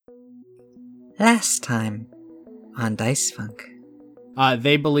Last time on Dice Funk.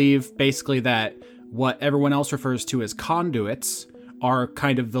 They believe basically that what everyone else refers to as conduits are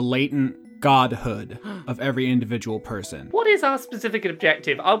kind of the latent godhood of every individual person. What is our specific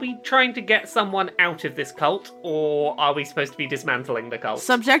objective? Are we trying to get someone out of this cult, or are we supposed to be dismantling the cult?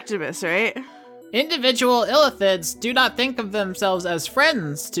 Subjectivist, right? Individual illithids do not think of themselves as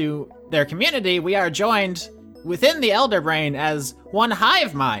friends to their community. We are joined within the Elder Brain as one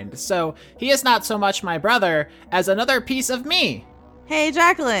hive mind, so he is not so much my brother as another piece of me. Hey,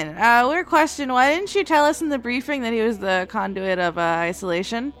 Jacqueline, weird question. Why didn't you tell us in the briefing that he was the conduit of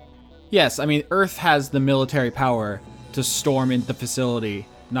isolation? Yes, I mean, Earth has the military power to storm into the facility,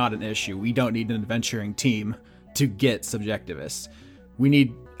 not an issue. We don't need an adventuring team to get Subjectivist. We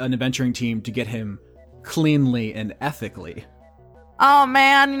need an adventuring team to get him cleanly and ethically. Oh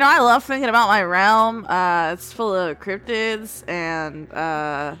man, I love thinking about my realm. It's full of cryptids and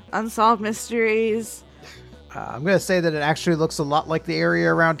unsolved mysteries. I'm going to say that it actually looks a lot like the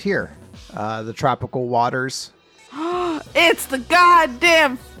area around here. The tropical waters. It's the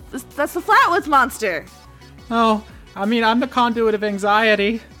goddamn... That's the Flatwoods monster. Oh, I mean, I'm the conduit of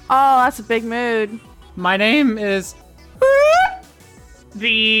anxiety. Oh, that's a big mood. My name is...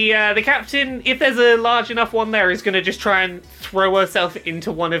 The captain, if there's a large enough one there, is going to just try and throw herself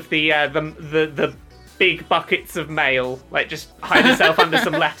into one of the big buckets of mail. Like, just hide herself under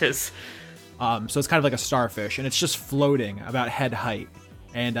some letters. So it's kind of like a starfish, and it's just floating about head height.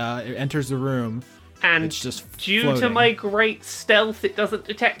 And it enters the room, and it's just due floating. to my great stealth, it doesn't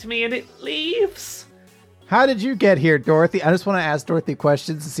detect me, and it leaves. How did you get here, Dorothy? I just want to ask Dorothy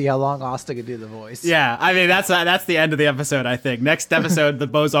questions to see how long Austin can do the voice. Yeah, I mean, that's the end of the episode, I think. Next episode, the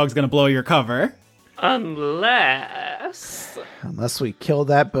Bozog's going to blow your cover. Unless we kill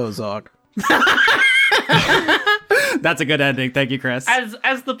that Bozog. That's a good ending. Thank you, Chris.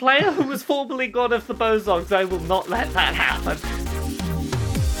 As the player who was formerly god of the Bozogs, I will not let that happen.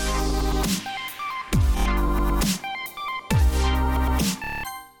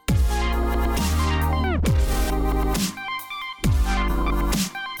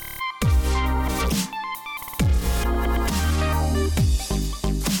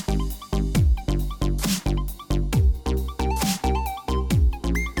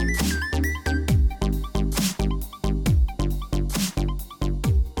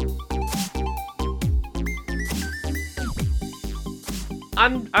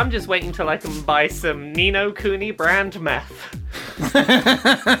 I'm just waiting till I can buy some Nino Cooney brand meth.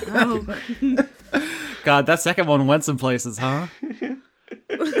 Oh. God, that second one went some places, huh?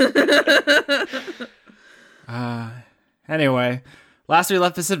 Anyway, last we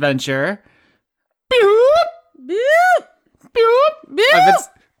left this adventure.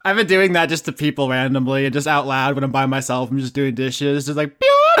 I've been doing that just to people randomly and just out loud when I'm by myself. I'm just doing dishes. Just like,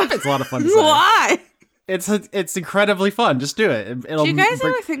 it's a lot of fun to say. Why? It's incredibly fun. Just do it. Do you guys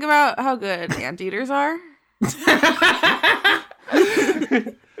ever think about how good anteaters are?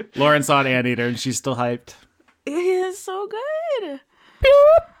 Lauren saw an anteater and she's still hyped. It is so good.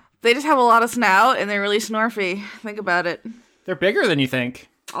 They just have a lot of snout and they're really snorfy. Think about it. They're bigger than you think.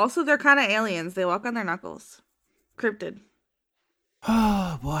 Also, they're kind of aliens. They walk on their knuckles. Cryptid.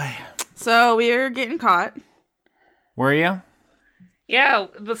 Oh, boy. So, we're getting caught. Were you? Yeah,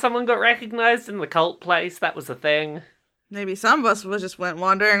 someone got recognized in the cult place. That was a thing. Maybe some of us just went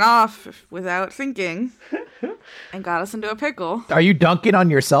wandering off without thinking and got us into a pickle. Are you dunking on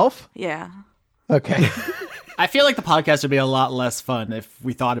yourself? Yeah. Okay. I feel like the podcast would be a lot less fun if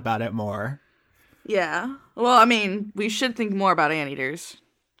we thought about it more. Yeah. Well, I mean, we should think more about anteaters.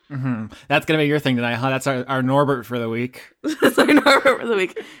 Mm-hmm. That's going to be your thing tonight, huh? That's our Norbert for the week. That's our Norbert for the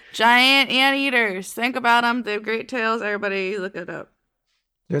week. Giant anteaters. Think about them. They have great tails. Everybody look it up.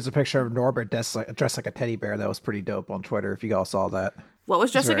 There's a picture of Norbert dressed like a teddy bear that was pretty dope on Twitter, if you all saw that. What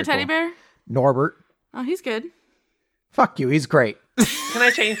was dressed like a teddy bear? Norbert. Oh, he's good. Fuck you, he's great. Can I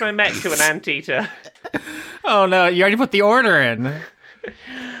change my mech to an anteater? Oh no, you already put the order in.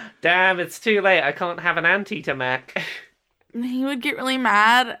 Damn, it's too late. I can't have an anteater mech. He would get really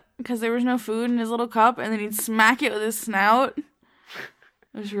mad because there was no food in his little cup, and then he'd smack it with his snout. It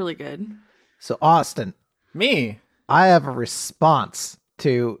was really good. So, Austin. Me? I have a response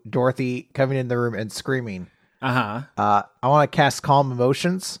to Dorothy coming in the room and screaming. Uh-huh. I want to cast Calm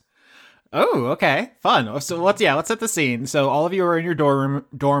Emotions. Oh, okay. Fun. So let's set the scene. So all of you are in your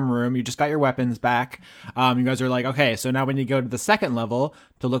dorm room. You just got your weapons back. You guys are like, okay, so now we need to go to the second level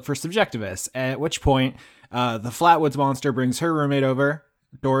to look for Subjectivists. At which point, the Flatwoods monster brings her roommate over,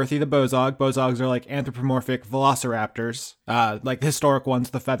 Dorothy the Bozog. Bozogs are like anthropomorphic velociraptors, like the historic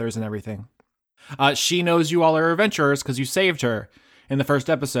ones, the feathers and everything. She knows you all are adventurers because you saved her. in the first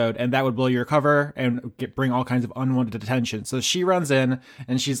episode, and that would blow your cover and bring all kinds of unwanted attention. So she runs in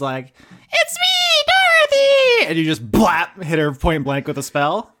and she's like, "It's me, Dorothy!" And you just blap, hit her point blank with a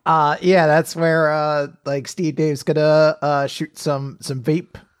spell. Yeah, that's where like Steve Dave's gonna shoot some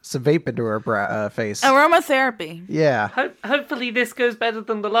vape into her face. Aromatherapy. Yeah. Hopefully this goes better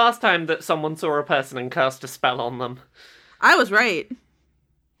than the last time that someone saw a person and cast a spell on them. I was right.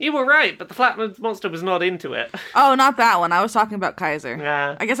 You were right, but the Flatwoods Monster was not into it. Oh, not that one. I was talking about Kaiser.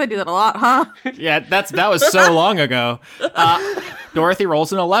 Yeah. I guess I do that a lot, huh? Yeah, that was so long ago. Dorothy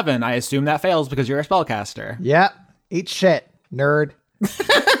rolls an 11. I assume that fails because you're a spellcaster. Yeah. Eat shit, nerd.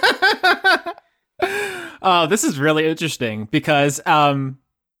 Oh, this is really interesting because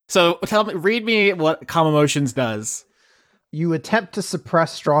so read me what Calm Emotions does. You attempt to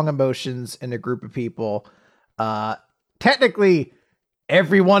suppress strong emotions in a group of people. Technically,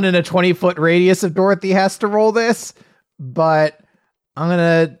 everyone in a 20-foot radius of Dorothy has to roll this, but I'm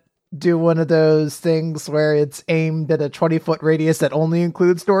gonna do one of those things where it's aimed at a 20-foot radius that only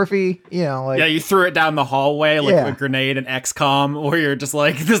includes Dorothy. You know, like, Yeah, you threw it down the hallway like Yeah. a grenade in XCOM, where you're just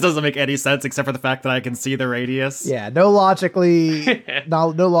like, this doesn't make any sense except for the fact that I can see the radius. yeah, no logical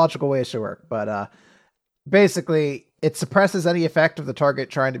way it should work. But basically, it suppresses any effect of the target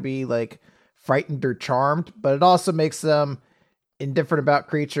trying to be like frightened or charmed, but it also makes them indifferent about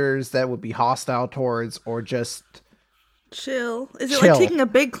creatures that would be hostile towards or just Chill. Is it Chill. like taking a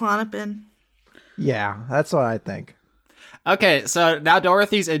big Klonopin? yeah, that's what I think. Okay, so now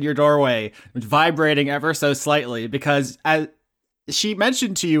Dorothy's in your doorway, vibrating ever so slightly because she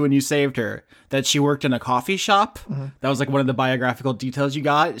mentioned to you when you saved her that she worked in a coffee shop. That was like one of the biographical details you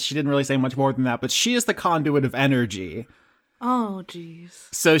got. She didn't really say much more than that, but she is the conduit of energy. Oh, jeez.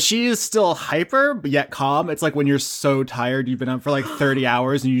 So she is still hyper, but yet calm. It's like when you're so tired, you've been up for like 30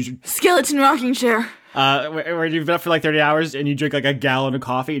 hours and you Skeleton rocking chair. where you've been up for like 30 hours and you drink like a gallon of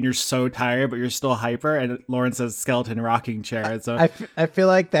coffee and you're so tired, but you're still hyper. And Lauren says skeleton rocking chair. And so I feel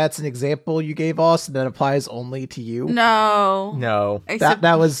like that's an example you gave us and that applies only to you. No. No. Except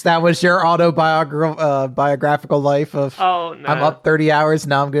That was your biographical life of Oh, no. I'm up 30 hours,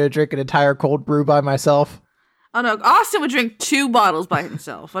 now I'm going to drink an entire cold brew by myself. Oh no, Austin would drink 2 bottles by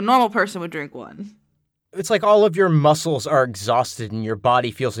himself. A normal person would drink 1. It's like all of your muscles are exhausted and your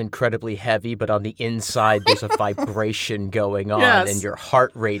body feels incredibly heavy, but on the inside there's a vibration going on Yes. and your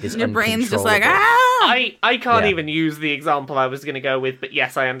heart rate is Your brain's just like, uncontrollable. ah! I can't Yeah. even use the example I was going to go with, but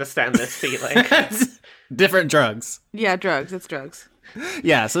yes, I understand this feeling. different drugs. Yeah, drugs. It's drugs.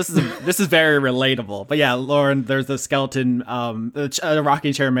 Yeah, so this is very relatable. But yeah, Lauren, there's a skeleton, a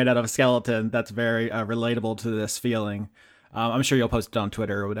rocking chair made out of a skeleton that's very relatable to this feeling. I'm sure you'll post it on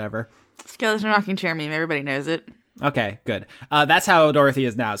Twitter or whatever. Skeleton rocking chair meme. Everybody knows it. Okay, good. That's how Dorothy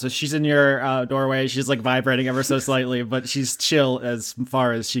is now. So she's in your doorway. She's like vibrating ever so slightly, but she's chill as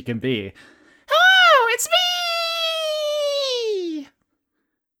far as she can be. Hello, it's me!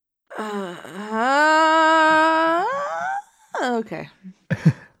 Okay.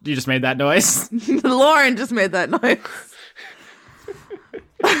 You just made that noise? Lauren just made that noise.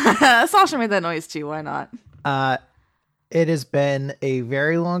 Sasha made that noise too. Why not? It has been a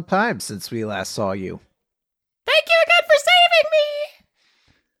very long time since we last saw you. Thank you again for saving me!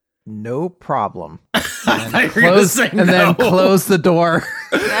 No problem. Then Close the door.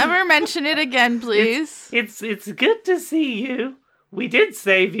 Never mention it again, please. It's good to see you. We did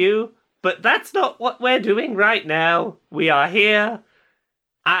save you, but that's not what we're doing right now. We are here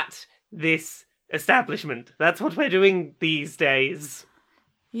at this establishment. That's what we're doing these days.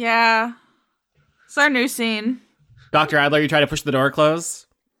 Yeah. It's our new scene. Dr. Adler, you try to push the door closed?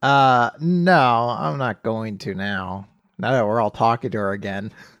 No, I'm not going to now. Now that we're all talking to her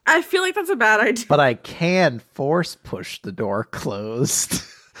again. I feel like that's a bad idea. But I can force push the door closed.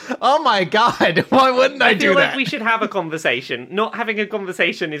 Oh my god, why wouldn't I I feel do like that? we should have a conversation. Not having a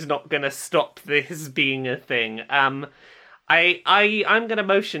conversation is not going to stop this being a thing. I'm going to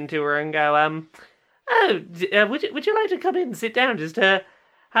motion to her and go, would you like to come in and sit down just to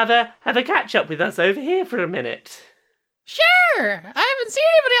have a catch up with us over here for a minute? Sure! I haven't seen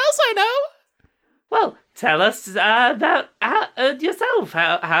anybody else I know! Well, tell us about yourself.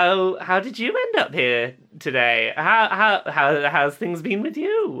 How did you end up here today? How's things been with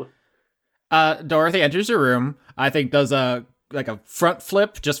you? Dorothy enters your room, I think does a front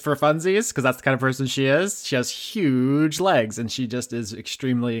flip just for funsies, because that's the kind of person she is. She has huge legs, and she just is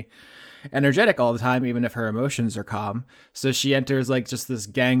extremely energetic all the time, even if her emotions are calm. So she enters like just this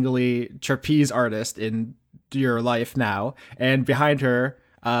gangly trapeze artist in your life now, and behind her,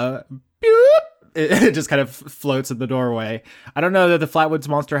 it just kind of floats in the doorway. I don't know that the Flatwoods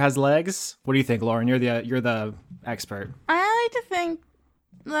Monster has legs. What do you think, Lauren? You're the expert. I like to think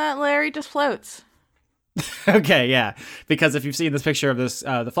that Larry just floats. Okay, yeah. Because if you've seen this picture of this,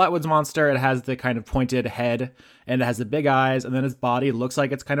 the Flatwoods monster, it has the kind of pointed head and it has the big eyes, and then his body looks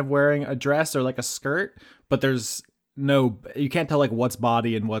like it's kind of wearing a dress or like a skirt, but you can't tell like what's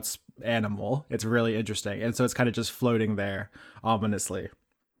body and what's animal. It's really interesting. And so it's kind of just floating there ominously.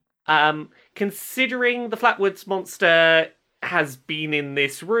 Considering the Flatwoods monster has been in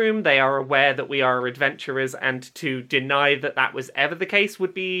this room, they are aware that we are adventurers, and to deny that that was ever the case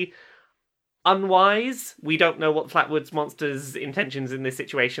would be unwise. We don't know what Flatwoods monster's intentions in this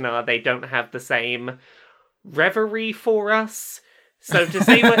situation are. They don't have the same reverie for us. So to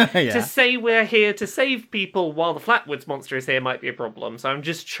say to say we're here to save people while the Flatwoods monster is here might be a problem. So I'm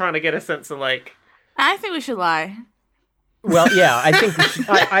just trying to get a sense of like. I think we should lie. Well, yeah, I think we should,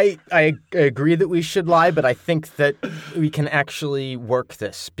 I agree that we should lie, but I think that we can actually work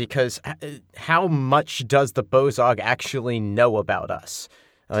this, because how much does the Bozog actually know about us?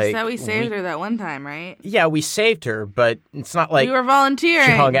 Just that we saved her that one time, right? Yeah, we saved her, but it's not like we were volunteering.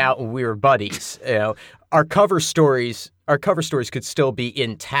 She hung out and we were buddies. Our cover stories could still be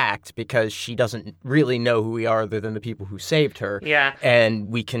intact because she doesn't really know who we are other than the people who saved her. Yeah. And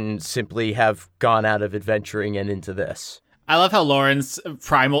we can simply have gone out of adventuring and into this. I love how Lauren's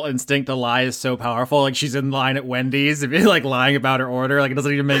primal instinct to lie is so powerful. Like, she's in line at Wendy's and like lying about her order. Like, it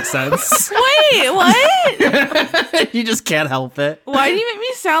doesn't even make sense. Wait, what? You just can't help it. Why do you make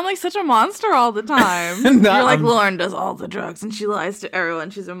me sound like such a monster all the time? You're like, Lauren does all the drugs and she lies to everyone.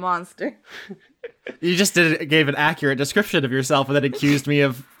 She's a monster. You just gave an accurate description of yourself and then accused me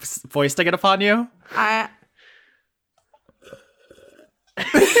of foisting it upon you?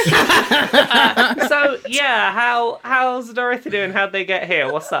 So yeah, how's Dorothy doing? How'd they get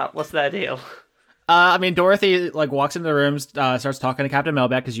here? What's up? What's their deal? Dorothy like walks into the room, starts talking to Captain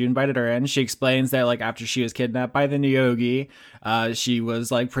Melbeck because you invited her in. She explains that like after she was kidnapped by the Nyogi, she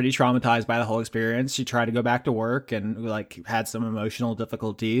was like pretty traumatized by the whole experience. She tried to go back to work and like had some emotional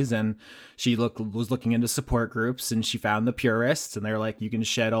difficulties, and she was looking into support groups, and she found the Purists, and they're like, you can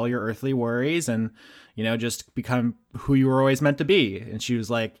shed all your earthly worries and just become who you were always meant to be. And she was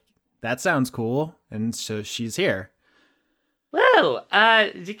like, that sounds cool, and so she's here. Well,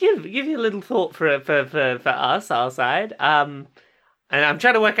 to give you a little thought for us, our side, and I'm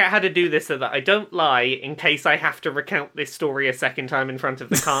trying to work out how to do this so that I don't lie in case I have to recount this story a second time in front of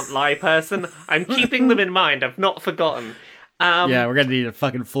the can't lie person. I'm keeping them in mind. I've not forgotten. Yeah, we're gonna need a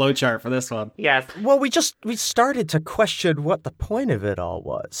fucking flowchart for this one. Yes. Well, we started to question what the point of it all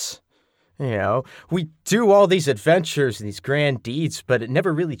was. We do all these adventures and these grand deeds, but it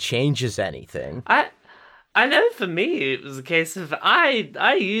never really changes anything. I know for me it was a case of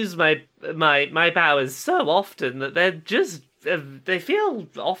I use my powers so often that they're just they feel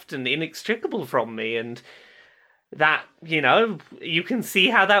often inextricable from me, and that you can see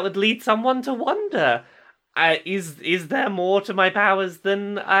how that would lead someone to wonder, is there more to my powers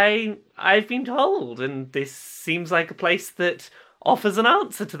than I've been told? And this seems like a place that offers an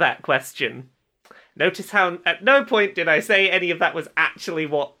answer to that question. Notice how at no point did I say any of that was actually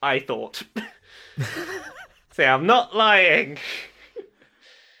what I thought. Say, I'm not lying.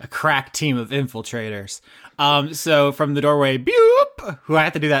 A crack team of infiltrators. So from the doorway, Boop, who I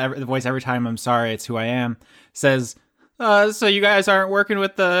have to do the voice every time, I'm sorry, it's who I am, says, so you guys aren't working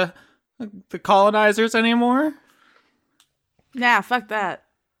with the colonizers anymore? Nah, fuck that.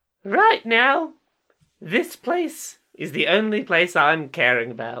 Right now, this place is the only place I'm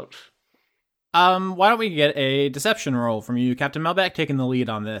caring about. Why don't we get a deception roll from you, Captain Melbeck, taking the lead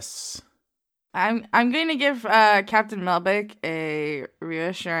on this? I'm going to give Captain Melbeck a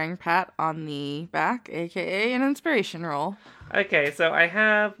reassuring pat on the back, aka an inspiration roll. Okay, so I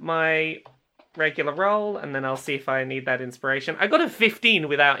have my regular roll, and then I'll see if I need that inspiration. I got a 15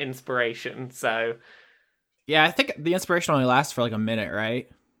 without inspiration, so... Yeah, I think the inspiration only lasts for like a minute, right?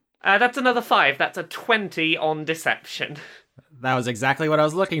 That's another 5. That's a 20 on deception. That was exactly what I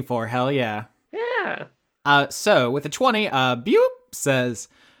was looking for. Hell yeah. Yeah. So with a 20, Boop says...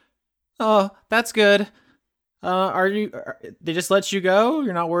 Oh, that's good. They just let you go?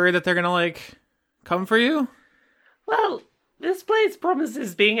 You're not worried that they're gonna, come for you? Well, this place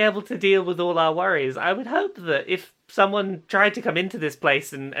promises being able to deal with all our worries. I would hope that if someone tried to come into this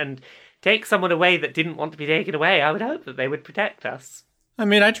place and take someone away that didn't want to be taken away, I would hope that they would protect us. I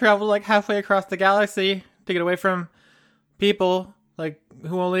mean, I traveled, halfway across the galaxy to get away from people,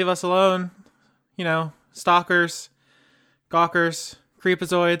 who won't leave us alone. Stalkers, gawkers,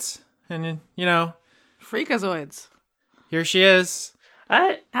 creepazoids. And, Freakazoids. Here she is.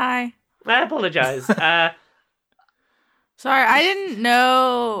 Hi. I apologize. Sorry, I didn't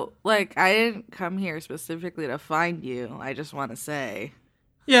know, I didn't come here specifically to find you, I just want to say.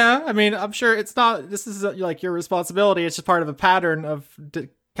 Yeah, I mean, I'm sure it's not. This is like your responsibility. It's just part of a pattern of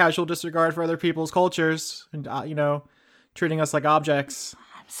casual disregard for other people's cultures, and treating us like objects.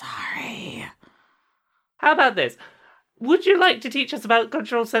 I'm sorry. How about this? Would you like to teach us about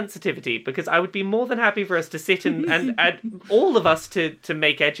cultural sensitivity? Because I would be more than happy for us to sit and all of us to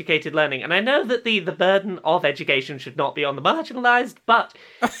make educated learning. And I know that the burden of education should not be on the marginalized, but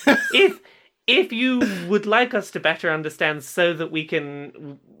if you would like us to better understand so that we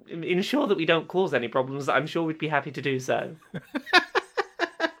can ensure that we don't cause any problems, I'm sure we'd be happy to do so.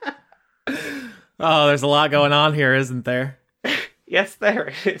 Oh, there's a lot going on here, isn't there? Yes,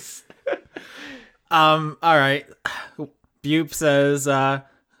 there is. All right. Bupe says, what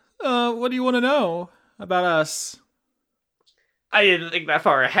do you want to know about us? I didn't think that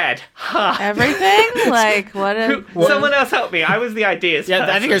far ahead. Everything? Like, what? Someone else help me. I was the ideas Yeah,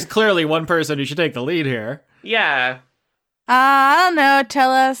 person. I think there's clearly one person who should take the lead here. Yeah. I don't know.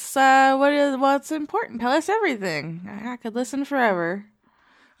 Tell us what's important. Tell us everything. I could listen forever.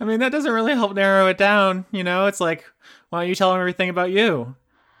 I mean, that doesn't really help narrow it down. It's like, why don't you tell them everything about you?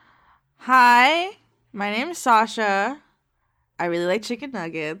 Hi, my name is Sasha. I really like chicken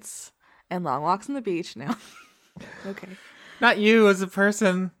nuggets and long walks on the beach now. Okay. Not you as a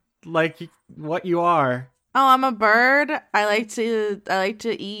person, like what you are. Oh, I'm a bird. I like to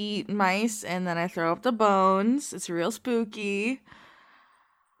eat mice and then I throw up the bones. It's real spooky.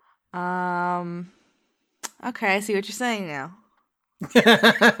 Okay, I see what you're saying now.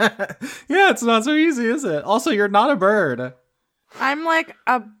 Yeah, it's not so easy, is it? Also, you're not a bird. I'm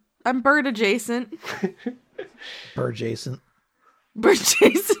bird adjacent. Bird Jason. Bird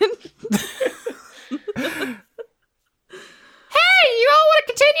adjacent. Hey, you all want to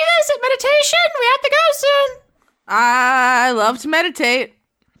continue this at meditation? We have to go soon. I love to meditate.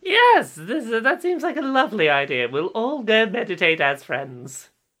 Yes, that seems like a lovely idea. We'll all go meditate as friends.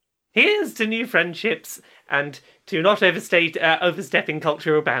 Here's to new friendships and to not overstepping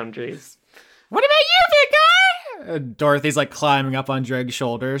cultural boundaries. What about you, big guy? Dorothy's like climbing up on Dreg's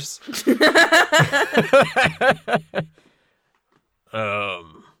shoulders.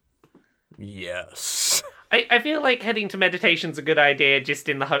 Yes. I feel like heading to meditation's a good idea just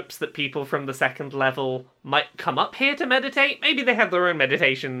in the hopes that people from the second level might come up here to meditate. Maybe they have their own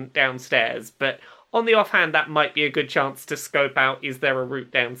meditation downstairs, but on the offhand, that might be a good chance to scope out, is there a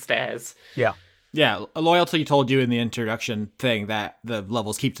route downstairs? Yeah. Yeah, Loyalty told you in the introduction thing that the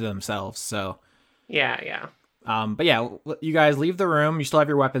levels keep to themselves, so... Yeah. But yeah, you guys leave the room, you still have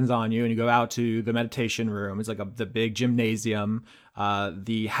your weapons on you, and you go out to the meditation room. It's like the big gymnasium.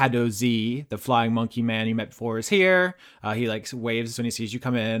 The Hadozi, the flying monkey man you met before, is here. He waves when he sees you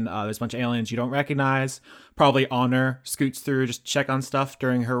come in. There's a bunch of aliens you don't recognize. Probably Honor scoots through, just check on stuff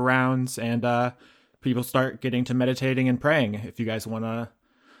during her rounds, and people start getting to meditating and praying. If you guys want to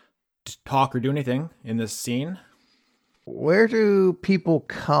talk or do anything in this scene. Where do people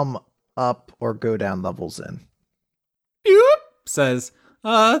come up or go down levels in? Boop says,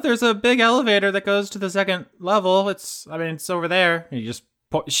 there's a big elevator that goes to the second level. It's over there. And you just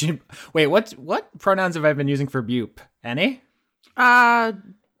wait. What pronouns have I been using for Bupe? Any? All.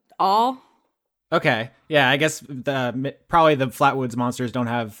 Okay. Yeah, I guess probably the Flatwoods monsters don't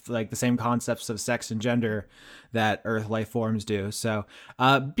have the same concepts of sex and gender that Earth life forms do. So,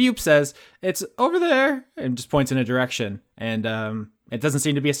 Bupe says it's over there and just points in a direction. And it doesn't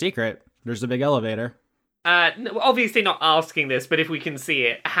seem to be a secret. There's a big elevator. Obviously not asking this, but if we can see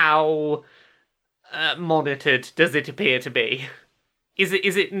it, how monitored does it appear to be? Is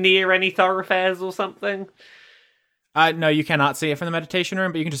it near any thoroughfares or something? No, you cannot see it from the meditation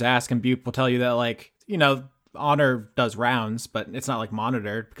room, but you can just ask, and Bupe will tell you that, Honor does rounds, but it's not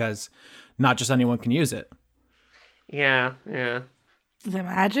monitored because not just anyone can use it. Yeah. Is it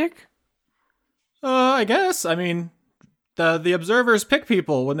magic? I guess. I mean, the observers pick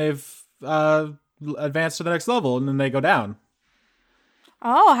people when they've advanced to the next level, and then they go down.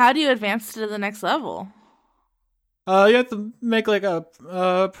 Oh, how do you advance to the next level? You have to make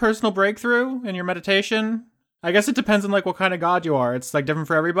a personal breakthrough in your meditation. I guess it depends on what kind of god you are. It's different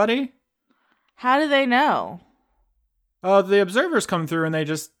for everybody. How do they know? The observers come through and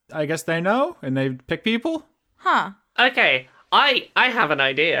I guess they know and they pick people. Huh. Okay, I have an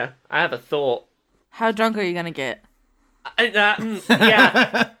idea. I have a thought. How drunk are you gonna get?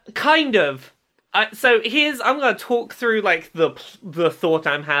 Yeah, kind of. So I'm going to talk through the thought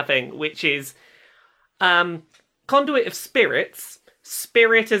I'm having, which is conduit of spirits.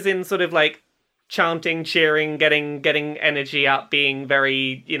 Spirit as in sort of chanting, cheering, getting energy up, being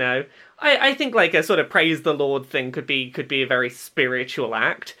very, I think a sort of praise the Lord thing could be a very spiritual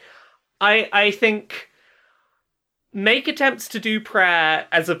act. I think make attempts to do prayer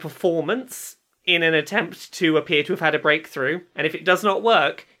as a performance in an attempt to appear to have had a breakthrough, and if it does not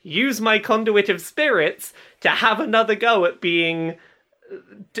work, use my conduit of spirits to have another go at being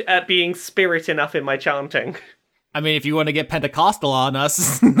spirit enough in my chanting. I mean, if you want to get Pentecostal on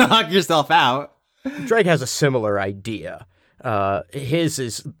us, knock yourself out. Drake has a similar idea. His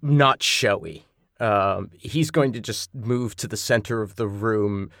is not showy. He's going to just move to the center of the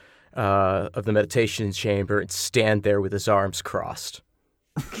room of the meditation chamber and stand there with his arms crossed.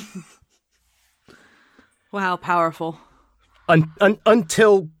 Wow, powerful.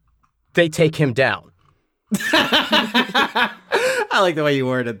 Until they take him down. I like the way you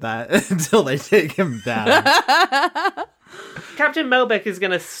worded that. Until they take him down. Captain Melbeck is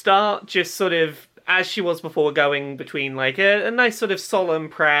going to start just sort of, as she was before, going between like a nice sort of solemn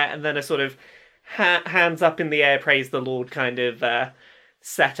prayer and then a sort of hands up in the air, praise the Lord kind of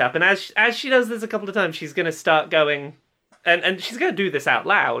setup. And as she does this a couple of times, she's going to start going, and she's going to do this out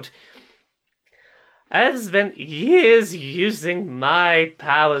loud. I've spent years using my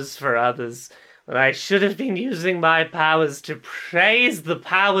powers for others, when I should have been using my powers to praise the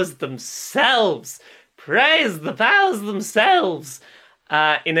powers themselves. Praise the powers themselves!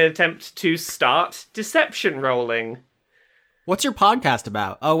 In an attempt to start deception rolling. What's your podcast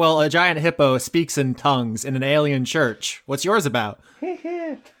about? Oh, well, a giant hippo speaks in tongues in an alien church. What's yours about?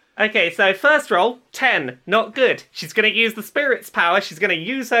 Okay, so first roll, 10. Not good. She's going to use the spirit's power. She's going to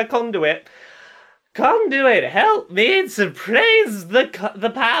use her conduit. Conduit, help me to praise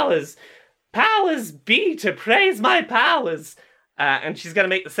the powers. Powers be to praise my powers. And she's going to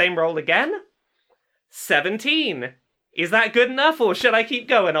make the same roll again. 17. Is that good enough, or should I keep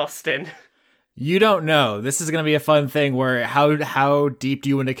going, Austin? You don't know. This is going to be a fun thing where how deep do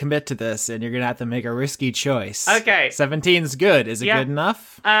you want to commit to this? And you're going to have to make a risky choice. Okay. 17's good. Is it good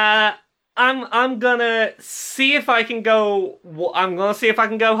enough? I'm gonna see if I can go. I'm gonna see if I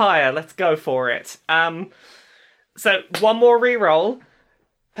can go higher. Let's go for it. So one more reroll.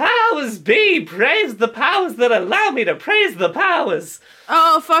 Powers be, praise the powers that allow me to praise the powers.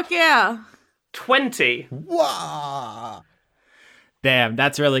 Oh, fuck yeah. 20. Wow. Damn,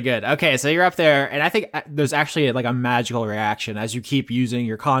 that's really good. Okay, so you're up there, and I think there's actually like a magical reaction as you keep using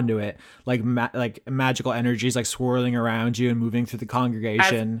your conduit, like magical energies like swirling around you and moving through the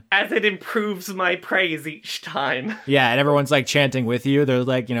congregation. As it improves my praise each time. Yeah, and everyone's like chanting with you. They're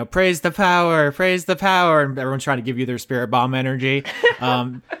like, praise the power, and everyone's trying to give you their spirit bomb energy.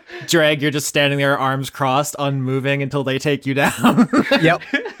 Dreg, you're just standing there, arms crossed, unmoving until they take you down. Yep.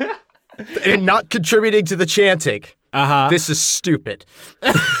 And not contributing to the chanting. This is stupid.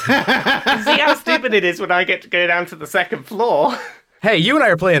 See how stupid it is when I get to go down to the second floor. Hey, you and I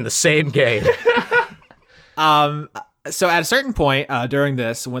are playing the same game. So at a certain point during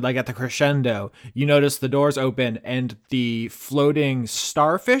this, when like at the crescendo, you notice the doors open and the floating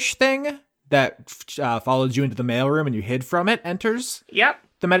starfish thing that followed you into the mailroom and you hid from it enters. Yep.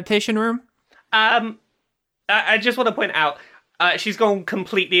 The meditation room. I just want to point out, she's going to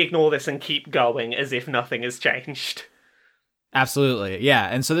completely ignore this and keep going as if nothing has changed. Absolutely, yeah.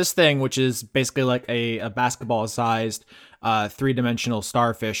 And so this thing, which is basically like a basketball-sized, three-dimensional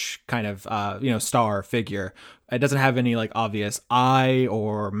starfish kind of, star figure. It doesn't have any like obvious eye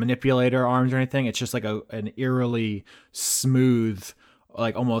or manipulator arms or anything. It's just like an eerily smooth,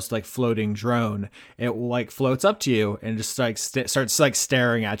 like almost like floating drone. It like floats up to you and just like starts like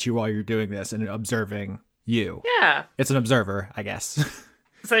staring at you while you're doing this and observing you. Yeah. It's an observer, I guess.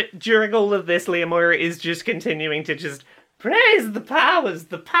 So during all of this, Leomora is just continuing to just praise the powers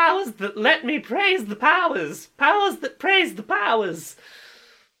that let me praise the powers that praise the powers.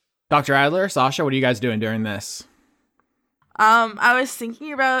 Dr. Adler, Sasha, what are you guys doing during this? I was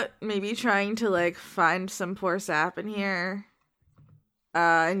thinking about maybe trying to like find some poor sap in here,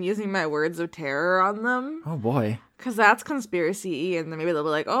 and using my words of terror on them. Oh boy. Because that's conspiracy, and then maybe they'll be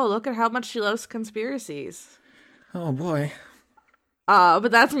like, oh, look at how much she loves conspiracies. Oh boy. But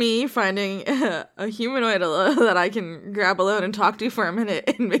that's me finding a humanoid that I can grab alone and talk to for a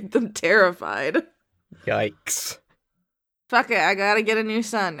minute and make them terrified. Yikes. Fuck it, I gotta get a new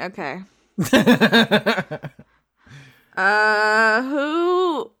son. Okay.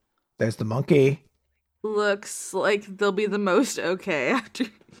 Who There's the monkey. looks like they'll be the most okay after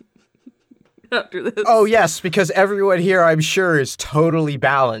this? Oh, yes, because everyone here, I'm sure, is totally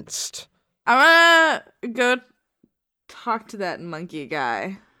balanced. I'm gonna go talk to that monkey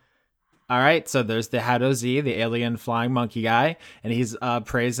guy. All right, so there's the Hado Z, the alien flying monkey guy, and he's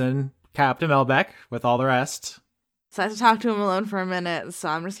praising Captain Melbeck with all the rest. So I have to talk to him alone for a minute, so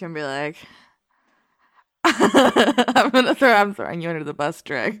I'm just gonna be like, I'm throwing you under the bus,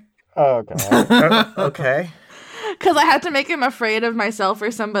 Dreg. Oh, God. Okay. Because I have to make him afraid of myself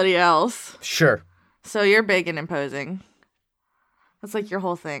or somebody else. Sure. So you're big and imposing. That's like your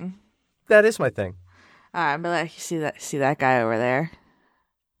whole thing. That is my thing. But like, you see that guy over there?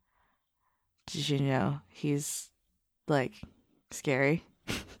 Did you know he's like scary?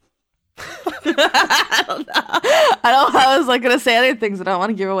 I don't know. I don't know how I was like gonna say other things. I don't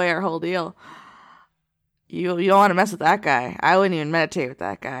want to give away our whole deal. You don't want to mess with that guy. I wouldn't even meditate with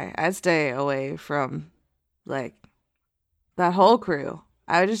that guy. I'd stay away from like that whole crew.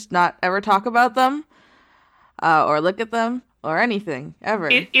 I would just not ever talk about them, or look at them, or anything ever.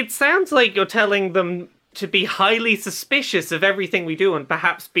 It sounds like you're telling them to be highly suspicious of everything we do and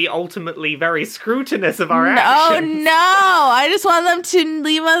perhaps be ultimately very scrutinous of our actions. No. I just want them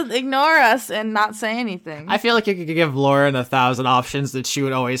to ignore us and not say anything. I feel like you could give Lauren 1,000 options that she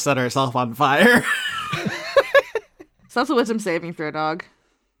would always set herself on fire. So that's a wisdom saving throw, dog.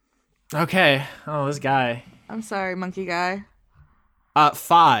 Okay. Oh, this guy. I'm sorry, monkey guy.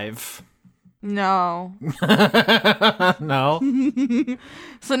 5. No. No.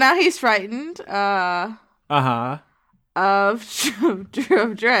 So now he's frightened. Uh-huh. Of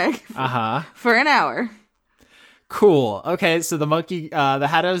Dreg Uh-huh. for an hour. Cool. Okay, so the monkey, the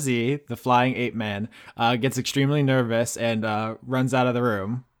Hato Z, the flying ape man, gets extremely nervous and runs out of the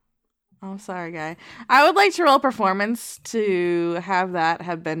room. Oh, sorry, guy. I would like to roll performance to have that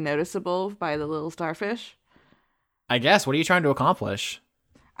have been noticeable by the little starfish. I guess. What are you trying to accomplish?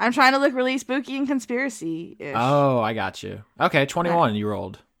 I'm trying to look really spooky and conspiracy-ish. Oh, I got you. Okay, 21 you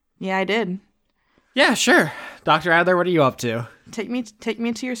rolled. Yeah, I did. Yeah, sure. Dr. Adler, what are you up to? Take me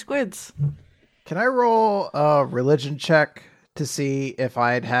to your squids. Can I roll a religion check to see if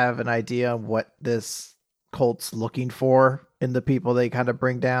I'd have an idea of what this cult's looking for in the people they kind of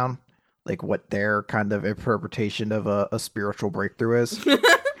bring down? Like what their kind of interpretation of a spiritual breakthrough is?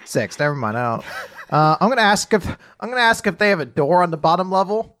 6. Never mind. I don't. I'm gonna ask if they have a door on the bottom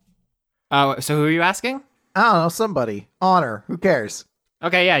level. So who are you asking? I don't know. Somebody. Honor. Who cares?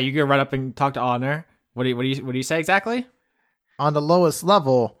 Okay, yeah, you can run up and talk to Honor. What do you say exactly? On the lowest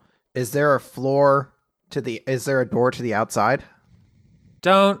level, is there a door to the outside?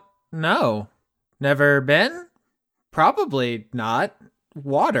 Don't know. Never been? Probably not.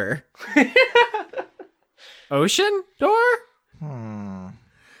 Water. Ocean door?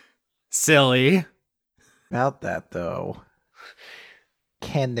 Silly. About that though.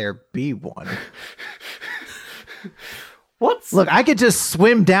 Can there be one? Look, I could just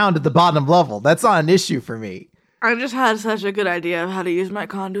swim down to the bottom level. That's not an issue for me. I just had such a good idea of how to use my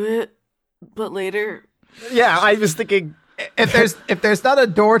conduit, but later. Yeah, I was thinking If there's not a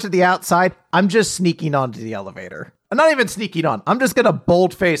door to the outside, I'm just sneaking onto the elevator. I'm not even sneaking on. I'm just gonna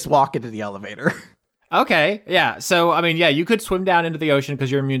bold-face walk into the elevator. Okay, yeah. So, I mean, yeah, you could swim down into the ocean because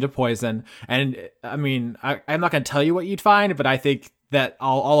you're immune to poison. And, I mean, I'm not going to tell you what you'd find, but I think that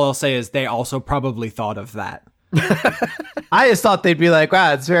all I'll say is they also probably thought of that. I just thought they'd be like,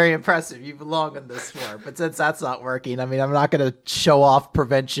 wow, it's very impressive. You belong on this floor. But since that's not working, I mean, I'm not going to show off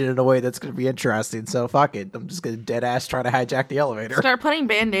prevention in a way that's going to be interesting. So fuck it. I'm just going to dead ass try to hijack the elevator. Start putting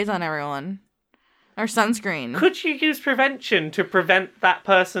band-aids on everyone. Or sunscreen. Could you use prevention to prevent that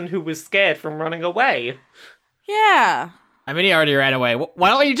person who was scared from running away? Yeah. I mean, he already ran away. Why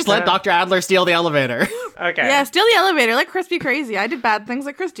don't you just let Dr. Adler steal the elevator? Okay. Yeah, steal the elevator. Let Chris be crazy. I did bad things.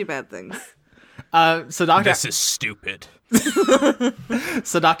 Let Chris do bad things. So Dr. this is stupid.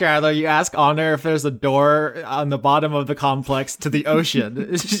 So, Dr. Adler, you ask Honor if there's a door on the bottom of the complex to the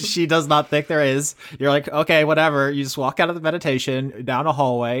ocean. She does not think there is. You're like, okay, whatever. You just walk out of the meditation down a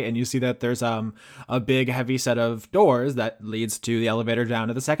hallway, and you see that there's a big, heavy set of doors that leads to the elevator down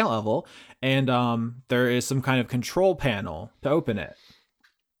to the second level, and there is some kind of control panel to open it.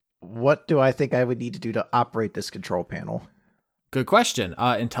 What do I think I would need to do to operate this control panel? Good question.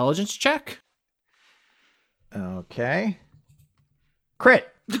 Intelligence check. Okay. Crit.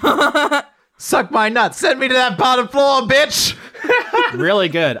 Suck my nuts. Send me to that bottom floor, bitch. Really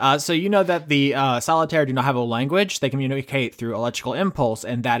good. So you know that the solitaire do not have a language. They communicate through electrical impulse,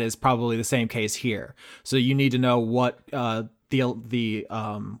 and that is probably the same case here. So you need to know what the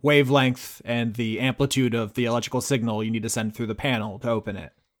wavelength and the amplitude of the electrical signal you need to send through the panel to open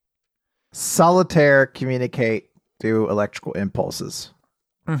it. Solitaire communicate through electrical impulses.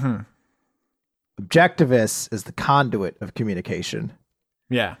 Mm-hmm. Objectivist is the conduit of communication.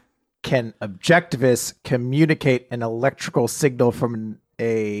 Yeah. Can Objectivist communicate an electrical signal from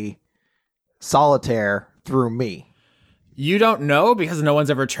a solitaire through me? You don't know because no one's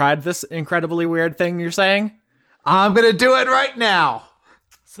ever tried this incredibly weird thing you're saying? I'm going to do it right now.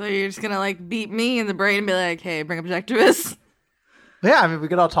 So you're just gonna like beat me in the brain and be like, hey, bring Objectivist? Yeah, I mean, we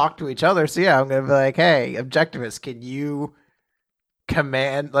could all talk to each other. So yeah, I'm gonna be like, hey, Objectivist, can you can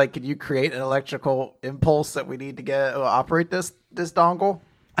you create an electrical impulse that we need to get operate this dongle?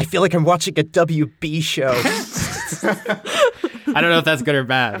 I feel like I'm watching a WB show. I don't know if that's good or I'm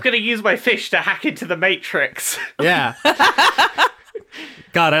bad. gonna use my fish to hack into the Matrix. Yeah.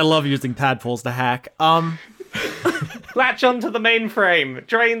 God, I love using tadpoles to hack. Latch onto the mainframe.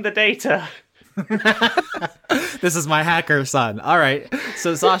 Drain the data. This is my hacker son. All right.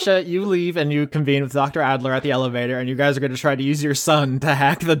 So, Sasha, you leave and you convene with Dr. Adler at the elevator, and you guys are going to try to use your son to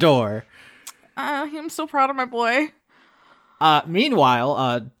hack the door. I'm so proud of my boy.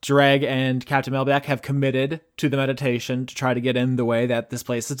 Meanwhile, Dreg and Captain Melbeck have committed to the meditation to try to get in the way that this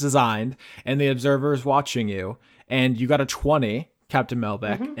place is designed, and the observer is watching you. And you got a 20, Captain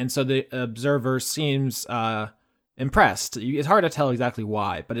Melbeck, and so the observer seems impressed. It's hard to tell exactly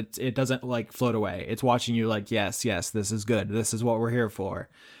why, but it doesn't like float away. It's watching you like, yes, this is good. This is what we're here for.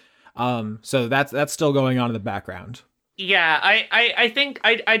 So that's still going on in the background. Yeah, I think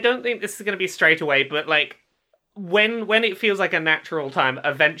I don't think this is gonna be straight away, but like when it feels like a natural time,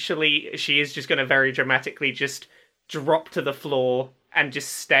 eventually she is just gonna very dramatically just drop to the floor and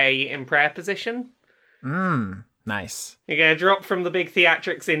just stay in prayer position. Nice. You're gonna drop from the big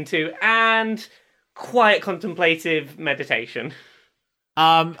theatrics into and quiet contemplative meditation.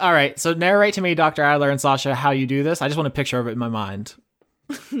 All right. So narrate to me, Dr. Adler and Sasha, how you do this. I just want a picture of it in my mind.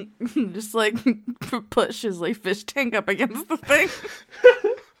 Just like push his like fish tank up against the thing.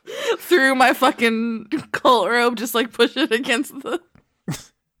 Through my fucking cult robe, just like push it against the.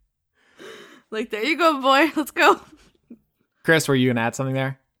 Like, there you go, boy. Let's go. Chris, were you gonna add something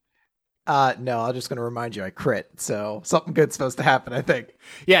there? No, I'm just gonna remind you I crit, so something good's supposed to happen, I think.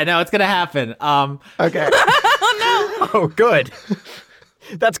 Yeah, no, it's gonna happen. Okay. Oh, good.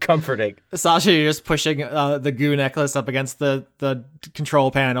 That's comforting. Sasha, you're just pushing the goo necklace up against the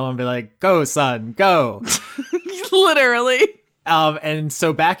control panel and be like, "Go, son, go!" Literally. And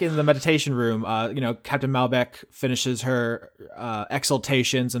so back in the meditation room, Captain Malbec finishes her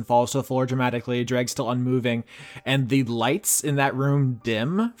exaltations and falls to the floor dramatically. Dreg's still unmoving, and the lights in that room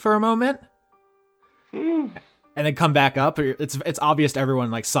dim for a moment, and then come back up. It's obvious to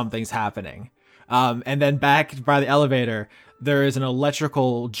everyone like something's happening. And then back by the elevator, there is an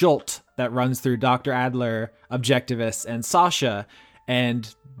electrical jolt that runs through Dr. Adler, Objectivist, and Sasha,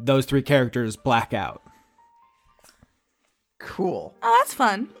 and those three characters black out. Cool. Oh, that's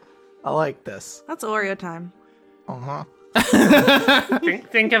fun. I like this. That's Oreo time. Uh-huh.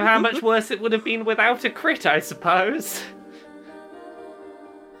 Think of how much worse it would have been without a crit, I suppose.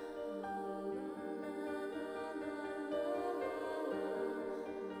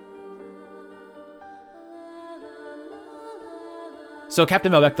 So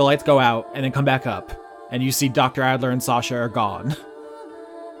Captain Melbeck, the lights go out and then come back up, and you see Dr. Adler and Sasha are gone.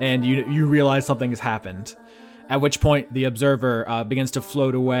 And you realize something has happened. At which point, the observer begins to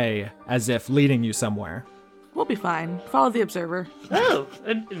float away as if leading you somewhere. We'll be fine. Follow the observer. Oh,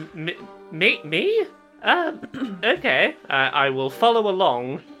 me? Okay. I will follow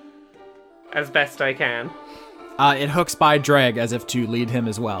along as best I can. It hooks by Dreg as if to lead him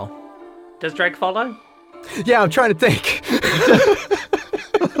as well. Does Dreg follow? Yeah, I'm trying to think.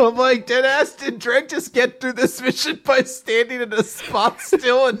 I'm like, deadass, did Dreg just get through this mission by standing in a spot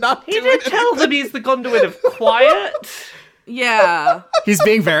still and not He doing did tell anything? them he's the conduit of quiet. Yeah. He's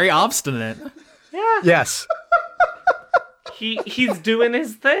being very obstinate. Yes. He's doing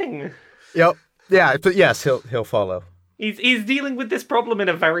his thing. Yep. Yeah, but yes, he'll follow. He's dealing with this problem in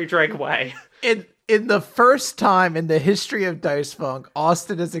a very Dreg way. In the first time in the history of Dice Funk,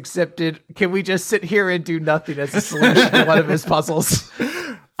 Austin has accepted, can we just sit here and do nothing as a solution to one of his puzzles?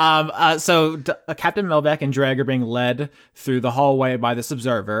 So Captain Melbeck and Dreg are being led through the hallway by this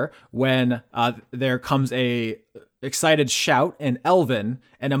observer when there comes a excited shout in Elven,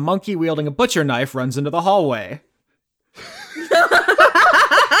 and a monkey wielding a butcher knife runs into the hallway. So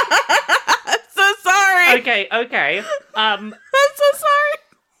sorry. Okay. I'm so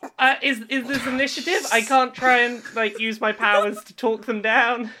sorry. Is this initiative? I can't try and use my powers to talk them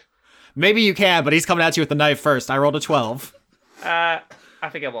down. Maybe you can, but he's coming at you with the knife first. I rolled a 12. I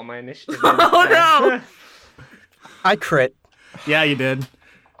forget what my initiative is. Oh no. I crit. Yeah, you did.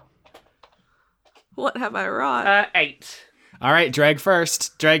 What have I wrought? 8. All right, Dreg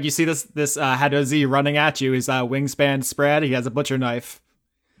first. Dreg, you see this Hadozi running at you. His wingspan spread. He has a butcher knife.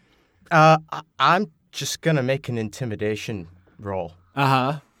 I'm just gonna make an intimidation roll.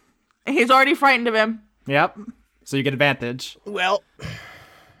 Uh-huh. He's already frightened of him. Yep. So you get advantage. Well,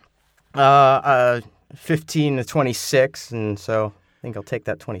 15 to 26, and so I think I'll take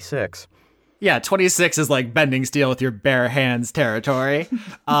that 26. Yeah, 26 is like bending steel with your bare hands territory.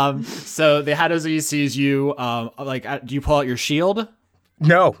 So the Hadozi sees you, do you pull out your shield?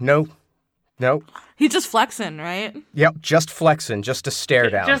 No. He's just flexing, right? Yep, just flexing, just to stare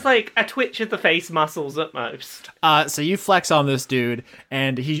down. Just like a twitch of the face muscles at most. So you flex on this dude,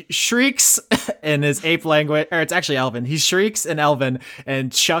 and he shrieks in his ape language, or it's actually Elven. He shrieks in Elven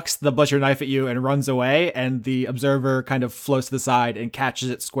and chucks the butcher knife at you and runs away, and the observer kind of floats to the side and catches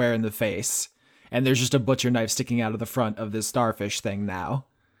it square in the face. And there's just a butcher knife sticking out of the front of this starfish thing now.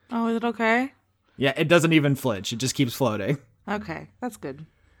 Oh, is it okay? Yeah, it doesn't even flinch. It just keeps floating. Okay, that's good.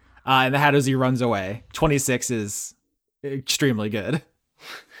 And the Hadozi runs away. 26 is extremely good.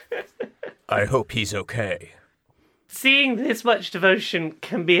 I hope he's okay. Seeing this much devotion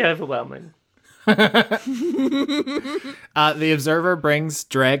can be overwhelming. The observer brings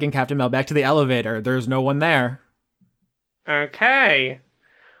Dreg and Captain Mel back to the elevator. There's no one there. Okay.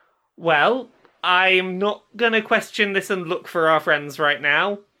 Well, I'm not going to question this and look for our friends right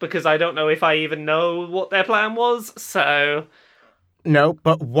now, because I don't know if I even know what their plan was, so... No,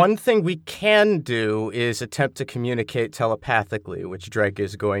 but one thing we can do is attempt to communicate telepathically, which Dreg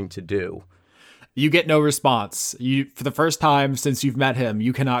is going to do. You get no response. For the first time since you've met him,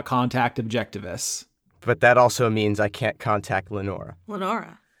 you cannot contact Objectivus. But that also means I can't contact Lenora.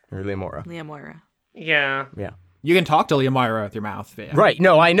 Lenora. Or Leomora. Leomora. Yeah. Yeah. You can talk to Leomira with your mouth. Yeah. Right,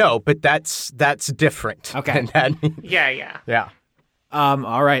 no, I know, but that's different. Okay. And that means, Yeah. yeah.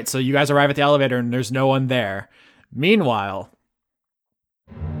 All right, so you guys arrive at the elevator and there's no one there. Meanwhile...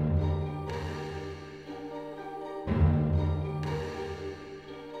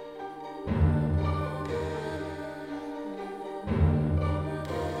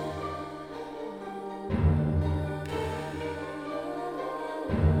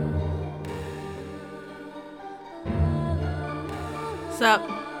 What's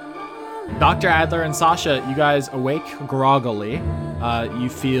up? Dr. Adler and Sasha, you guys awake groggily. You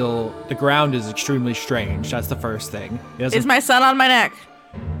feel the ground is extremely strange. That's the first thing. Is my son on my neck?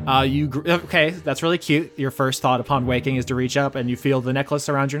 Okay, that's really cute. Your first thought upon waking is to reach up and you feel the necklace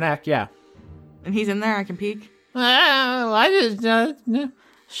around your neck. Yeah. And he's in there, I can peek?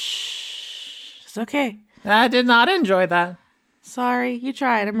 Shh. It's okay. I did not enjoy that. Sorry, you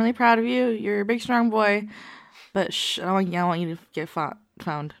tried. I'm really proud of you. You're a big, strong boy. But shh, I don't want you to get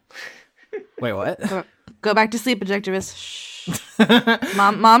found. Wait, what? Go back to sleep, Objectivist. Shh.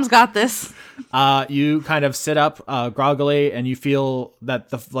 Mom's got this. You kind of sit up groggily, and you feel that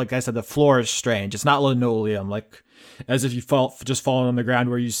like I said, the floor is strange. It's not linoleum, like as if you just fallen on the ground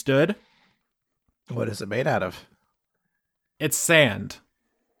where you stood. What is it made out of? It's sand.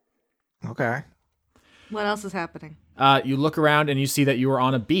 Okay. What else is happening? You look around and you see that you are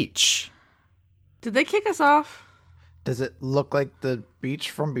on a beach. Did they kick us off? Does it look like the beach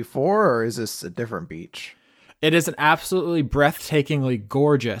from before, or is this a different beach? It is an absolutely breathtakingly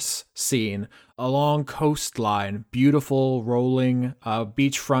gorgeous scene. A long coastline, beautiful rolling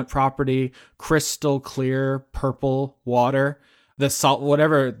beachfront property, crystal clear purple water. The salt,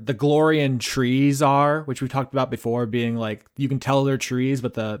 whatever the Glorian trees are, which we talked about before, being like, you can tell they're trees,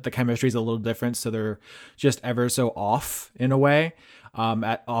 but the chemistry is a little different. So they're just ever so off in a way,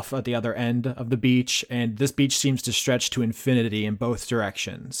 off at the other end of the beach. And this beach seems to stretch to infinity in both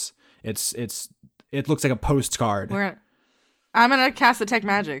directions. It looks like a postcard. I'm gonna cast detect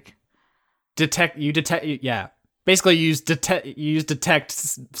magic. Yeah. Basically, use detect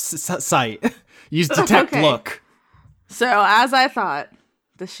sight. Use detect Okay. look. So as I thought,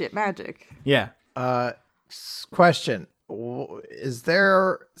 the shit magic. Yeah. Question: is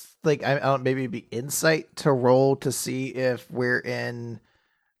there like I don't maybe be insight to roll to see if we're in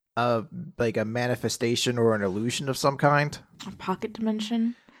a manifestation or an illusion of some kind? A pocket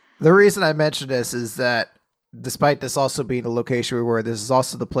dimension. The reason I mention this is that despite this also being a location where this is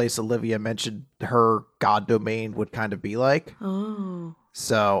also the place Olivia mentioned her god domain would kind of be like. Oh.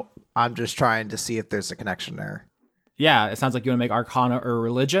 So I'm just trying to see if there's a connection there. Yeah, it sounds like you want to make Arcana or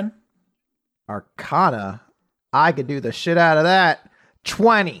Religion. Arcana? I could do the shit out of that.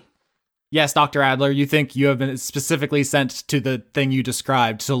 20. Yes, Dr. Adler, you think you have been specifically sent to the thing you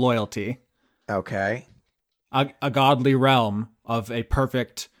described, to loyalty. Okay. A godly realm of a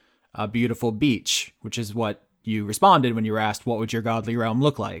perfect, beautiful beach, which is what you responded when you were asked, what would your godly realm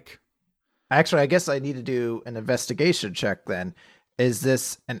look like? Actually, I guess I need to do an investigation check then. Is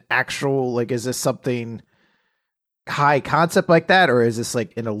this an actual, is this something high concept like that, or is this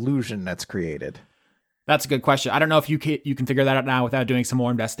like an illusion that's created? That's a good question. I don't know if you can figure that out now without doing some more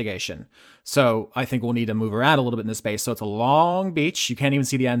investigation. So I think we'll need to move around a little bit in this space. So it's a long beach. You can't even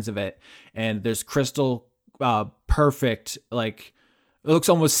see the ends of it. And there's crystal perfect, it looks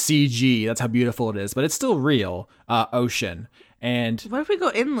almost CG. That's how beautiful it is, but it's still real ocean. And What if we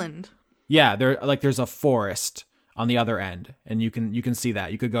go inland? yeah, there's a forest on the other end, and you can see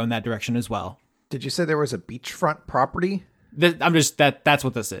that. You could go in that direction as well. Did you say there was a beachfront property? That's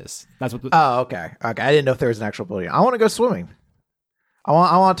what this is. That's what. Oh, okay. Okay, I didn't know if there was an actual building. I want to go swimming. I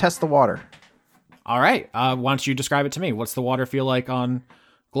want to test the water. All right. Why don't you describe it to me? What's the water feel like on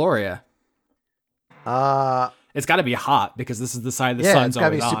Gloria? It's got to be hot because this is the side the Yeah, sun's it's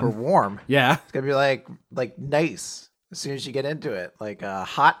gotta always be super on. warm. Yeah. It's gonna be like nice as soon as you get into it, like a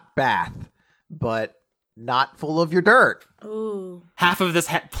hot bath, but not full of your dirt. Ooh. Half of this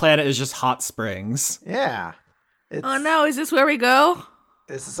planet is just hot springs. Yeah. It's, Oh no, is this where we go?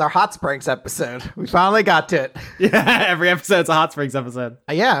 This is our hot springs episode. We finally got to it. Yeah. Every episode's a hot springs episode.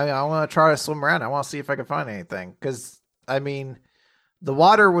 Yeah, I want to try to swim around. I want to see if I can find anything. Because, I mean, the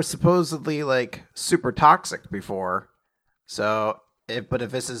water was supposedly, like, super toxic before. So, if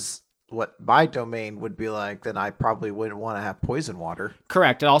this is what my domain would be like, then I probably wouldn't want to have poison water.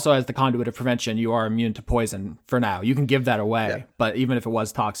 Correct. And also, as the conduit of prevention, you are immune to poison for now. You can give that away, Yeah. but even if it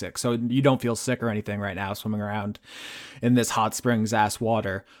was toxic. So you don't feel sick or anything right now swimming around in this hot springs ass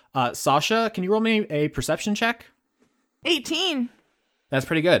water. Sasha, can you roll me a perception check? 18. That's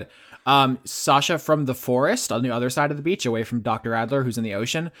pretty good. Sasha, from the forest on the other side of the beach, away from Dr. Adler, who's in the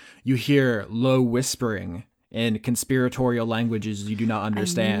ocean, you hear low whispering in conspiratorial languages you do not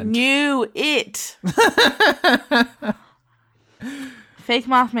understand. Knew it. Fake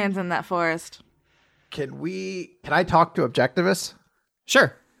Mothman's in that forest. Can I talk to Objectivist?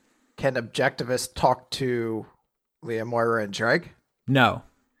 Sure. Can Objectivist talk to Leah, Moira, and Dreg? No.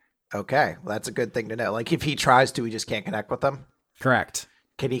 Okay, well, that's a good thing to know. Like, if he tries to, he just can't connect with them. Correct.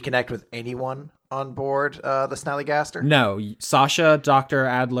 Can he connect with anyone on board the Snallygaster? No. Sasha, Dr.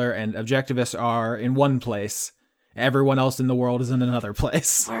 Adler, and Objectivist are in one place. Everyone else in the world is in another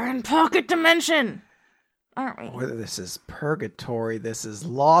place. We're in pocket dimension, aren't we? Whether this is purgatory, this is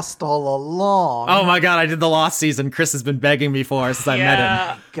lost all along. Oh my god, I did the Lost season. Chris has been begging me for since I met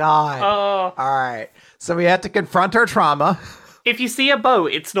him. God. Oh, All right. So we had to confront our trauma. if you see a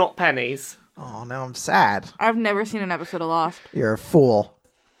boat, it's not pennies. Oh, now I'm sad. I've never seen an episode of Lost. You're a fool.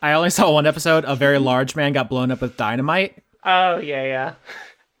 I only saw one episode. A very large man got blown up with dynamite. Oh, yeah.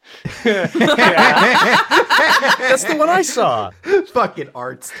 That's the one I saw. Fucking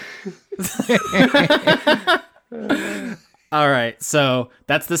arts. All right, so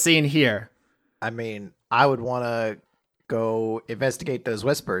that's the scene here. I mean, I would want to go investigate those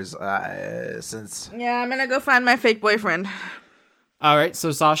whispers since... Yeah, I'm gonna go find my fake boyfriend. All right,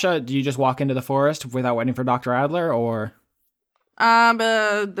 so Sasha, do you just walk into the forest without waiting for Dr. Adler, or?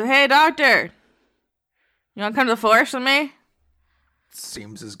 Hey, doctor. You wanna come to the forest with me?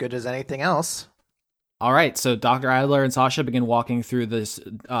 Seems as good as anything else. All right, so Dr. Adler and Sasha begin walking through this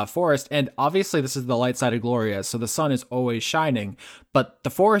forest, and obviously this is the light side of Gloria, so the sun is always shining, but the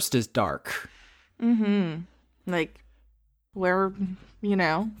forest is dark. Mm-hmm. Like, where,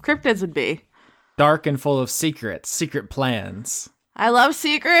 cryptids would be. Dark and full of secret plans. I love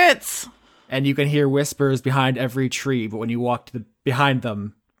secrets! And you can hear whispers behind every tree, but when you walk behind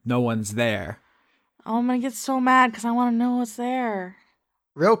them, no one's there. Oh, I'm gonna get so mad because I want to know what's there.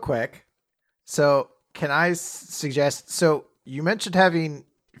 Real quick. So, can I suggest... So, you mentioned having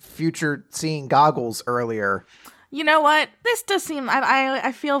future seeing goggles earlier. You know what? This does seem...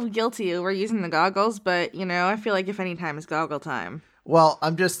 I feel guilty over using the goggles, but, I feel like if any time is goggle time. Well,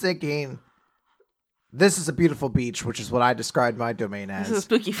 I'm just thinking... This is a beautiful beach, which is what I described my domain as. This is a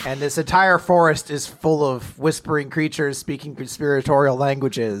spooky... And this entire forest is full of whispering creatures speaking conspiratorial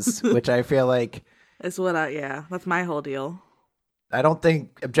languages, which I feel like... That's that's my whole deal. I don't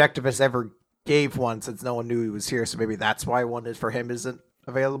think Objectivist ever gave one since no one knew he was here, so maybe that's why one is for him isn't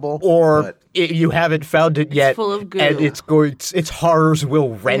available. Or you haven't found it yet, full of goo. and its horrors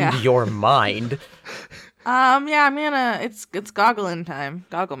will rend Yeah. your mind. I'm gonna... It's goggling time.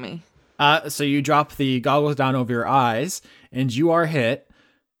 Goggle me. So you drop the goggles down over your eyes, and you are hit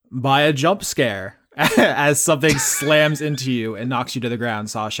by a jump scare as something slams into you and knocks you to the ground,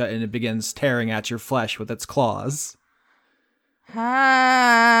 Sasha, and it begins tearing at your flesh with its claws.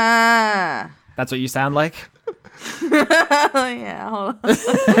 Ah. That's what you sound like? Yeah, hold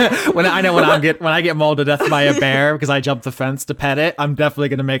on. When I get mauled to death by a bear because I jumped the fence to pet it, I'm definitely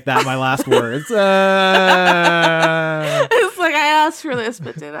going to make that my last words. It's like I asked for this,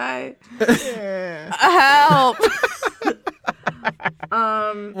 but did I? Help!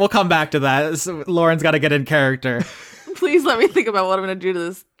 We'll come back to that. Lauren's got to get in character. Please let me think about what I'm gonna do to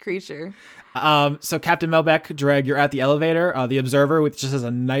this creature. So Captain Melbeck, Dreg, you're at the elevator. The observer, which just has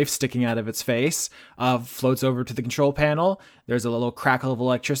a knife sticking out of its face, floats over to the control panel. There's a little crackle of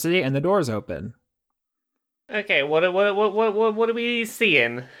electricity, and the doors open. Okay, what are we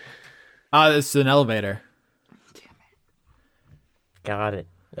seeing? This is an elevator. Got it.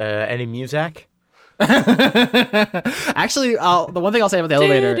 Any music? Actually, the one thing I'll say about the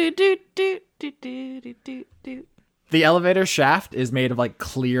elevator, the elevator shaft is made of like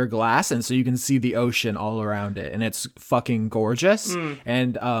clear glass, and so you can see the ocean all around it, and it's fucking gorgeous.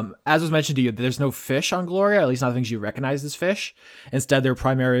 And as was mentioned to you, there's no fish on Gloria, at least not things you recognize as fish. Instead, their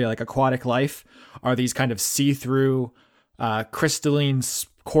primary like aquatic life are these kind of see-through crystalline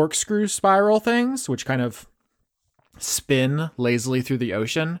corkscrew spiral things, which kind of spin lazily through the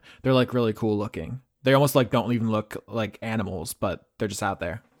ocean. They're like really cool looking. They almost like don't even look like animals, but they're just out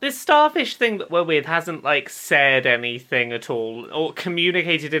there. This starfish thing that we're with hasn't like said anything at all or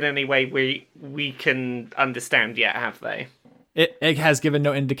communicated in any way we can understand yet, have they? It has given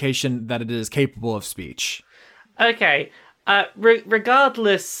no indication that it is capable of speech. Okay.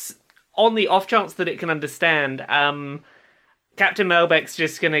 Regardless, on the off chance that it can understand, Captain Melbeck's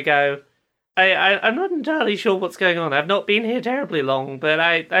just gonna go, I'm not entirely sure what's going on. I've not been here terribly long, but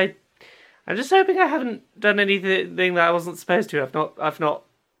I'm just hoping I haven't done anything that I wasn't supposed to. I've not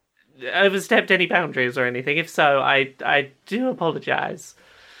overstepped any boundaries or anything. If so, I do apologize.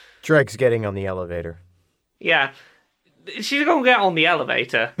 Dreg's getting on the elevator. Yeah. She's gonna get on the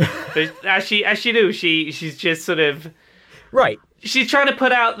elevator. But as she do, she's just sort of Right. She's trying to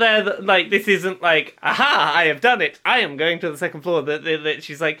put out there that, like, this isn't like, aha, I have done it. I am going to the second floor. That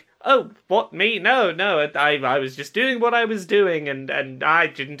she's like, oh, what, me? No, I was just doing what I was doing, and I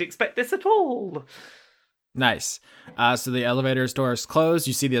didn't expect this at all. Nice. So the elevator's doors closed.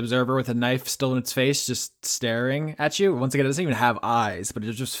 You see the observer with a knife still in its face, just staring at you. Once again, it doesn't even have eyes, but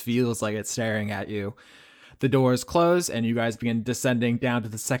it just feels like it's staring at you. The doors close, and you guys begin descending down to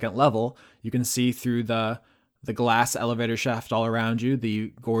the second level. You can see through the glass elevator shaft all around you,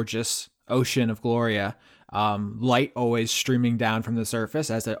 the gorgeous ocean of Gloria. Light always streaming down from the surface,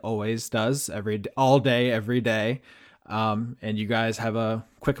 as it always does, all day, every day. And you guys have a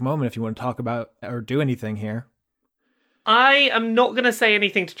quick moment if you want to talk about or do anything here. I am not going to say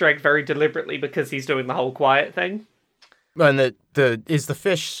anything to Dreg very deliberately because he's doing the whole quiet thing. And is the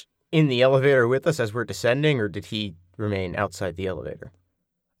fish in the elevator with us as we're descending, or did he remain outside the elevator?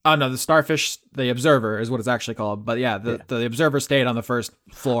 Oh, no, the starfish, the observer is what it's actually called. But yeah, the observer stayed on the first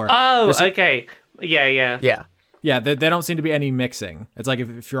floor. Oh, okay. Yeah. Yeah, they don't seem to be any mixing. It's like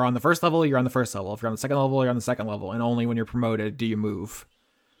if you're on the first level, you're on the first level. If you're on the second level, you're on the second level. And only when you're promoted do you move.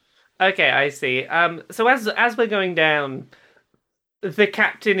 Okay, I see. So as we're going down, the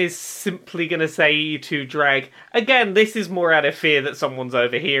captain is simply going to say to Dreg, again, this is more out of fear that someone's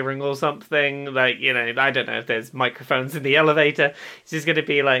overhearing or something. Like, you know, I don't know if there's microphones in the elevator. He's just going to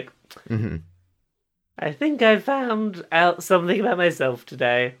be like, I think I found out something about myself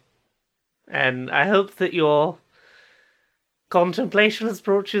today. And I hope that your contemplation has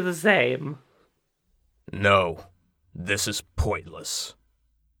brought you the same. No, this is pointless.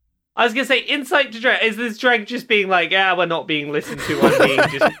 I was going to say, insight to Dreg. Is this Dreg just being like, yeah, we're not being listened to, I'm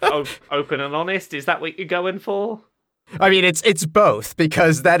being just open and honest? Is that what you're going for? I mean, it's both,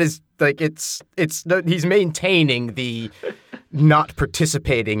 because that is, like, he's maintaining the not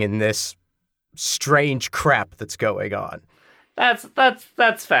participating in this strange crap that's going on. That's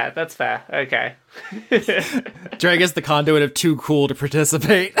fair. That's fair. Okay. Dreg is the conduit of too cool to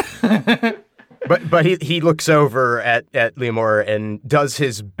participate. But he looks over at Leomora and does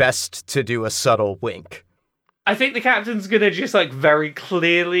his best to do a subtle wink. I think the captain's gonna just like very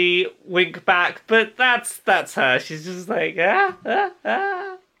clearly wink back, but that's her. She's just like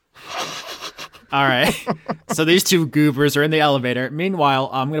ah. All right. So these two goobers are in the elevator. Meanwhile,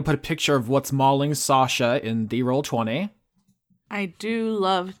 I'm gonna put a picture of what's mauling Sasha in the Roll20. I do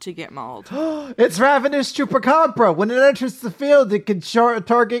love to get mauled. It's Ravenous Chupacabra. When it enters the field, it can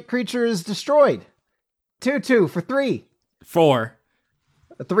target creature is destroyed. 2/2 for 3. 4.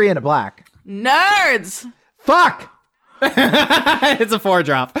 A 3 and a black. Nerds! Fuck! It's a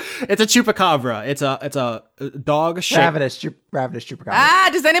 4-drop. It's a Chupacabra. It's a dog shape. Ravenous Chupacabra. Ah,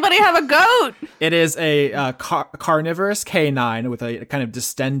 does anybody have a goat? It is a carnivorous canine with a kind of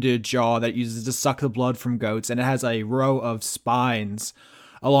distended jaw that it uses to suck the blood from goats, and it has a row of spines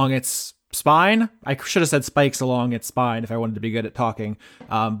along its spine. I should have said spikes along its spine if I wanted to be good at talking.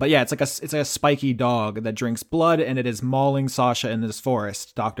 But yeah, it's like a spiky dog that drinks blood, and it is mauling Sasha in this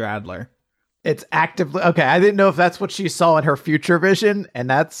forest, Dr. Adler. It's actively okay. I didn't know if that's what she saw in her future vision, and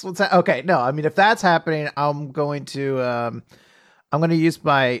that's what's okay. No, I mean if that's happening, I'm going to I'm going to use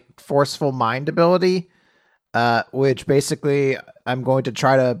my forceful mind ability, which basically I'm going to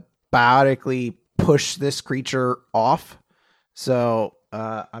try to biotically push this creature off. So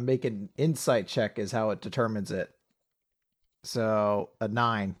I'm making an insight check is how it determines it. So a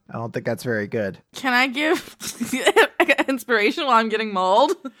 9. I don't think that's very good. Can I give inspiration while I'm getting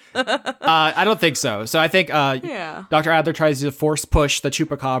mauled? I don't think so. So I think Yeah. Dr. Adler tries to force push the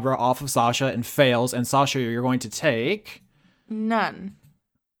Chupacabra off of Sasha and fails. And Sasha, you're going to take None.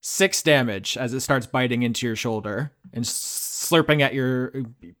 6 damage as it starts biting into your shoulder and slurping at your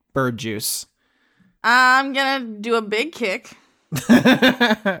bird juice. I'm gonna do a big kick. All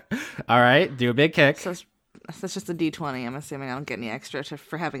right, do a big kick. So that's just a D20. I'm assuming I don't get any extra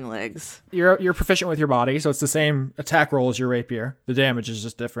for having legs. You're proficient with your body, so it's the same attack roll as your rapier. The damage is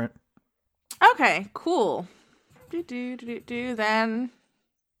just different. Okay, cool. Then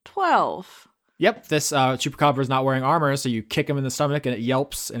 12. Yep, this Chupacabra is not wearing armor, so you kick him in the stomach and it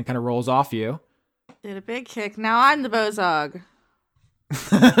yelps and kind of rolls off you. Did a big kick. Now I'm the Bozog.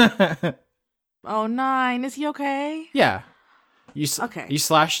 Oh, 9. Is he okay? Yeah. Okay. You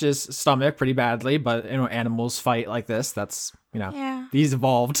slashed his stomach pretty badly, but animals fight like this. That's Yeah. he's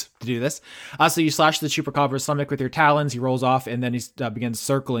evolved to do this. So you slash the Chupacabra's stomach with your talons. He rolls off, and then he begins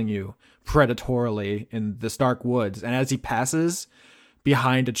circling you predatorily in this dark woods. And as he passes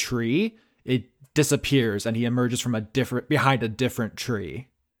behind a tree, it disappears, and he emerges from behind a different tree.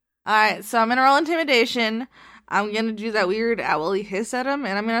 All right, so I'm gonna roll intimidation. I'm gonna do that weird owly hiss at him,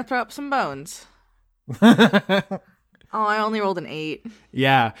 and I'm gonna throw up some bones. Oh, I only rolled an 8.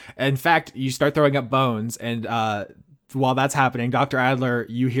 Yeah. In fact, you start throwing up bones, and while that's happening, Dr. Adler,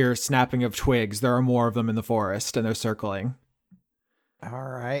 you hear snapping of twigs. There are more of them in the forest, and they're circling. All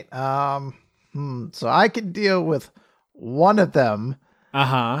right. So I can deal with one of them.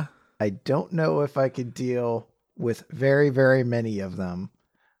 Uh-huh. I don't know if I can deal with very, very many of them.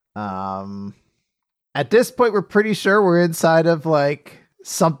 At this point, we're pretty sure we're inside of like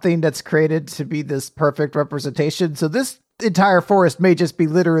something that's created to be this perfect representation. So this entire forest may just be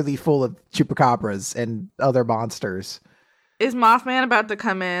literally full of chupacabras and other monsters. Is Mothman about to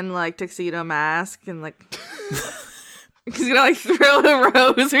come in like tuxedo mask and like he's gonna like throw a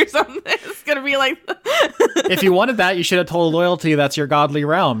rose or something? It's gonna be like If you wanted that, you should have told Loyalty that's your godly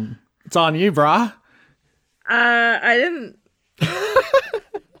realm. It's on you, brah. I didn't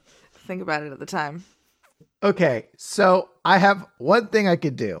think about it at the time. Okay, so I have one thing I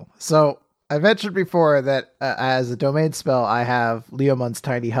could do. So I mentioned before that as a domain spell, I have Leomund's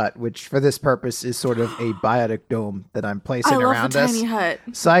Tiny Hut, which for this purpose is sort of a biotic dome that I'm placing I love around the us. tiny hut.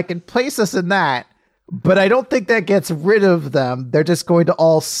 So I can place us in that, but I don't think that gets rid of them. They're just going to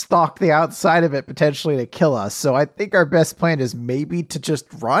all stalk the outside of it potentially to kill us. So I think our best plan is maybe to just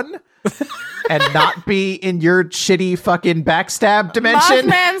run and not be in your shitty fucking backstab dimension.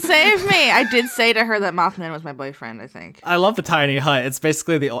 Mothman, save me! I did say to her that Mothman was my boyfriend, I think. I love the tiny hut. It's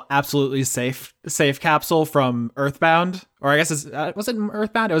basically the absolutely safe capsule from Earthbound. Or I guess was it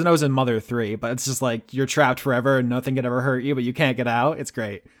Earthbound? It was in Mother 3, but it's just like you're trapped forever and nothing can ever hurt you, but you can't get out. It's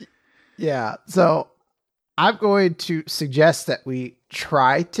great. Yeah, so I'm going to suggest that we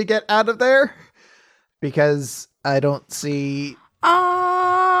try to get out of there because I don't see...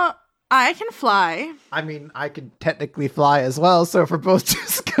 I can fly. I mean, I can technically fly as well, so if we're both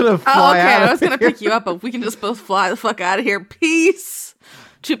just gonna fly Okay, out I was of gonna here- pick you up, but we can just both fly the fuck out of here. Peace!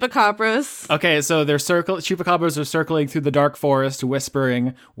 Chupacabras. Okay, so Chupacabras are circling through the dark forest,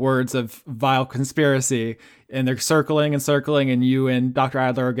 whispering words of vile conspiracy, and they're circling and circling, and you and Dr.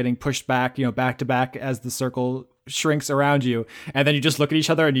 Adler are getting pushed back, back to back as the circle shrinks around you, and then you just look at each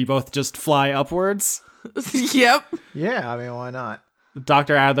other and you both just fly upwards. Yep. Yeah, I mean, why not?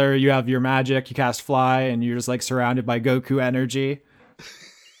 Dr. Adler, you have your magic, you cast fly, and you're just like surrounded by Goku energy.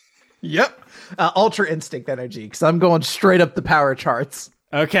 Yep. Ultra instinct energy, because I'm going straight up the power charts.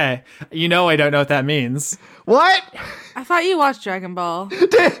 Okay, I don't know what that means. What? I thought you watched Dragon Ball.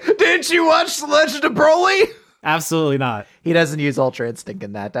 Didn't you watch The Legend of Broly? Absolutely not. He doesn't use Ultra Instinct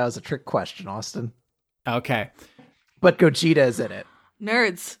in that. That was a trick question, Austin. Okay. But Gogeta is in it.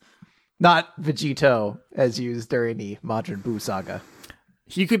 Nerds. Not Vegito, as used during the Majin Buu saga.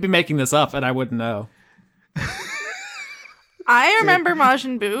 You could be making this up and I wouldn't know. I remember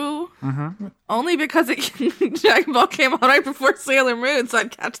Majin Buu only because Dragon Ball came out right before Sailor Moon, so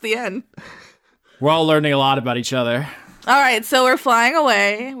I'd catch the end. We're all learning a lot about each other. All right, so we're flying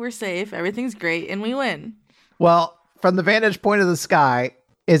away. We're safe. Everything's great, and we win. Well, from the vantage point of the sky,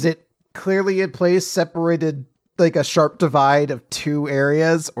 is it clearly in place, separated like a sharp divide of two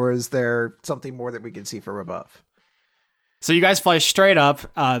areas, or is there something more that we can see from above? So you guys fly straight up.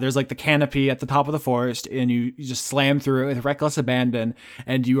 There's like the canopy at the top of the forest, and you just slam through it with reckless abandon,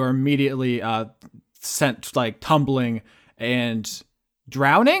 and you are immediately sent like tumbling and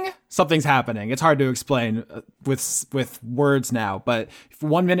drowning. Something's happening. It's hard to explain with words now, but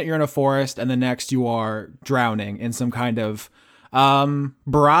 1 minute you're in a forest, and the next you are drowning in some kind of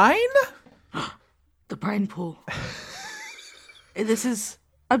brine. The brine pool. This is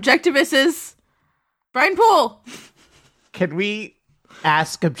Objectivist's brine pool. Can we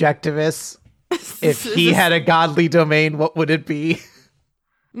ask Objectivist if he had a godly domain, what would it be?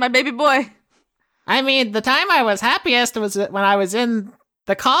 My baby boy. I mean, the time I was happiest was when I was in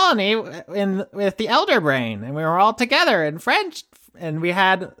the colony with the Elder Brain, and we were all together in French, and we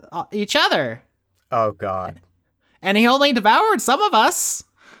had each other. Oh, God. And he only devoured some of us.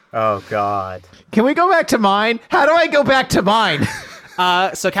 Oh, God. Can we go back to mine? How do I go back to mine?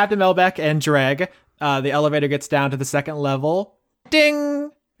 So Captain Melbeck and Dreg, the elevator gets down to the second level.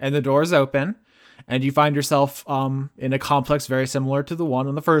 Ding! And the doors open. And you find yourself in a complex very similar to the one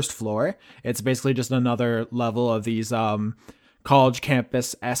on the first floor. It's basically just another level of these college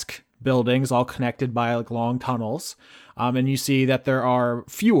campus-esque buildings, all connected by like long tunnels. And you see that there are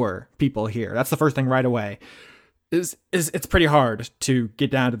fewer people here. That's the first thing right away. It's pretty hard to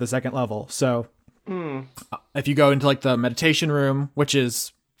get down to the second level. So if you go into like the meditation room, which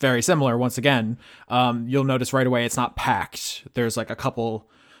is very similar once again, you'll notice right away it's not packed. There's like a couple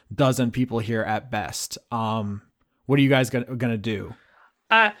dozen people here at best. What are you guys gonna do?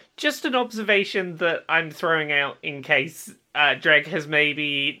 Just an observation that I'm throwing out in case Dreg has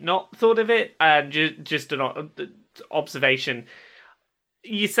maybe not thought of it. Just an observation.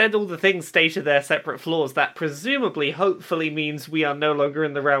 You said all the things stay to their separate floors. That presumably, hopefully, means we are no longer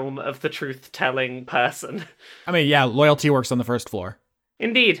in the realm of the truth-telling person. I mean, yeah, loyalty works on the first floor.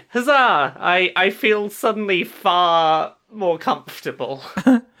 Indeed. Huzzah! I feel suddenly far more comfortable.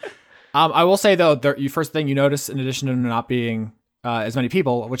 I will say, though, first thing you notice, in addition to not being as many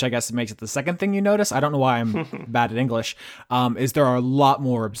people, which I guess makes it the second thing you notice, I don't know why I'm bad at English, is there are a lot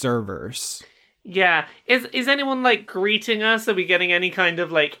more observers. Yeah. Is anyone, like, greeting us? Are we getting any kind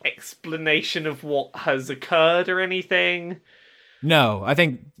of, like, explanation of what has occurred or anything? No, I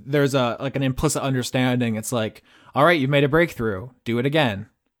think there's an implicit understanding. It's like, all right, you've made a breakthrough. Do it again.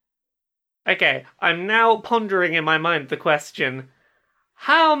 Okay, I'm now pondering in my mind the question,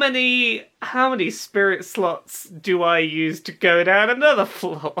 how many spirit slots do I use to go down another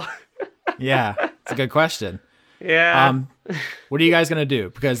floor? Yeah, it's a good question. Yeah. What are you guys gonna do?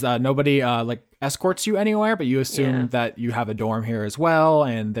 Because nobody like escorts you anywhere, but you assume Yeah. that you have a dorm here as well,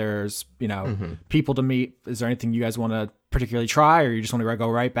 and there's people to meet. Is there anything you guys want to particularly try, or you just want to go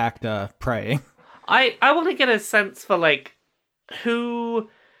right back to praying? I want to get a sense for, like,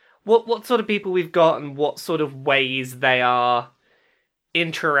 what sort of people we've got and what sort of ways they are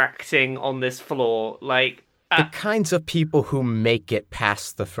interacting on this floor. Like, The kinds of people who make it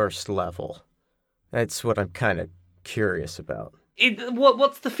past the first level. That's what I'm kind of curious about.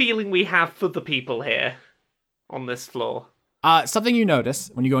 what's the feeling we have for the people here on this floor? Something you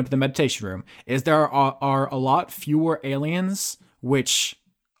notice when you go into the meditation room is there are a lot fewer aliens which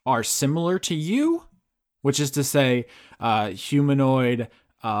are similar to you, which is to say, humanoid,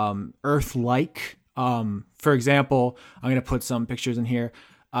 Earth-like. For example, I'm going to put some pictures in here.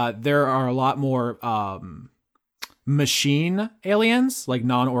 There are a lot more machine aliens, like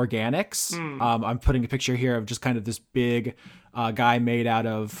non-organics. I'm putting a picture here of just kind of this big guy made out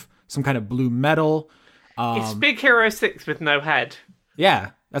of some kind of blue metal. It's Big Hero 6 with no head.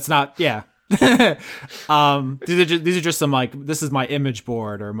 Yeah, that's not. Yeah. These are just some, like, this is my image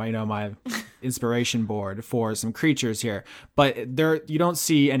board or my inspiration board for some creatures here. But you don't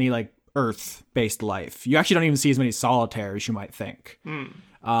see any like Earth-based life. You actually don't even see as many solitaires you might think.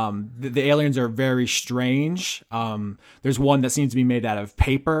 The aliens are very strange. There's one that seems to be made out of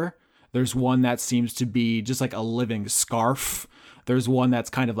paper. There's one that seems to be just like a living scarf. There's one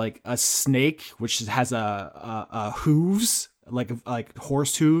that's kind of like a snake, which has a hooves, like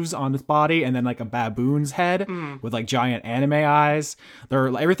horse hooves on its body, and then like a baboon's head with like giant anime eyes.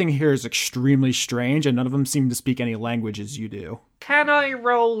 Everything here is extremely strange, and none of them seem to speak any languages you do. Can I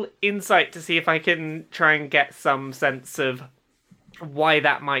roll insight to see if I can try and get some sense of why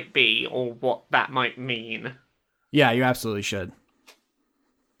that might be or what that might mean? Yeah, you absolutely should.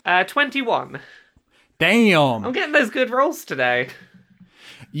 21. Damn. I'm getting those good rolls today.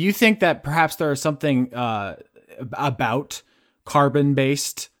 You think that perhaps there is something about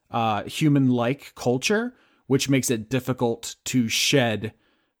carbon-based, human-like culture, which makes it difficult to shed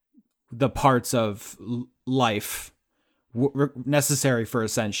the parts of life necessary for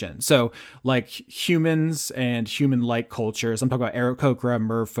ascension. So like humans and human-like cultures, I'm talking about Aarakocra,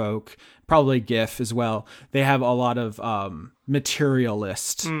 merfolk, probably Gif as well. They have a lot of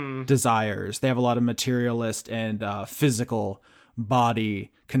materialist desires. They have a lot of materialist and physical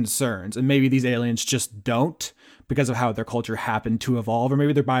body concerns. And maybe these aliens just don't, because of how their culture happened to evolve, or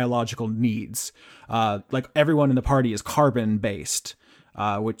maybe their biological needs. Like everyone in the party is carbon-based.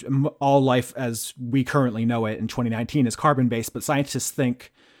 Which all life as we currently know it in 2019 is carbon-based, but scientists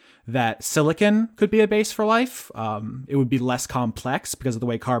think that silicon could be a base for life. It would be less complex because of the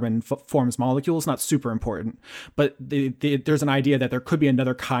way carbon forms molecules, not super important. But there's an idea that there could be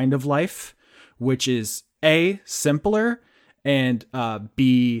another kind of life, which is A, simpler, and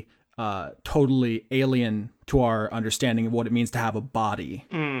B, totally alien to our understanding of what it means to have a body.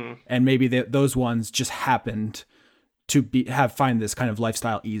 And maybe those ones just happened to find this kind of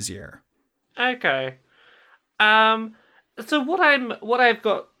lifestyle easier. Okay. So what I've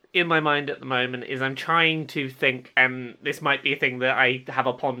got in my mind at the moment is I'm trying to think, and this might be a thing that I have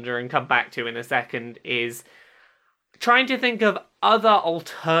a ponder and come back to in a second, is trying to think of other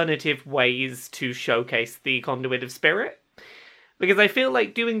alternative ways to showcase the conduit of spirit. Because I feel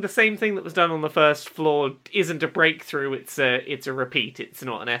like doing the same thing that was done on the first floor isn't a breakthrough, it's a repeat, it's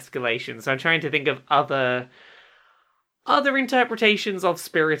not an escalation. So I'm trying to think of other interpretations of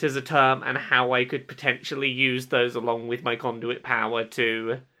spirit as a term and how I could potentially use those along with my conduit power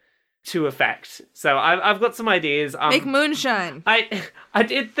to effect. So I've got some ideas. Make moonshine. I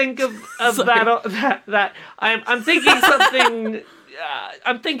did think of that. I'm thinking something.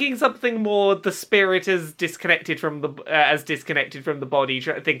 I'm thinking something more. The spirit is disconnected from the body.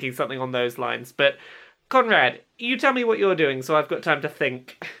 Thinking something on those lines. But Conrad, you tell me what you're doing, so I've got time to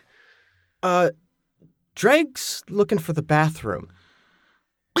think. Dreg's looking for the bathroom.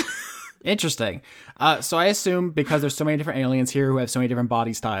 Interesting. So I assume because there's so many different aliens here who have so many different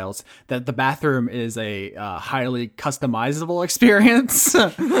body styles that the bathroom is a highly customizable experience.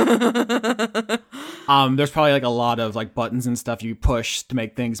 There's probably like a lot of like buttons and stuff you push to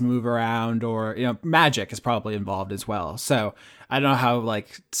make things move around, or magic is probably involved as well. So I don't know how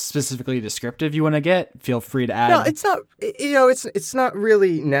like specifically descriptive you want to get. Feel free to add. No, it's not. It's not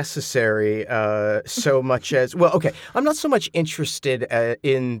really necessary so much as okay. I'm not so much interested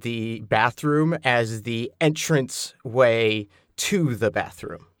in the bathroom as the entrance way to the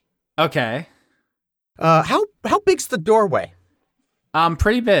bathroom. Okay. How big's the doorway?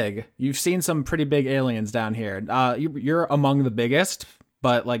 Pretty big. You've seen some pretty big aliens down here. You're among the biggest,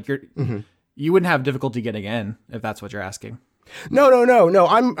 but like you wouldn't have difficulty getting in if that's what you're asking. No.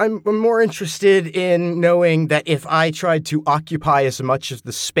 I'm more interested in knowing that if I tried to occupy as much of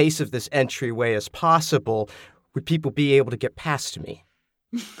the space of this entryway as possible, would people be able to get past me?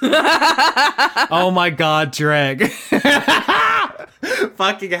 Oh my God, Dreg.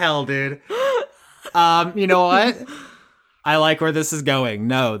 Fucking hell, dude. You know what? I like where this is going.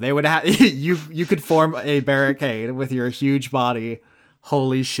 No, they would have you could form a barricade with your huge body.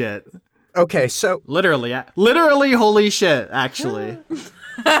 Holy shit. Okay, so literally holy shit, actually.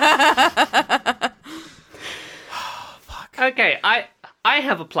 Fuck. Okay, I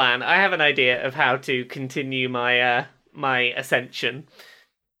have a plan. I have an idea of how to continue my my ascension.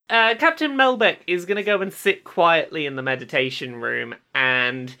 Captain Melbeck is going to go and sit quietly in the meditation room,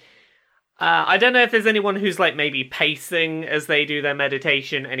 and I don't know if there's anyone who's like maybe pacing as they do their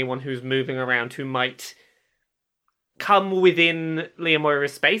meditation, anyone who's moving around who might come within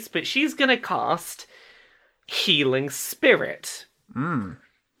Leomoira's space, but she's going to cast Healing Spirit.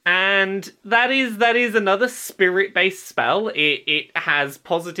 And that is another spirit-based spell. It has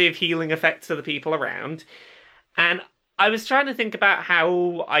positive healing effects for the people around. And I was trying to think about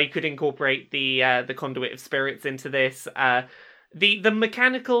how I could incorporate the conduit of spirits into this. The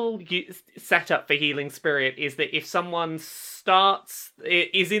mechanical setup for Healing Spirit is that if someone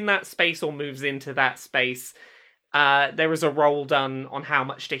is in that space or moves into that space, there is a roll done on how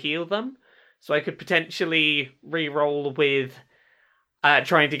much to heal them. So I could potentially re-roll with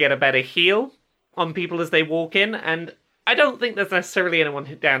trying to get a better heal on people as they walk in. And I don't think there's necessarily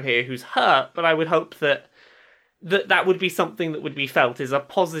anyone down here who's hurt, but I would hope that would be something that would be felt as a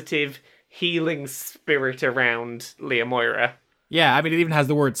positive healing spirit around Leomoira. Yeah, I mean, it even has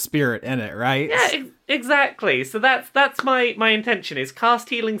the word spirit in it, right? Yeah, exactly. So that's my intention, is cast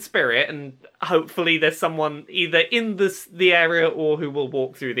Healing Spirit, and hopefully there's someone either in the area or who will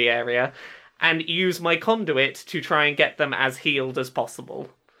walk through the area, and use my conduit to try and get them as healed as possible.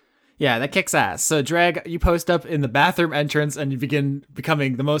 Yeah, that kicks ass. So, Dreg, you post up in the bathroom entrance, and you begin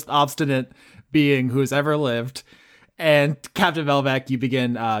becoming the most obstinate being who's ever lived. And Captain Velvac, you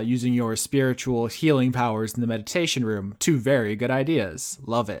begin using your spiritual healing powers in the meditation room. 2 very good ideas.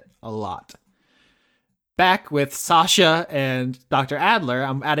 Love it a lot. Back with Sasha and Dr. Adler,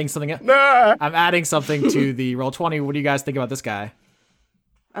 I'm adding something. I'm adding something to the Roll20. What do you guys think about this guy?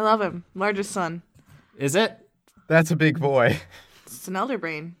 I love him. Largest son. Is it? That's a big boy. It's an elder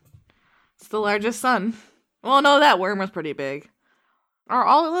brain. It's the largest son. Well, no, that worm was pretty big. Are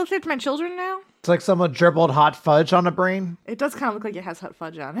all illustrated my children now? It's like someone dribbled hot fudge on a brain. It does kind of look like it has hot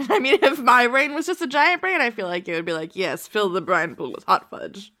fudge on it. I mean, if my brain was just a giant brain, I feel like it would be like, yes, fill the brine pool with hot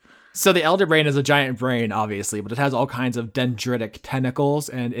fudge. So the elder brain is a giant brain, obviously, but it has all kinds of dendritic tentacles.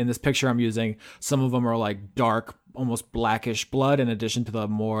 And in this picture I'm using, some of them are like dark, almost blackish blood, in addition to the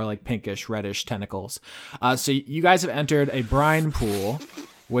more like pinkish, reddish tentacles. So you guys have entered a brine pool,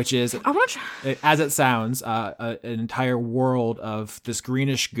 which is, I want to try. as it sounds, an entire world of this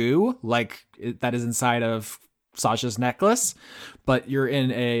greenish goo, that is inside of Sasha's necklace. But you're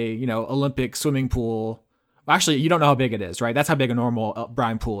in a, Olympic swimming pool. Actually, you don't know how big it is, right? That's how big a normal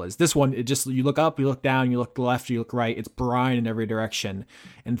brine pool is. This one, you look up, you look down, you look left, you look right. It's brine in every direction.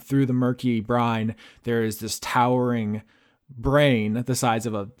 And through the murky brine, there is this towering brain the size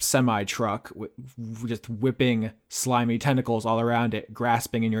of a semi-truck, just whipping slimy tentacles all around it,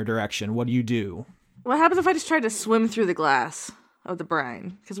 grasping in your direction. What do you do? What happens if I just tried to swim through the glass of the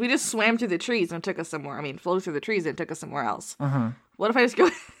brine? Because we just swam through the trees and it took us somewhere. I mean, flew through the trees and it took us somewhere else. What if I just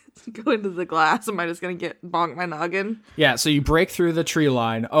go into the glass? Am I just going to get bonk my noggin? Yeah, so you break through the tree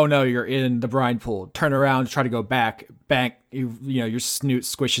line. Oh no, you're in the brine pool. Turn around, try to go back. Bang, your snoot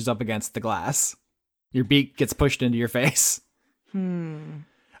squishes up against the glass. Your beak gets pushed into your face.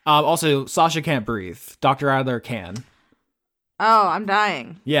 Also, Sasha can't breathe. Dr. Adler can. Oh, I'm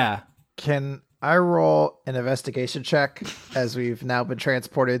dying. Yeah. Can I roll an investigation check as we've now been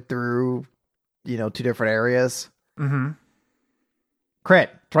transported through, 2 different areas? Mm-hmm.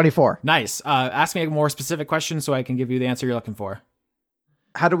 Crit, 24. Nice. Ask me a more specific question so I can give you the answer you're looking for.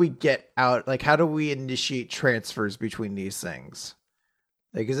 How do we get out? Like, how do we initiate transfers between these things?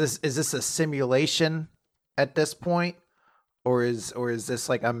 Like, is this a simulation at this point? Or is this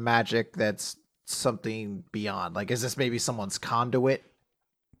like a magic that's something beyond? Like, is this maybe someone's conduit?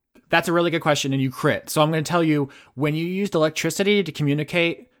 That's a really good question, and you crit. So I'm going to tell you, when you used electricity to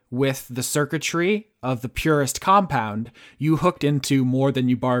communicate with the circuitry of the purest compound, you hooked into more than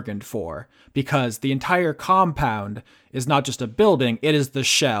you bargained for, because the entire compound is not just a building, it is the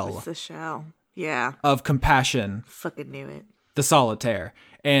shell It's the shell. Yeah. of Compassion, Fucking knew it. the Solitaire.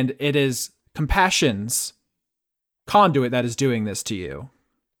 And it is Compassion's conduit that is doing this to you.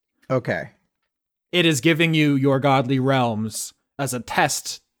 Okay. It is giving you your godly realms as a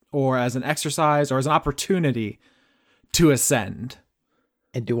test or as an exercise or as an opportunity to ascend.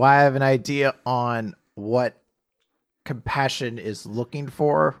 And do I have an idea on what Compassion is looking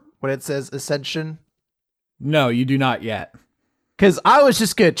for when it says ascension? No, you do not yet. Because I was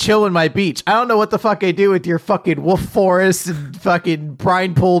just going to chill in my beach. I don't know what the fuck I do with your fucking wolf forest and fucking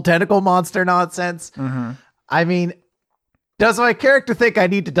brine pool tentacle monster nonsense. Mm-hmm. I mean, does my character think I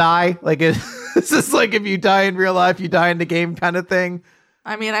need to die? Like, is this like if you die in real life, you die in the game kind of thing?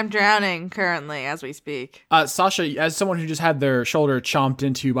 I mean, I'm drowning currently as we speak. Sasha, as someone who just had their shoulder chomped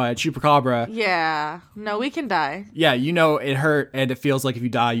into by a chupacabra, Yeah. No, we can die. yeah, you know it hurt and it feels like if you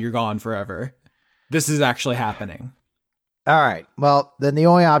die, you're gone forever. This is actually happening. All right. Well, then the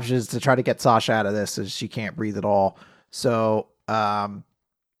only option is to try to get Sasha out of this, as she can't breathe at all. So,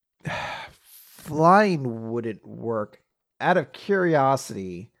 flying wouldn't work. Out of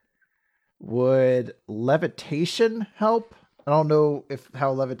curiosity, would levitation help? I don't know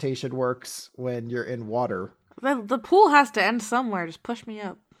how levitation works when you're in water. The pool has to end somewhere. Just push me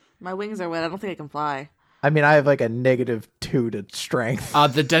up. My wings are wet. I don't think I can fly. I mean, I have like a -2 to strength.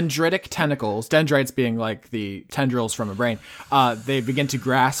 The dendritic tentacles, dendrites being like the tendrils from a brain, they begin to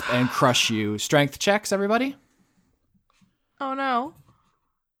grasp and crush you. Strength checks, everybody? Oh, no.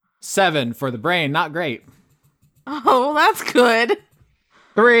 7 for the brain, not great. Oh, that's good.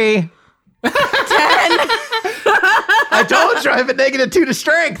 3. 10. I told you I have a -2 to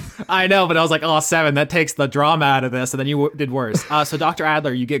strength. I know, but I was like, oh, 7, that takes the drama out of this, and then you did worse. So Dr.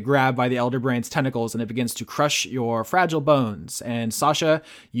 Adler, you get grabbed by the Elder Brain's tentacles, and it begins to crush your fragile bones. And Sasha,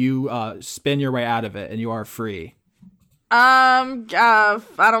 you spin your way out of it, and you are free. I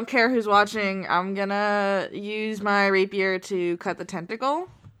don't care who's watching. I'm gonna use my rapier to cut the tentacle,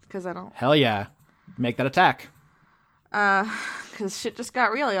 because I don't... Hell yeah. Make that attack. Because shit just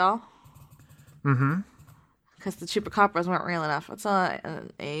got real, y'all. Mm-hmm. Because the chupacabras weren't real enough. It's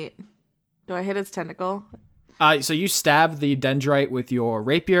an 8. Do I hit its tentacle? So you stab the dendrite with your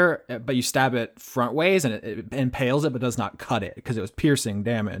rapier, but you stab it front ways, and it impales it, but does not cut it because it was piercing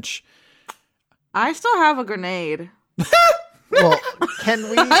damage. I still have a grenade. Well, can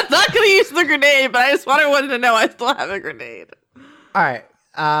we? I'm not gonna use the grenade, but I just wanted to know I still have a grenade. All right.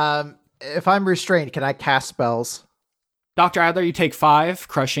 If I'm restrained, can I cast spells? Dr. Adler, you take 5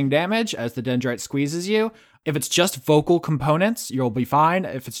 crushing damage as the dendrite squeezes you. If it's just vocal components, you'll be fine.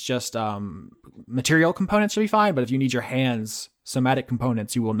 If it's just material components, you'll be fine. But if you need your hands, somatic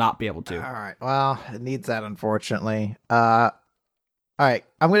components, you will not be able to. All right. Well, it needs that, unfortunately. All right.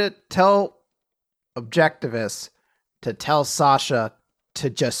 I'm going to tell Objectivist to tell Sasha to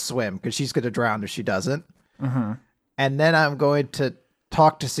just swim because she's going to drown if she doesn't. Mm-hmm. And then I'm going to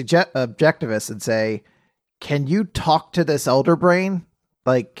talk to Objectivist and say, can you talk to this elder brain?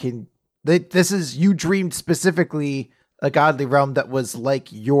 Like, this is, you dreamed specifically a godly realm that was like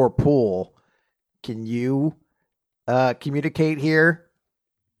your pool. Can you communicate here?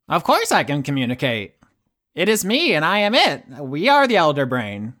 Of course I can communicate. It is me, and I am it. We are the Elder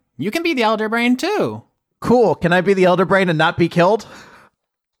Brain. You can be the Elder Brain, too. Cool. Can I be the elder brain and not be killed?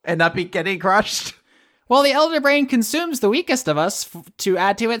 And not be getting crushed? Well, the Elder Brain consumes the weakest of us to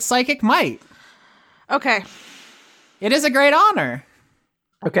add to its psychic might. Okay. It is a great honor.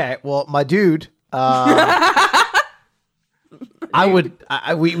 Okay, well, my dude, we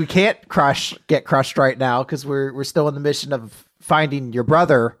can't get crushed right now because we're still in the mission of finding your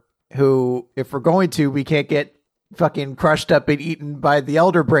brother, who, if we're going to, we can't get fucking crushed up and eaten by the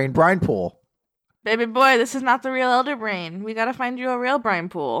elder brain brine pool. Baby boy, this is not the real elder brain. We gotta find you a real brine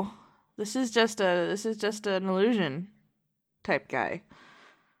pool. This is just an illusion type guy.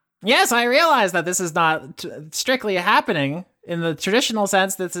 Yes, I realize that this is not strictly happening. In the traditional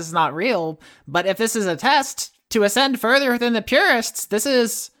sense, this is not real. But if this is a test to ascend further within the purists, this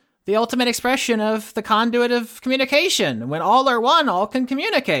is the ultimate expression of the conduit of communication. When all are one, all can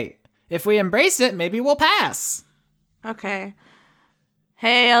communicate. If we embrace it, maybe we'll pass. Okay.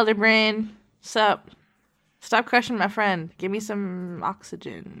 Hey, elder brain. Sup? Stop crushing my friend. Give me some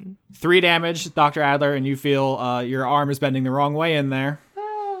oxygen. 3 damage, Dr. Adler, and you feel your arm is bending the wrong way in there.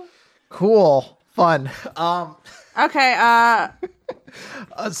 Cool. Fun. Okay,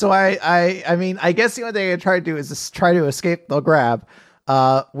 So I mean, I guess the only thing I try to do is just try to escape the grab,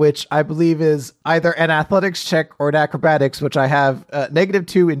 which I believe is either an athletics check or an acrobatics, which I have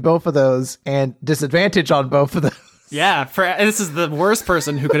 -2 in both of those and disadvantage on both of those. Yeah, this is the worst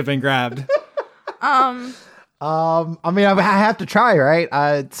person who could have been grabbed. I mean, I have to try,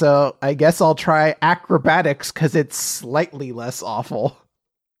 right? So I guess I'll try acrobatics because it's slightly less awful.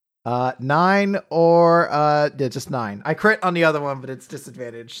 9 or just 9. I crit on the other one, but it's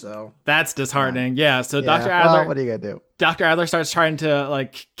disadvantage. So That's disheartening. Yeah. So yeah, Dr. Adler, well, what are you gonna do? Dr. Adler starts trying to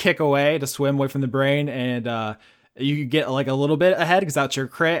like kick away to swim away from the brain, and you get like a little bit ahead because that's your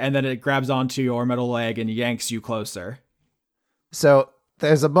crit, and then it grabs onto your metal leg and yanks you closer. So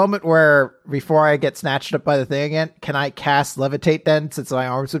there's a moment where before I get snatched up by the thing again, can I cast levitate then, since my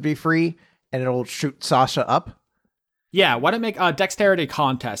arms would be free, and it'll shoot Sasha up? Yeah, why don't make a dexterity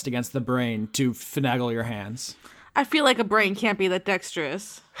contest against the brain to finagle your hands? I feel like a brain can't be that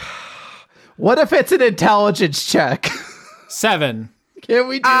dexterous. What if it's an intelligence check? 7. Can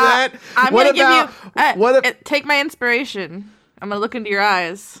we do that? I'm What gonna give about- you. what if? Take my inspiration. I'm gonna look into your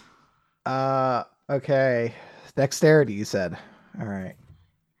eyes. Okay. Dexterity, you said. All right.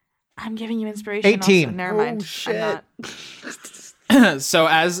 I'm giving you inspiration. 18. Also. Never mind. Oh, shit. I'm not. So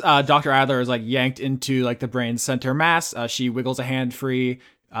as Dr. Adler is like yanked into like the brain's center mass, she wiggles a hand free,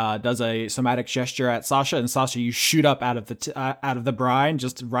 does a somatic gesture at Sasha, and Sasha, you shoot up out of the brine,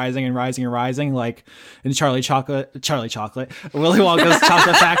 just rising and rising and rising, like in Charlie Chocolate, Willy Wonka's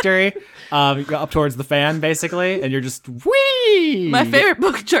Chocolate Factory. You go up towards the fan basically, and you're just whee. My favorite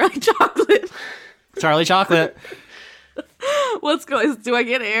book, Charlie Chocolate. Charlie Chocolate. Let's go. Do I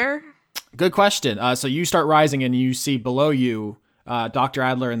get air? Good question. So you start rising, and you see below you Dr.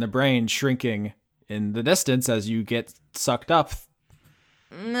 Adler and the brain shrinking in the distance as you get sucked up.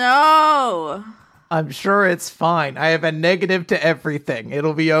 No. I'm sure it's fine. I have a negative to everything.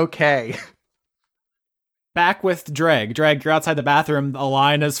 It'll be okay. Back with Dreg. Dreg, you're outside the bathroom. A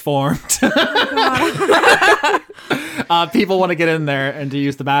line is formed. People want to get in there and to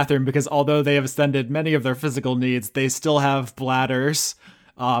use the bathroom because although they have ascended many of their physical needs, they still have bladders.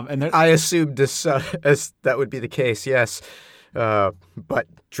 And I assumed this as that would be the case, yes. But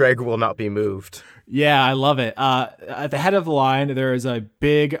Dreg will not be moved. Yeah, I love it. At the head of the line, there is a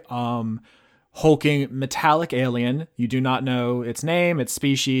big, hulking metallic alien. You do not know its name, its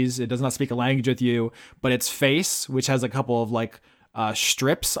species. It does not speak a language with you, but its face, which has a couple of like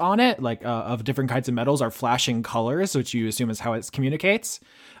strips on it, like of different kinds of metals, are flashing colors, which you assume is how it communicates.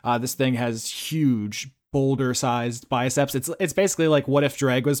 This thing has huge boulder-sized biceps. It's basically like, what if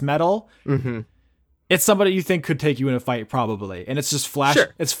Dreg was metal? Mm-hmm. It's somebody you think could take you in a fight, probably, and it's just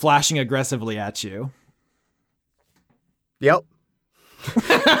Sure. It's flashing aggressively at you. Yep.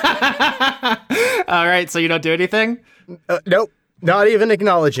 All right, so you don't do anything. Nope. Not even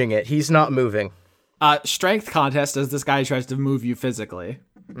acknowledging it. He's not moving. Strength contest as this guy tries to move you physically.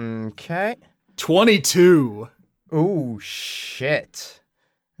 Okay. 22. Ooh, shit.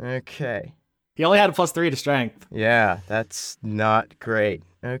 Okay. He only had a +3 to strength. Yeah, that's not great.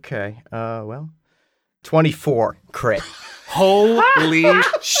 Okay. Well, 24 crit. Holy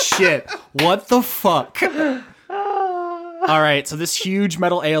shit. What the fuck? All right, so this huge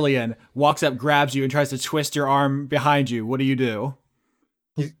metal alien walks up, grabs you, and tries to twist your arm behind you. What do you do?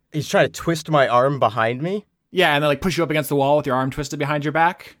 He's trying to twist my arm behind me? Yeah, and then like push you up against the wall with your arm twisted behind your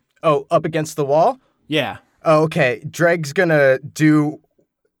back. Oh, up against the wall? Yeah. Oh, okay. Dreg's gonna do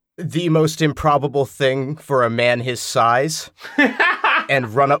the most improbable thing for a man his size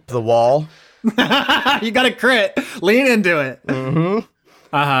and run up the wall. You got a crit. Lean into it. Mm-hmm.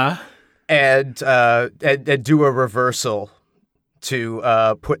 Uh-huh. And do a reversal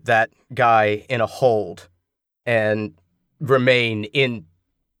to put that guy in a hold and remain in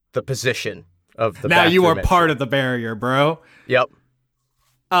the position of the Now you are bathroom part of the barrier, bro. Yep.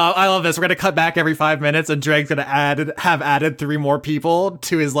 I love this. We're gonna cut back every 5 minutes, and Dreg's gonna have added 3 more people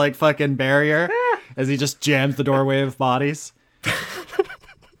to his like fucking barrier as he just jams the doorway of bodies.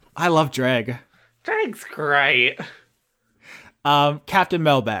 I love Dreg. Dreg's great. Captain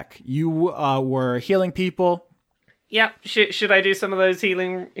Melbeck, you were healing people. Yep. Should I do some of those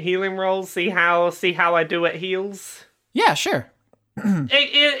healing rolls? See how I do at heals. Yeah, sure.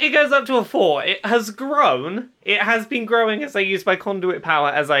 It goes up to a 4. It has grown. It has been growing as I use my conduit power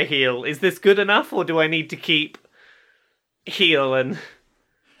as I heal. Is this good enough, or do I need to keep healing?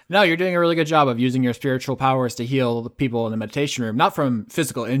 No, you're doing a really good job of using your spiritual powers to heal the people in the meditation room, not from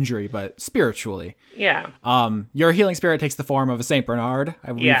physical injury, but spiritually. Yeah. Your healing spirit takes the form of a Saint Bernard,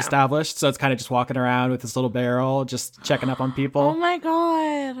 we've Yeah. established, so it's kind of just walking around with this little barrel, just checking up on Oh people. my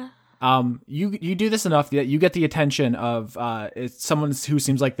god. You do this enough that you get the attention of it's someone who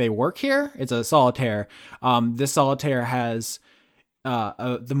seems like they work here. It's a solitaire. This solitaire has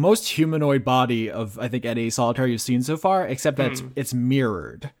the most humanoid body of, I think, any solitaire you've seen so far, except that it's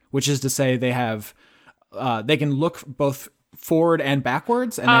mirrored, which is to say they have they can look both forward and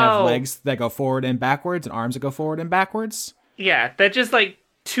backwards, and they have legs that go forward and backwards and arms that go forward and backwards. Yeah, they're just like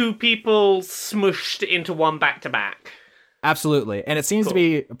 2 people smushed into one back to back. Absolutely. And it seems to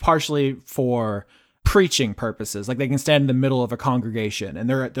be partially for preaching purposes. Like they can stand in the middle of a congregation, and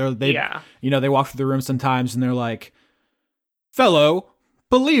they they walk through the room sometimes and they're like, fellow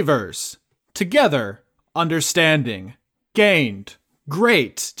believers, together, understanding, gained,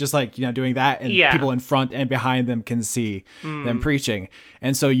 great. Just like, doing that, and people in front and behind them can see them preaching.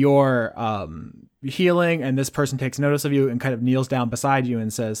 And so you're healing, and this person takes notice of you and kind of kneels down beside you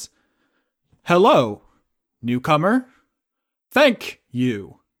and says, hello, newcomer. Thank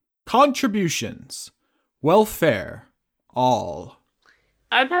you. Contributions. Welfare. All.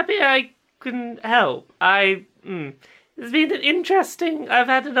 I'm happy I can help. It's been an interesting. I've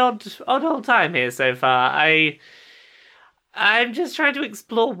had an odd time here so far. I'm just trying to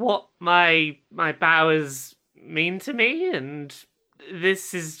explore what my powers mean to me, and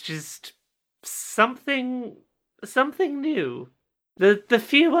this is just something new. The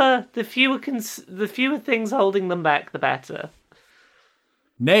fewer things holding them back, the better.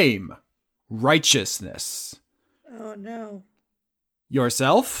 Name. Righteousness. Oh no.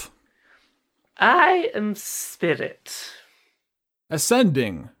 Yourself. I am spirit.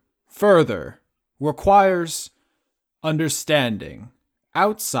 Ascending. Further. Requires understanding.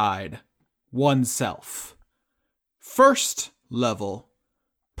 Outside oneself. First level.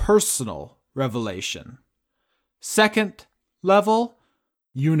 Personal revelation. Second level.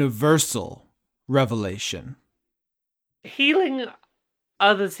 Universal revelation. Healing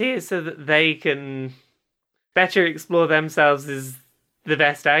others here so that they can better explore themselves is the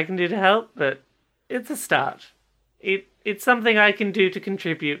best I can do to help, but it's a start. It's something I can do to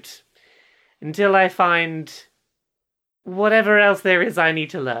contribute until I find whatever else there is I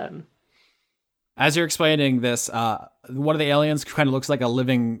need to learn. As you're explaining this, one of the aliens kind of looks like a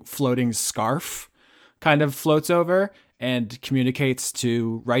living floating scarf, kind of floats over and communicates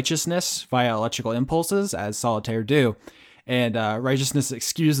to Righteousness via electrical impulses, as Solitaire do. And Righteousness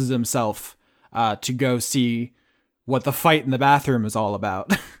excuses himself to go see what the fight in the bathroom is all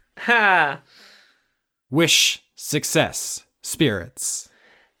about. Ha! Wish success. spirits.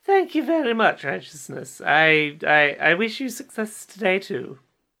 Thank you very much, Righteousness. I wish you success today, too.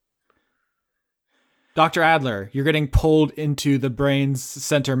 Dr. Adler, you're getting pulled into the brain's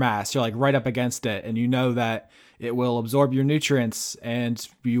center mass. You're like right up against it, and you know that it will absorb your nutrients and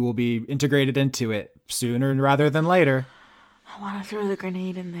you will be integrated into it sooner rather than later. I want to throw the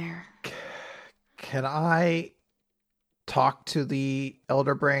grenade in there. Can I talk to the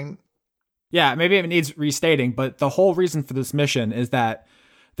Elder Brain? Yeah, maybe it needs restating, but the whole reason for this mission is that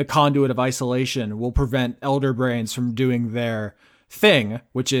the conduit of isolation will prevent Elder Brains from doing their thing,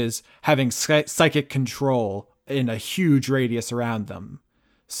 which is having psychic control in a huge radius around them.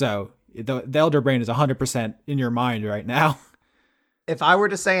 So the Elder Brain is 100% in your mind right now. If I were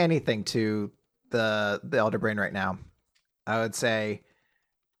to say anything to the Elder Brain right now, I would say,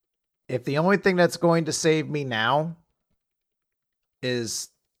 if the only thing that's going to save me now is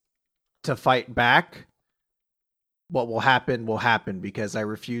to fight back, what will happen, because I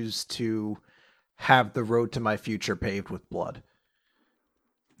refuse to have the road to my future paved with blood.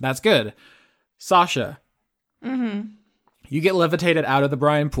 That's good. Sasha, you get levitated out of the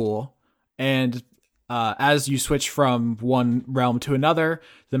brine pool, and as you switch from one realm to another,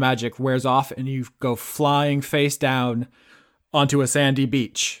 the magic wears off and you go flying face down onto a sandy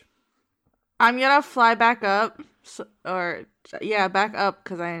beach. I'm gonna fly back up, back up,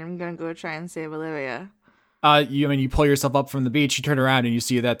 because I am gonna go try and save Olivia. You pull yourself up from the beach, you turn around and you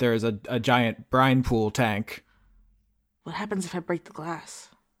see that there's a giant brine pool tank. What happens if I break the glass?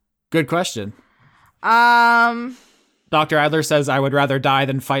 Good question. Um, Dr. Adler says, I would rather die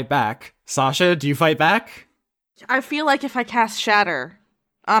than fight back. Sasha, do you fight back? I feel like if I cast Shatter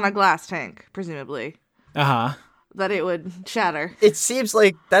on a glass tank, presumably, Uh-huh. that it would shatter. It seems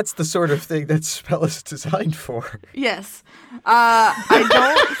like that's the sort of thing that spell is designed for. Yes.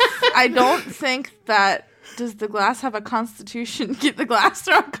 I don't think that... Does the glass have a constitution? Get the glass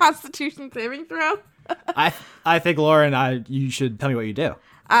throw a constitution saving throw? I think, Lauren, you should tell me what you do.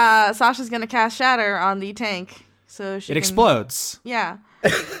 Sasha's gonna cast Shatter on the tank, so she It explodes. Yeah.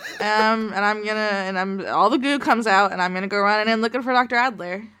 And all the goo comes out, and I'm gonna go running in looking for Dr.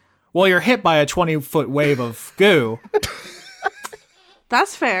 Adler. Well, you're hit by a 20-foot wave of goo.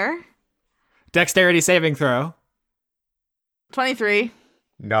 That's fair. Dexterity saving throw. 23.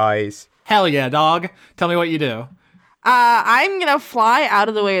 Nice. Hell yeah, dog. Tell me what you do. I'm gonna fly out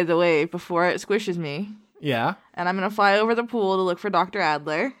of the way of the wave before it squishes me, Yeah. and I'm gonna fly over the pool to look for Dr.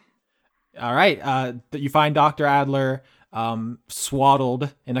 Adler. All right. You find Dr. Adler swaddled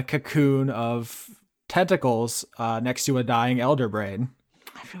in a cocoon of tentacles next to a dying elder brain.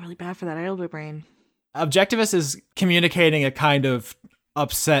 I feel really bad for that elder brain. Objectivist is communicating a kind of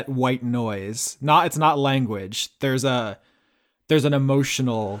upset white noise. It's not language. There's an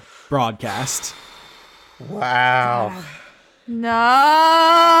emotional broadcast. Wow.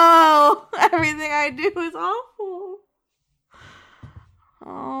 No! Everything I do is awful.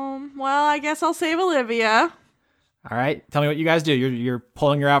 Well, I guess I'll save Olivia. All right. Tell me what you guys do. You're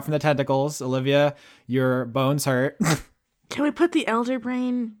pulling her out from the tentacles. Olivia, your bones hurt. Can we put the elder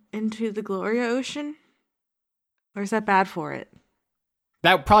brain into the Gloria Ocean? Or is that bad for it?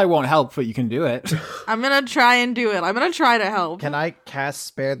 That probably won't help, but you can do it. I'm gonna try and do it. I'm gonna try to help. Can I cast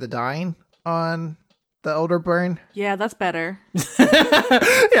Spare the Dying on the Elder Brain? Yeah, that's better.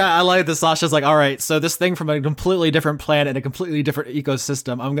 Yeah, I like this. Sasha's like, all right, so this thing from a completely different planet, a completely different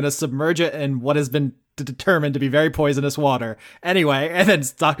ecosystem, I'm going to submerge it in what has been determined to be very poisonous water. Anyway, and then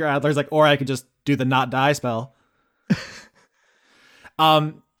Dr. Adler's like, or I could just do the not die spell.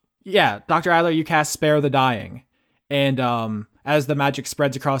 Yeah, Dr. Adler, you cast Spare the Dying. And as the magic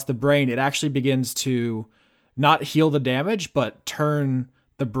spreads across the brain, it actually begins to not heal the damage, but turn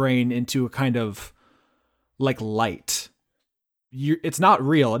the brain into a kind of like light. It's not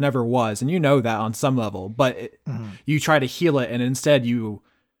real. It never was. And you know that on some level, but you try to heal it and instead you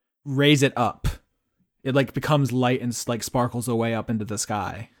raise it up. It like becomes light and like sparkles away up into the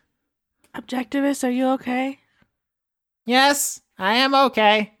sky. Objectivist, are you okay? Yes, I am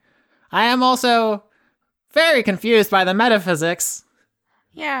okay. I am also very confused by the metaphysics.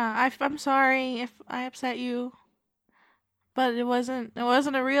 Yeah, I'm sorry if I upset you. But it wasn't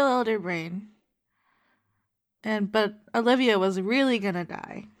a real elder brain. But Olivia was really gonna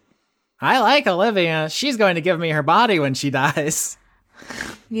die. I like Olivia. She's going to give me her body when she dies.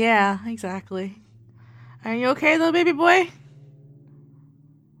 Yeah, exactly. Are you okay though, baby boy?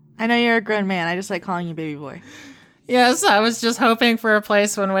 I know you're a grown man. I just like calling you baby boy. Yes, I was just hoping for a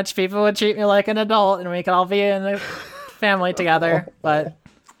place in which people would treat me like an adult and we could all be in a family together. But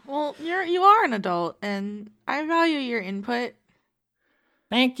well, you are an adult, and I value your input.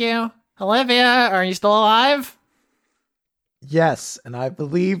 Thank you. Olivia, are you still alive? Yes, and I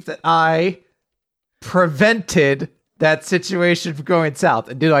believe that I prevented that situation from going south.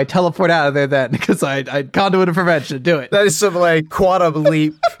 And did I teleport out of there then? Because I conduit of prevention to do it. That is some like quantum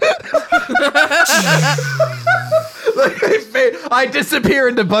leap. I disappear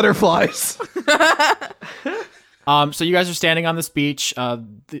into butterflies. So you guys are standing on this beach,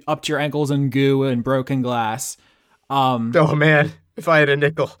 up to your ankles in goo and broken glass. Oh man, if I had a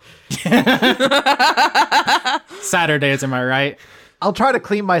nickel. Saturdays, am I right? I'll try to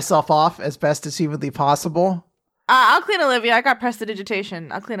clean myself off as best as humanly possible. I'll clean Olivia. I got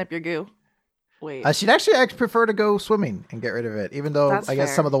prestidigitation. I'll clean up your goo. Wait. She'd actually prefer to go swimming and get rid of it, even though That's I guess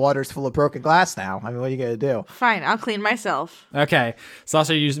fair. some of the water's full of broken glass now. I mean, what are you going to do? Fine, I'll clean myself. Okay.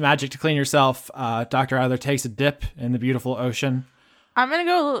 Sasha, you use magic to clean yourself. Dr. Adler takes a dip in the beautiful ocean. I'm gonna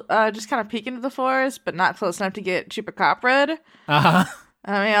go just kind of peek into the forest, but not close enough to get Chupacabra. Uh-huh.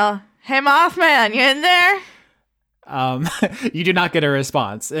 I mean, hey Mothman, you in there? You do not get a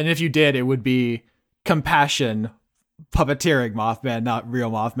response. And if you did, it would be compassion puppeteering Mothman, not real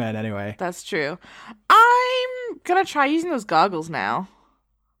Mothman anyway. That's true. I'm gonna try using those goggles now.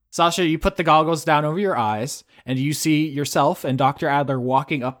 Sasha, you put the goggles down over your eyes, and you see yourself and Dr. Adler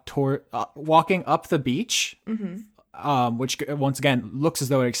walking up the beach, which once again looks as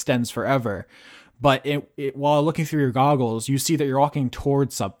though it extends forever. But while looking through your goggles, you see that you're walking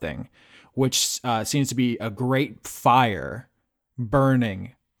towards something, which seems to be a great fire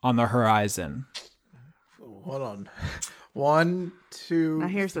burning on the horizon. Hold on. 1, 2. Now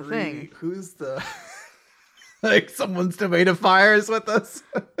here's the 3. thing. Who's the like someone's domain of fire is with us?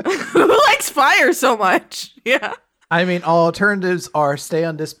 Who likes fire so much? Yeah. I mean, all alternatives are stay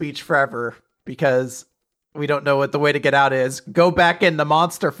on this beach forever because we don't know what the way to get out is. Go back in the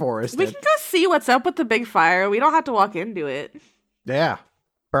monster forest. We can go see what's up with the big fire. We don't have to walk into it. Yeah.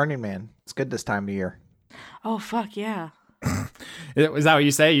 Burning Man. It's good this time of year. Oh, fuck yeah. Is that what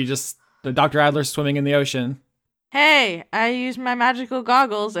you say? Dr. Adler's swimming in the ocean. Hey, I used my magical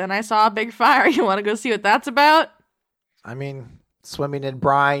goggles and I saw a big fire. You want to go see what that's about? I mean, swimming in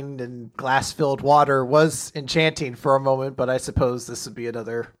brine and glass-filled water was enchanting for a moment, but I suppose this would be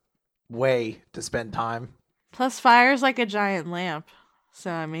another way to spend time. Plus, fire's like a giant lamp.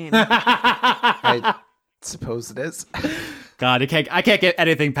 So, I mean, I suppose it is. God, I can't get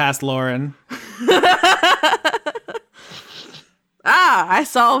anything past Lauren. I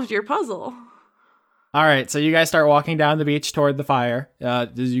solved your puzzle. All right, so you guys start walking down the beach toward the fire.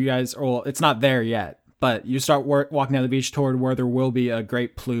 It's not there yet, but you start walking down the beach toward where there will be a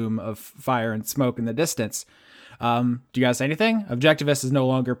great plume of fire and smoke in the distance. Do you guys say anything? Objectivist is no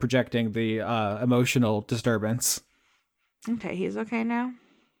longer projecting the emotional disturbance. Okay, he's okay now?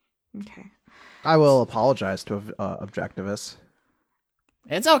 Okay. I will apologize to Objectivist.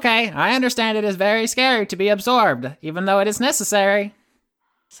 It's okay. I understand it is very scary to be absorbed, even though it is necessary.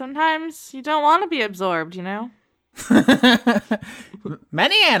 Sometimes you don't want to be absorbed, you know?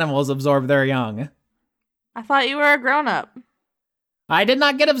 Many animals absorb their young. I thought you were a grown-up. I did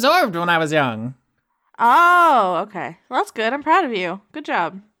not get absorbed when I was young. Oh, okay. Well, that's good. I'm proud of you. Good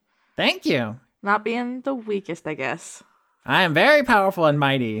job. Thank you. Not being the weakest, I guess. I am very powerful and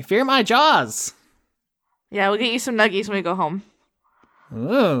mighty. Fear my jaws. Yeah, we'll get you some nuggies when we go home.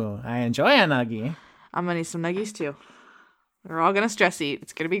 Ooh, I enjoy a nuggie. I'm gonna need some nuggies too. We're all gonna stress eat.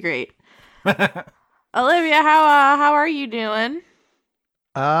 It's gonna be great. Olivia, how are you doing?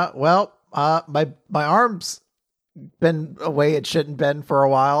 My arm's been away it shouldn't been for a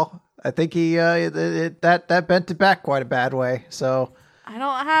while. I think he that bent it back quite a bad way. So I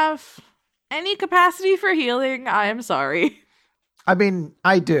don't have any capacity for healing. I am sorry. I mean,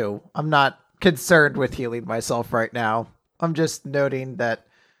 I do. I'm not concerned with healing myself right now. I'm just noting that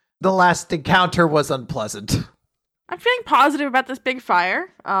the last encounter was unpleasant. I'm feeling positive about this big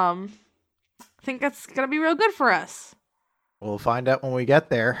fire. I think that's gonna be real good for us. We'll find out when we get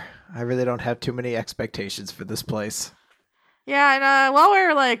there. I really don't have too many expectations for this place. Yeah, and while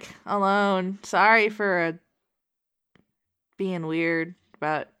we're like alone, sorry for being weird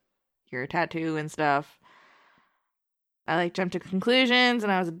about your tattoo and stuff. I jumped to conclusions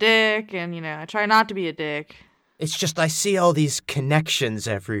and I was a dick, and I try not to be a dick. It's just I see all these connections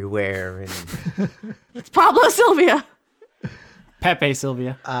everywhere, and It's Pablo Sylvia. Pepe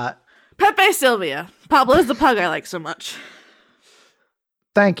Sylvia. Pepe Sylvia. Pablo's the pug I like so much.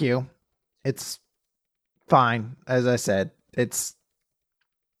 Thank you. It's fine. As I said, it's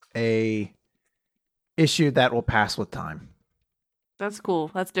a issue that will pass with time. That's cool.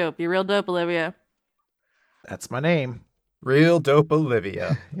 That's dope. You're real dope, Olivia. That's my name. real dope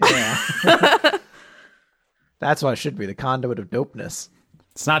Olivia. Yeah. That's what it should be, the conduit of dopeness.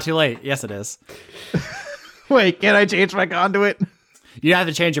 It's not too late. Yes, it is. Wait, can I change my conduit? You have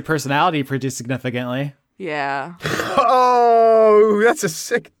to change your personality pretty significantly. Yeah. Oh, that's a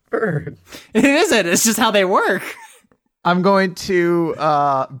sick bird. It isn't. It's just how they work. I'm going to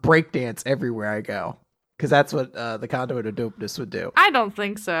breakdance everywhere I go. Because that's what the conduit of dopeness would do. I don't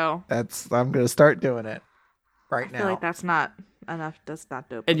think so. I'm going to start doing it right I now. feel like that's not enough. That's not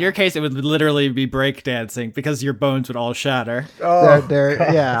dope. In your case, it would literally be breakdancing because your bones would all shatter. Oh,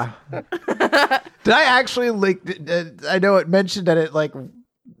 yeah. Did I actually I know it mentioned that it like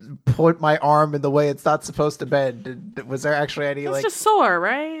put my arm in the way it's not supposed to bend. Was there actually any It's like? just sore,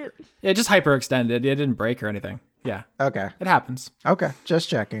 right? It just hyperextended. It didn't break or anything. Yeah, Okay, it happens. just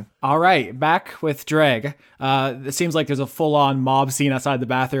checking. All right, back with Dreg. It seems like there's a full-on mob scene outside the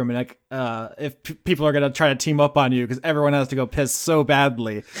bathroom, and like, if people are gonna try to team up on you because everyone has to go piss so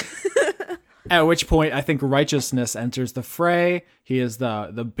badly. At which point, I think Righteousness enters the fray. He is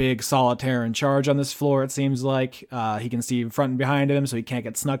the big solitaire in charge on this floor. It seems like he can see in front and behind him, so he can't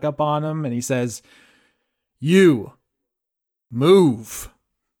get snuck up on him. And he says, "You move."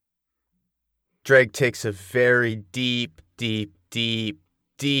 Drake takes a very deep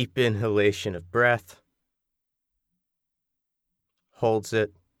inhalation of breath. Holds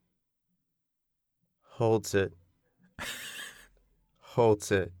it. Holds it.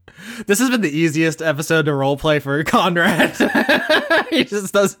 Holds it. This has been the easiest episode to roleplay for Conrad. He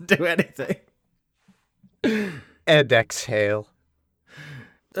just doesn't do anything. And exhale.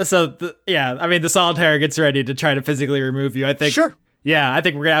 So, the solitaire gets ready to try to physically remove you. I think. Sure. Yeah, I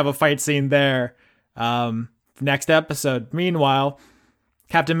think we're gonna have a fight scene there. Next episode. Meanwhile,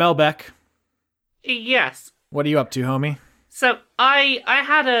 Captain Melbeck, Yes. what are you up to, homie? So I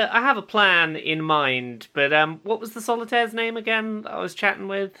have a plan in mind, but what was the solitaire's name again that I was chatting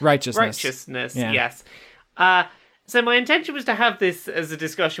with? Righteousness. Righteousness, Yeah. yes. So my intention was to have this as a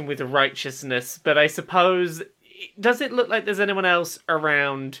discussion with Righteousness, but I suppose, does it look like there's anyone else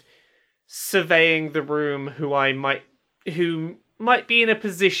around surveying the room who might be in a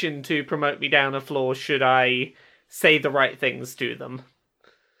position to promote me down a floor should I say the right things to them?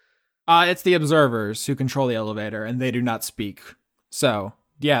 It's the observers who control the elevator, and they do not speak. So,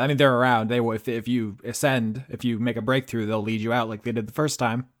 yeah, I mean, they're around. They will, if you ascend, if you make a breakthrough, they'll lead you out like they did the first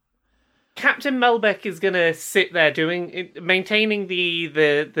time. Captain Melbeck is gonna sit there maintaining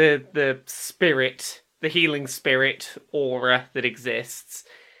the spirit, the healing spirit aura that exists,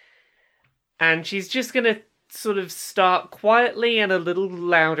 and she's just gonna sort of start quietly and a little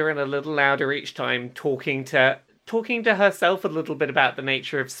louder each time, talking to herself a little bit about the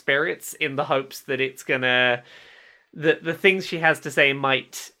nature of spirits, in the hopes that it's gonna the things she has to say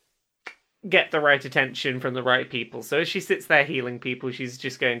might get the right attention from the right people. So as she sits there healing people, she's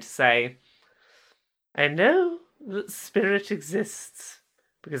just going to say, "I know that spirit exists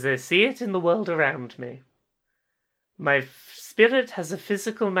because I see it in the world around me. My spirit has a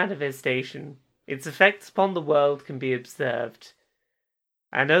physical manifestation. Its effects upon the world can be observed.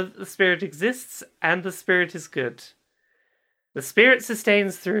 I know that the spirit exists, and the spirit is good. The spirit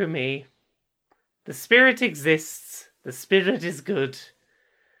sustains through me. The spirit exists. The spirit is good.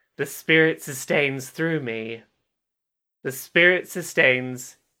 The spirit sustains through me. The spirit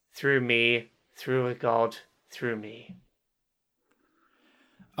sustains through me, through a god, through me."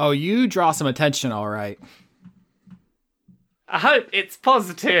 Oh, you draw some attention, all right. I hope it's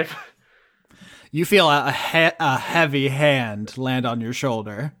positive. You feel a heavy hand land on your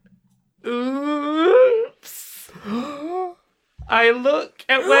shoulder. Oops. I look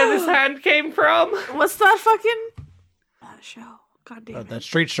at where this hand came from. What's that fucking show? God damn it. That's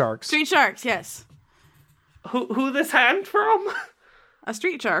Street Sharks. Street Sharks, yes. Who this hand from? A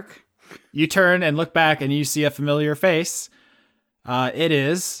street shark. You turn and look back, and you see a familiar face. It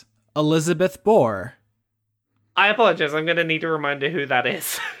is Elizabeth Bohr. I apologize. I'm going to need a reminder who that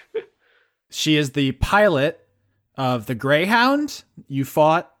is. She is the pilot of the Greyhound. You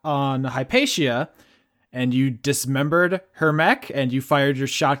fought on Hypatia, and you dismembered her mech, and you fired your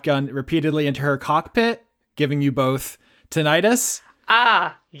shotgun repeatedly into her cockpit, giving you both tinnitus.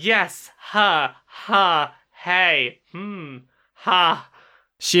 Ah, yes. Ha, hey, ha.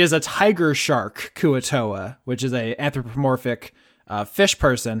 She is a tiger shark, Kuatoa, which is a anthropomorphic fish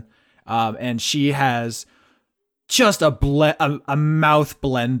person, and she has just a mouth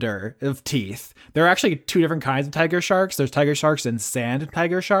blender of teeth. There are actually two different kinds of tiger sharks. There's tiger sharks and sand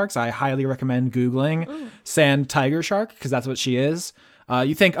tiger sharks. I highly recommend Googling sand tiger shark, because that's what she is.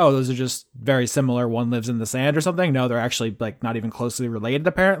 You think, oh, those are just very similar. One lives in the sand or something. No, they're actually like not even closely related,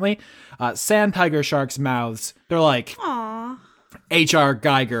 apparently. Sand tiger sharks' mouths, they're like H.R.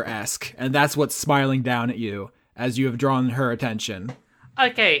 Geiger-esque, and that's what's smiling down at you as you have drawn her attention.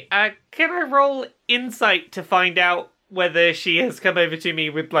 Okay, can I roll insight to find out whether she has come over to me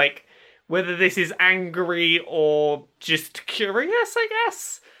with, like, whether this is angry or just curious, I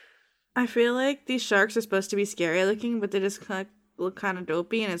guess? I feel like these sharks are supposed to be scary looking, but they just look kind of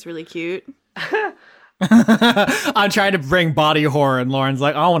dopey, and it's really cute. I'm trying to bring body horror, and Lauren's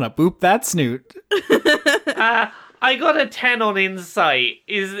like, I want to boop that snoot. I got a 10 on insight.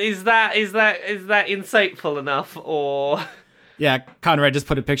 Is that insightful enough, or? Yeah, Conrad just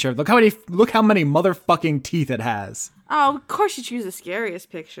put a picture of look how many motherfucking teeth it has. Oh, of course you choose the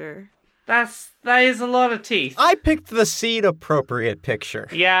scariest picture. That is a lot of teeth. I picked the seed appropriate picture.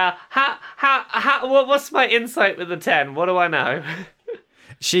 Yeah. What's my insight with the 10? What do I know?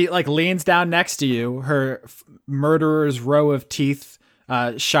 She like leans down next to you, her murderer's row of teeth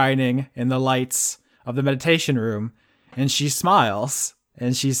shining in the lights of the meditation room, and she smiles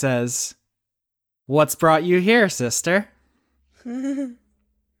and she says, "What's brought you here, sister?" A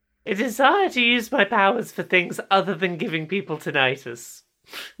desire to use my powers for things other than giving people tinnitus.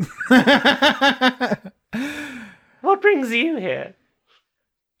 What brings you here?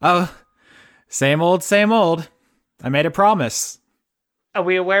 Oh, same old, same old. I made a promise. Are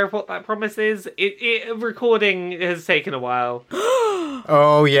we aware of what that promise is? Recording has taken a while.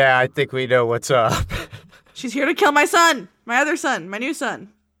 Oh, yeah, I think we know what's up. She's here to kill my son, my other son, my new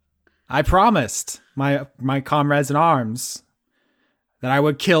son. I promised my comrades in arms that I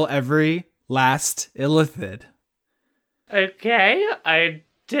would kill every last illithid. Okay, I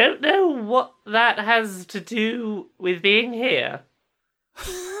don't know what that has to do with being here.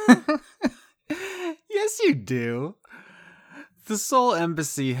 Yes, you do. The Soul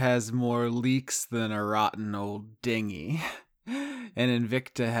Embassy has more leaks than a rotten old dinghy, and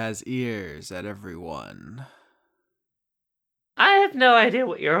Invicta has ears at every one. I have no idea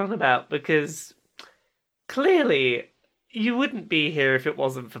what you're on about, because clearly you wouldn't be here if it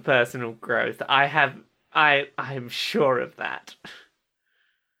wasn't for personal growth. I'm sure of that.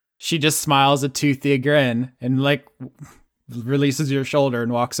 She just smiles a toothy grin and like releases your shoulder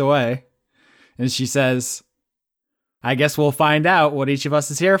and walks away. And she says, I guess we'll find out what each of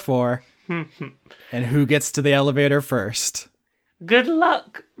us is here for. And who gets to the elevator first. Good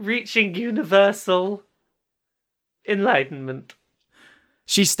luck reaching universal enlightenment.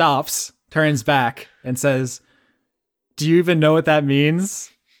 She stops, turns back, and says, do you even know what that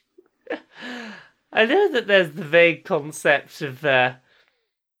means? I know that there's the vague concept of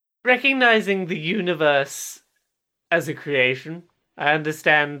recognizing the universe as a creation. I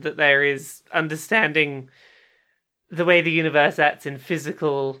understand that there is understanding the way the universe acts in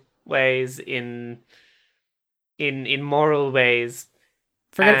physical ways, in moral ways.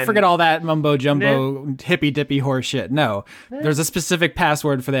 Forget all that mumbo jumbo hippy dippy horse shit. No, there's a specific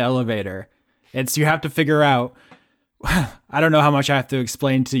password for the elevator. You have to figure out. I don't know how much I have to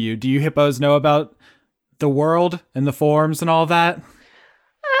explain to you. Do you hippos know about the world and the forms and all that?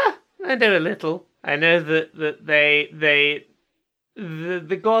 I know a little. I know that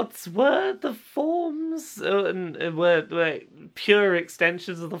the gods were the forms and were pure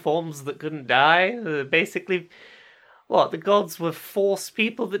extensions of the forms that couldn't die. Basically, the gods were force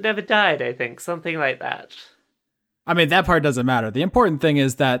people that never died, I think. Something like that. I mean, that part doesn't matter. The important thing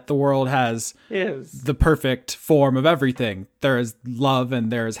is that the world has the perfect form of everything. There is love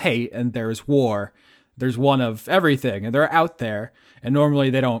and there is hate and there is war. There's one of everything, and they're out there. And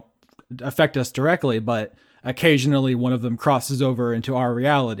normally they don't affect us directly, but occasionally one of them crosses over into our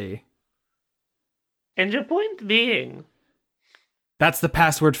reality. And your point being? That's the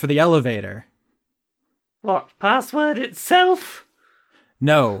password for the elevator. What, password itself?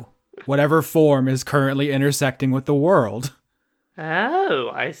 No. Whatever form is currently intersecting with the world.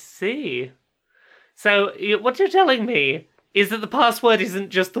 Oh, I see. So, what you're telling me is that the password isn't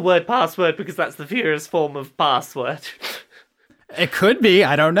just the word password because that's the purest form of password. It could be.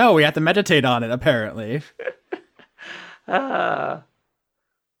 I don't know. We have to meditate on it, apparently. Okay.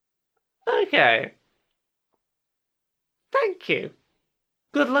 Thank you.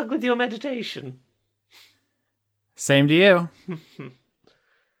 Good luck with your meditation. Same to you.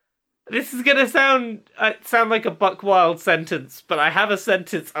 This is gonna sound like a Buck Wild sentence, but I have a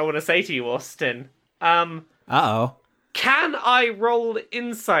sentence I want to say to you, Austin. Uh-oh. Can I roll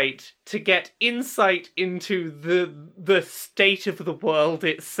insight to get insight into the state of the world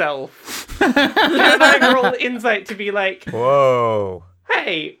itself? Can I roll insight to be like, Whoa.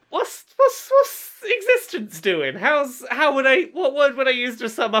 hey, what's existence doing? What word would I use to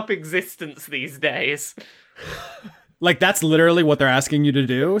sum up existence these days? Like, that's literally what they're asking you to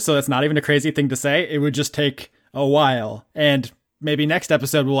do, so that's not even a crazy thing to say. It would just take a while, and maybe next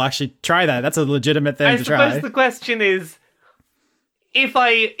episode we'll actually try that. That's a legitimate thing to try. I suppose the question is, if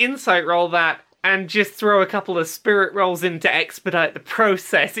I insight roll that and just throw a couple of spirit rolls in to expedite the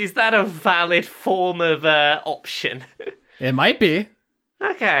process, is that a valid form of option? It might be.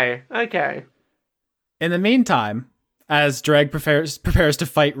 Okay. In the meantime, as Dreg prepares to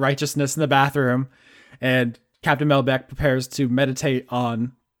fight righteousness in the bathroom, and Captain Melbeck prepares to meditate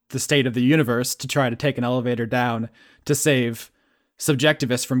on the state of the universe to try to take an elevator down to save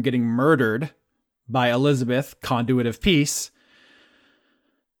Subjectivist from getting murdered by Elizabeth, Conduit of Peace,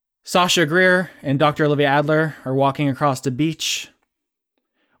 Sasha Greer and Dr. Olivia Adler are walking across the beach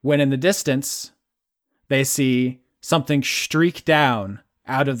when in the distance they see something streak down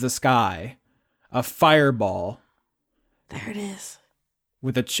out of the sky, a fireball There it is.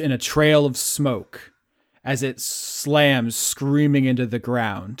 with in a trail of smoke as it slams screaming into the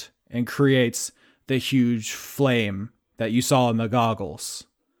ground and creates the huge flame that you saw in the goggles.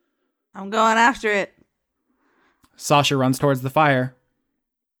 I'm going after it. Sasha runs towards the fire.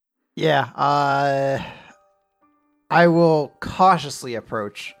 Yeah, I will cautiously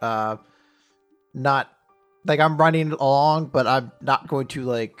approach. Not like I'm running along, but I'm not going to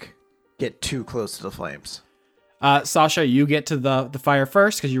like get too close to the flames. Sasha, you get to the fire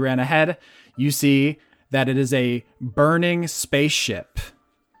first because you ran ahead. You see that it is a burning spaceship.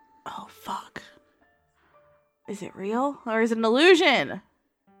 Oh, fuck. Is it real or is it an illusion?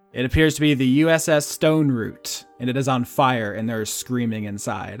 It appears to be the USS Stone Root, and it is on fire, and there is screaming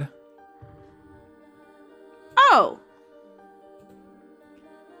inside. Oh.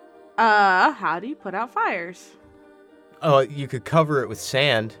 How do you put out fires? Oh, you could cover it with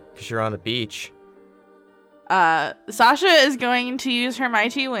sand because you're on a beach. Sasha is going to use her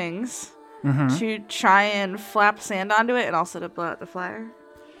mighty wings Mm-hmm. to try and flap sand onto it, and I'll set up the fire.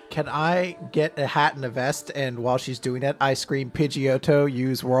 Can I get a hat and a vest? And while she's doing it, I scream Pidgeotto,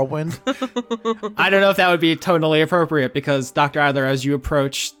 use whirlwind. I don't know if that would be totally appropriate because Dr. Adler, as you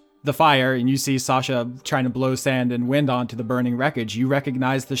approach the fire and you see Sasha trying to blow sand and wind onto the burning wreckage, you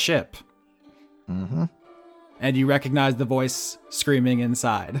recognize the ship. Mm-hmm. And you recognize the voice screaming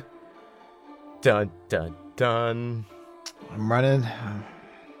inside. Dun, dun, dun.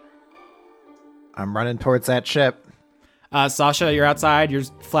 I'm running towards that ship. Sasha, you're outside, you're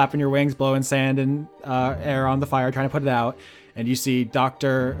flapping your wings, blowing sand and air on the fire, trying to put it out. And you see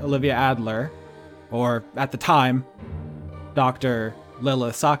Dr. Olivia Adler, or at the time, Dr.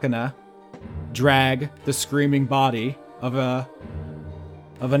 Lilith Sakana, drag the screaming body of an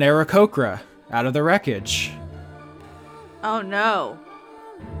Aarakocra out of the wreckage. Oh no.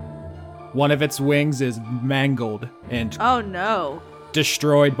 One of its wings is mangled and Oh no.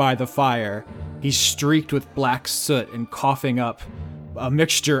 destroyed by the fire. He's streaked with black soot and coughing up a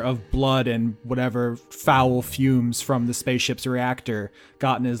mixture of blood and whatever foul fumes from the spaceship's reactor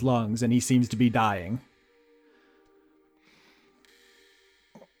got in his lungs, and he seems to be dying.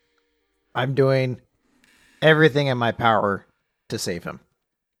 I'm doing everything in my power to save him.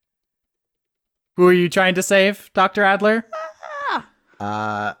 Who are you trying to save, Dr. Adler?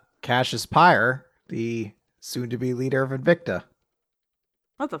 Cassius Pyre, the soon-to-be leader of Invicta.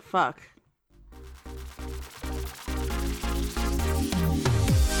 What the fuck?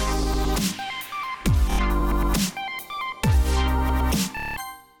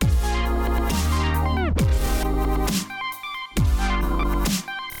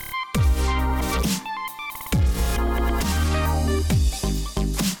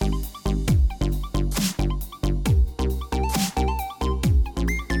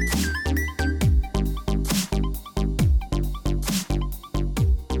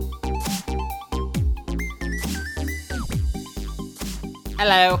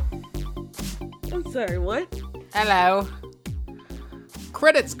 Hello. I'm sorry, what? Hello.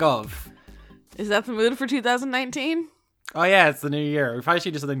 Credits Gov. Is that the mood for 2019? Oh yeah, it's the new year. We probably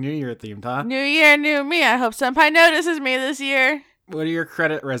should do something New Year themed, huh? New year, new me. I hope Senpai notices me this year. What are your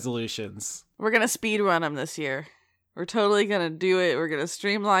credit resolutions? We're gonna speed run them this year. We're totally gonna do it. We're gonna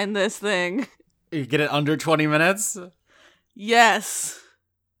streamline this thing. You get it under 20 minutes? Yes.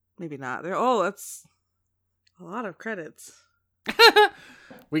 Maybe not. That's a lot of credits.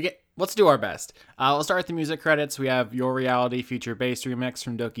 Let's do our best. We'll start with the music credits. We have Your Reality feature bass remix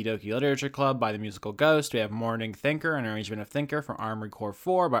from Doki Doki Literature Club by the musical Ghost. We have Morning Thinker, an arrangement of Thinker from Armored Core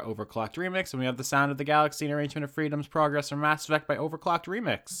 4 by Overclocked Remix. And we have The Sound of the Galaxy, an arrangement of Freedom's Progress from Mass Effect by Overclocked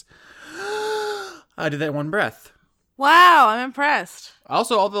Remix. I did that in one breath. Wow, I'm impressed.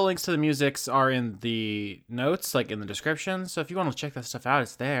 Also, all the links to the musics are in the notes, like in the description. So if you want to check that stuff out,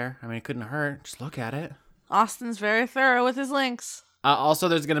 it's there. I mean, it couldn't hurt. Just look at it. Austin's very thorough with his links. Also,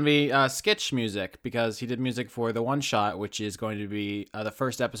 there's going to be sketch music because he did music for the one shot, which is going to be the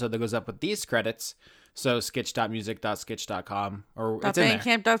first episode that goes up with these credits. So skitch.music.skitch.com or it's in there.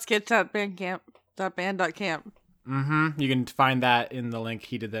 Bandcamp.sketch.bandcamp.band.camp. You can find that in the link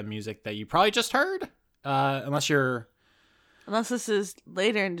he did the music that you probably just heard. Unless this is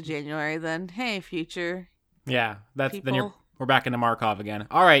later into January, then hey, future. Yeah, People. we're back into Markov again.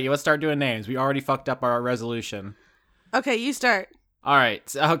 All right, let's start doing names. We already fucked up our resolution. Okay, you start. All right,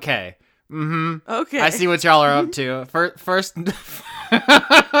 okay. Okay. I see what y'all are up to. First, we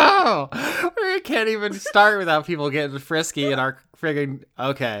can't even start without people getting frisky in our friggin'.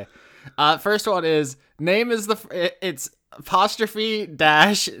 Okay. First one is it's apostrophe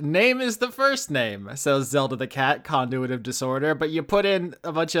dash name is the first name. So Zelda the cat, conduit of disorder, but you put in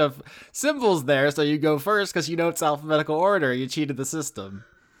a bunch of symbols there, so you go first because you know it's alphabetical order. You cheated the system.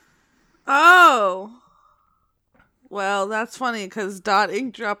 Oh. Well, that's funny because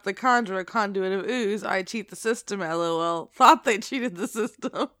Ink dropped the conjurer, conduit of ooze. I cheat the system, lol. Thought they cheated the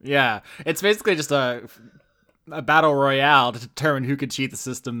system. Yeah, it's basically just a battle royale to determine who could cheat the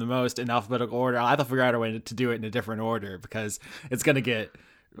system the most in alphabetical order. I'll have to figure out a way to do it in a different order because it's going to get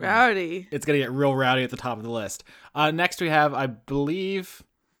rowdy. It's going to get real rowdy at the top of the list. Next we have, I believe,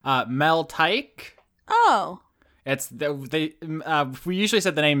 Mel Tyke. Oh. It's we usually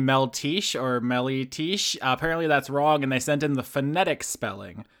said the name Meltiche or Melitiche. Apparently that's wrong, and they sent in the phonetic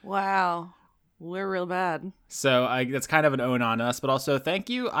spelling. Wow. We're real bad. So that's kind of an own on us, but also thank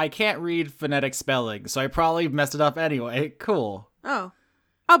you. I can't read phonetic spelling, so I probably messed it up anyway. Cool. Oh.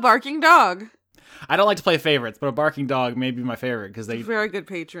 A barking dog. I don't like to play favorites, but a barking dog may be my favorite because Very good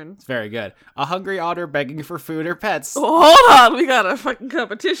patron. It's very good. A hungry otter begging for food or pets. Oh, hold on, we got a fucking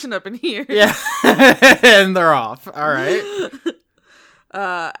competition up in here. Yeah. And they're off. All right.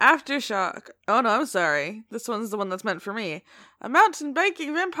 Aftershock. Oh no, I'm sorry. This one's the one that's meant for me. A mountain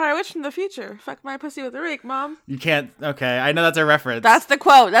biking vampire witch from the future. Fuck my pussy with a rake, mom. You can't. Okay, I know that's a reference. That's the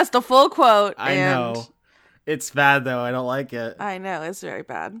quote. That's the full quote. I know. It's bad though. I don't like it. I know, it's very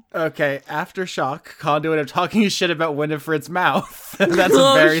bad. Okay, Aftershock, conduit of talking shit about Winifred's mouth. That's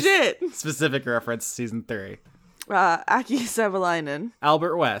a very specific reference. Season 3. Aki Savalainen.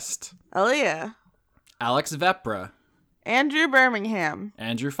 Albert West. Aaliyah. Alex Vepra. Andrew Birmingham.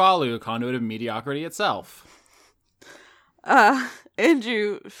 Andrew Falu, conduit of mediocrity itself.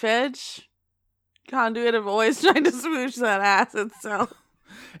 Andrew Fedge. Conduit of always trying to smooch that ass itself.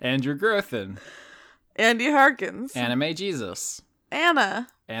 Andrew Grothin. Andy Harkins. Anime Jesus. Anna.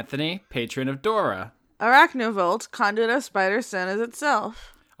 Anthony, patron of Dora. Arachnovolt, conduit of Spider Sin as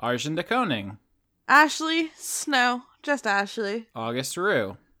itself. Arjun de Koning. Ashley Snow. Just Ashley. August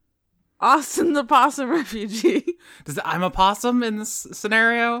Rue. Austin the Possum Refugee. I'm a possum in this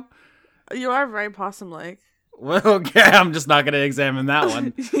scenario? You are very possum-like. Well, okay, I'm just not going to examine that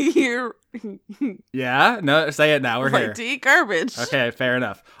one. You're... Yeah? No, say it now. We're here. Like to eat garbage. Okay, fair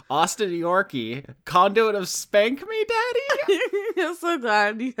enough. Austin Yorkie, conduit of Spank Me Daddy? I'm so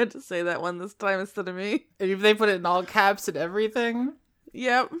glad you had to say that one this time instead of me. If they put it in all caps and everything?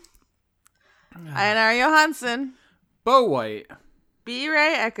 Yep. Einar Johansson. Bo White. B.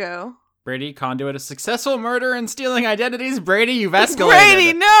 Ray Echo. Brady, conduit of successful murder and stealing identities. Brady, you've escalated.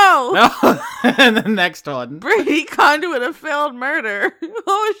 Brady, no! No. And the next one. Brady, conduit of failed murder.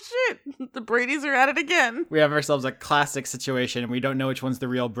 Oh, shit. The Bradys are at it again. We have ourselves a classic situation, and we don't know which one's the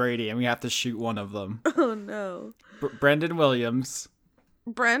real Brady, and we have to shoot one of them. Oh, no. Brendan Williams.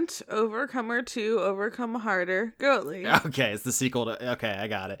 Brent, Overcomer 2, Overcome Harder, Goatly. Okay, it's the sequel to... Okay, I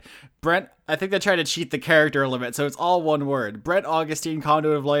got it. Brent, I think they tried to cheat the character limit, so it's all one word. Brent Augustine,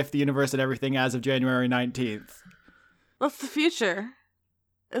 conduit of life, the universe, and everything as of January 19th. What's the future?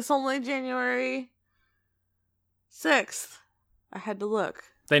 It's only January 6th. I had to look.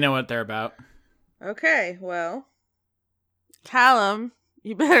 They know what they're about. Okay, well. Callum,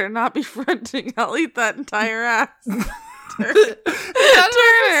 you better not be fronting. I'll eat that entire ass. Turner.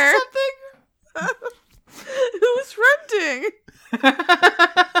 Who's fronting?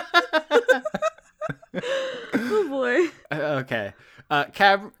 Oh boy. Okay.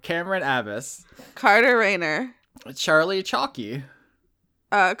 Cameron Abbas. Carter Rayner. Charlie Chalky.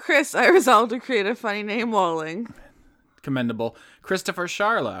 Chris, I resolved to create a funny name Walling. Commendable. Christopher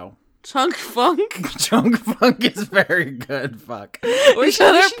Charlo. Chunk Funk. Chunk Funk is very good. Fuck. We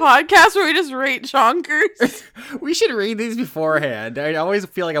should have a podcast where we just rate chonkers. We should read these beforehand. I always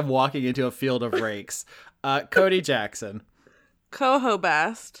feel like I'm walking into a field of rakes. Cody Jackson. Coho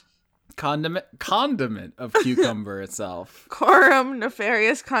Bast. Condiment of cucumber itself. Corum,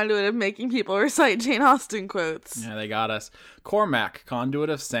 nefarious conduit of making people recite Jane Austen quotes. Yeah, they got us. Cormac,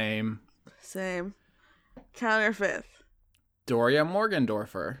 conduit of same. Same. Counterfeit. Doria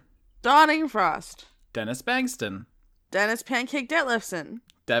Morgendorfer. Dawning Frost. Dennis Bankston. Dennis Pancake Detlefson.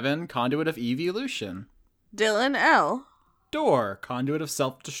 Devin, conduit of evolution. Dylan L. Door, conduit of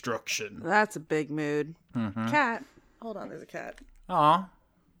self-destruction. That's a big mood. Mm-hmm. Cat. Hold on, there's a cat. Aw.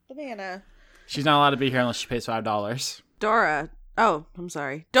 Banana. She's not allowed to be here unless she pays $5. Dora. Oh, I'm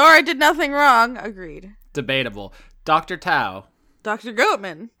sorry. Dora did nothing wrong. Agreed. Debatable. Dr. Tao. Dr.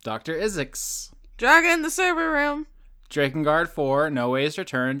 Goatman. Dr. Isix. Dragon in the server room. Drakengard 4, No Way's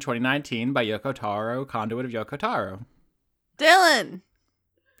Return, 2019 by Yoko Taro, conduit of Yoko Taro. Dylan.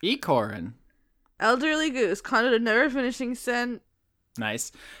 Ecorin. Elderly Goose. Conduit of never finishing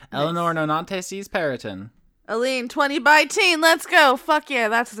Nice. Eleanor Nonante sees Periton. Aline, 20 by teen. Let's go. Fuck yeah.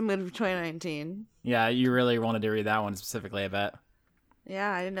 That's the mood of 2019. Yeah, you really wanted to read that one specifically, I bet.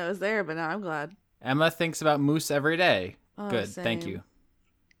 Yeah, I didn't know it was there, but now I'm glad. Emma thinks about moose every day. Oh, Good, same. thank you.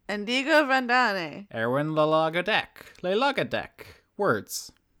 Indigo Vandane. Erwin Lelagadek.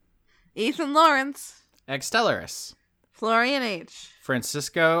 Words. Ethan Lawrence. Extellaris. Florian H.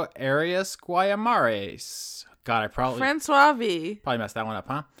 Francisco Arias Guayamares. God, I Francois V. probably messed that one up,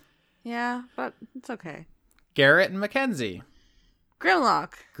 huh? Yeah, but it's okay. Garrett and Mackenzie.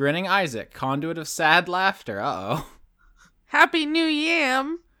 Grimlock. Grinning Isaac, conduit of sad laughter. Uh-oh. Happy New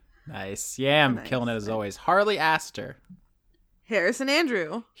Yam. Nice. Yam, Nice. killing it as always. Harley Astor. Harrison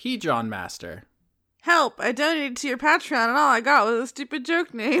Andrew. Hedron Master. Help, I donated to your Patreon and all I got was a stupid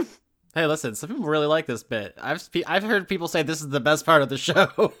joke name. Hey, listen, some people really like this bit. I've heard people say this is the best part of the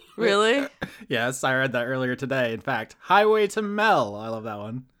show. Really? Yes, I read that earlier today. In fact, Highway to Mel. I love that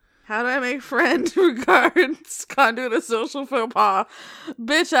one. How do I make friend regards conduit of social faux pas?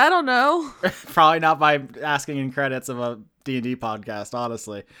 Bitch, I don't know. Probably not by asking in credits of a D&D podcast,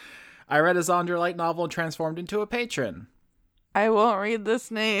 honestly. I read a Zondra light novel and transformed into a patron. I won't read this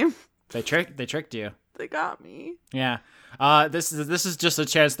name. They tricked you. They got me. Yeah. This is just a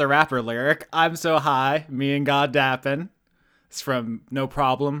Chance the Rapper lyric. I'm so high, me and God dappin'. It's from No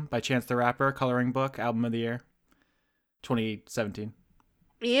Problem by Chance the Rapper, coloring book, album of the year, 2017.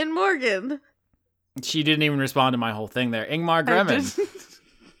 Ian Morgan. She didn't even respond to my whole thing there. Ingmar Gremmen.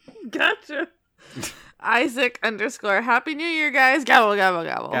 Gotcha. Isaac _ Happy New Year, guys. Gavel, gavel,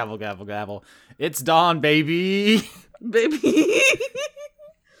 gavel. Gavel, gavel, gavel. It's dawn, baby. Baby.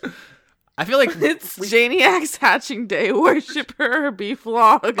 I feel like It's Janiac's hatching day. Worship her or be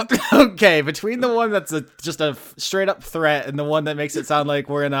flogged. okay, between the one that's just a straight up threat and the one that makes it sound like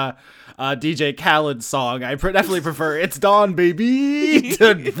we're in a DJ Khaled song, I definitely prefer "It's Dawn, Baby"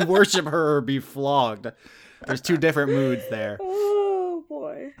 to worship her or be flogged. There's two different moods there. Oh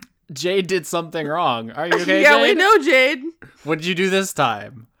boy. Jade did something wrong. Are you okay, Yeah, Jade? we know, Jade. What did you do this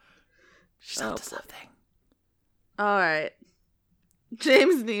time? She's Oh, up to something. All right.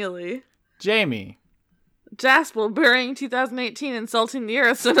 James Neely. Jamie. Jaspel burying 2018, insulting the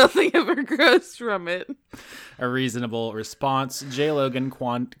earth so nothing ever grows from it. A reasonable response. J. Logan,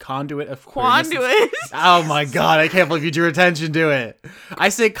 conduit of queerness. Conduit. Oh my god, I can't believe you drew attention to it. I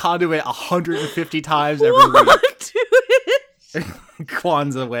say conduit 150 times every week. Conduit.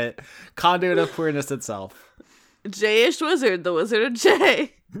 Kwanzaa wit. Conduit of queerness itself. Jayish Wizard, the Wizard of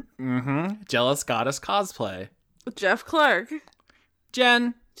J. Mm-hmm. Jealous Goddess cosplay. Jeff Clark.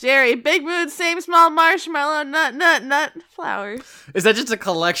 Jen. Jerry, big mood, same small marshmallow, nut, flowers. Is that just a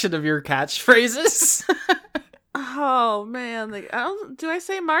collection of your catchphrases? Oh man, like do I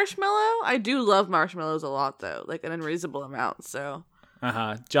say marshmallow? I do love marshmallows a lot though, like an unreasonable amount. So.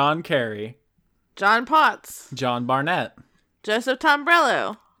 John Kerry. John Potts. John Barnett. Joseph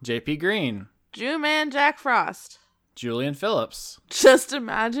Tombrello. J.P. Green. Jew Man Jack Frost. Julian Phillips. Just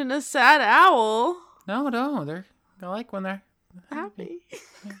imagine a sad owl. No, I like when they're Happy.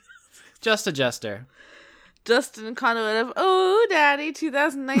 just a jester. Justin Conduit of Oh Daddy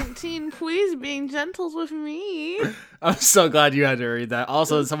 2019, please being gentle with me. I'm so glad you had to read that.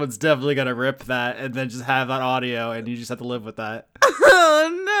 Also, someone's definitely gonna rip that and then just have that audio, and you just have to live with that.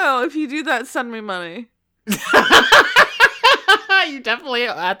 Oh no, if you do that, send me money. You definitely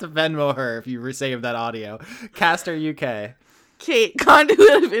have to Venmo her if you save that audio. Caster UK. Kate,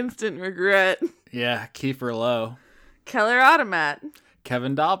 Conduit of Instant Regret. Yeah, keep her low. Keller Automat.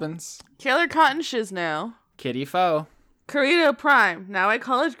 Kevin Dobbins. Keller Cotton Shizno. Kitty Foe. Corrito Prime, now a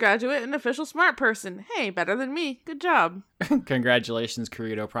college graduate and official smart person. Hey, better than me. Good job. Congratulations,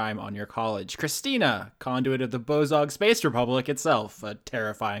 Corito Prime, on your college. Christina, conduit of the Bozog Space Republic itself, a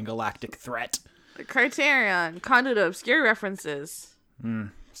terrifying galactic threat. The Criterion, conduit of obscure references.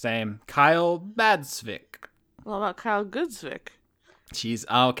 Same. Kyle Badsvik. What about Kyle Goodsvik? Jeez,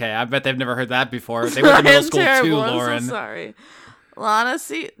 okay, I bet they've never heard that before. They went to middle school too, Lauren. I'm so sorry. Lana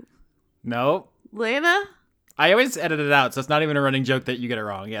C. Nope. Lana? I always edit it out, so it's not even a running joke that you get it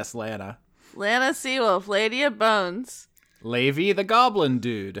wrong. Yes, Lana. Lana Seawolf, Lady of Bones. Levi the Goblin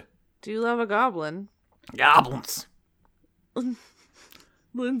Dude. Do you love a goblin? Goblins.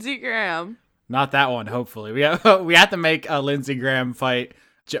 Lindsey Graham. Not that one. Hopefully, we have to make a Lindsey Graham fight.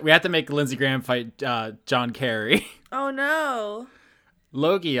 We have to make Lindsey Graham fight John Kerry. Oh no.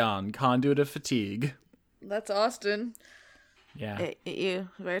 Logion, Conduit of Fatigue. That's Austin. Yeah. You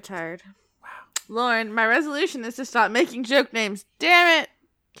very tired. Wow. Lauren, my resolution is to stop making joke names. Damn it.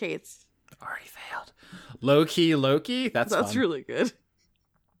 Kate's. Already failed. Low-key Loki. That's fun. really good.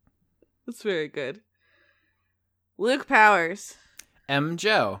 That's very good. Luke Powers. M.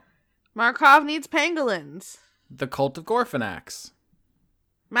 Joe. Markov needs pangolins. The Cult of Gorfanax.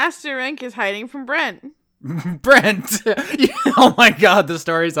 Master Rank is hiding from Brent. Brent. Oh my god, the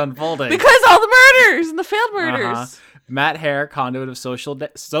story's unfolding. Because all the murders and the failed murders. Uh-huh. Matt Hare, Conduit of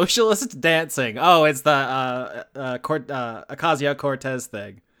Socialist Dancing. Oh, it's the Ocasio-Cortez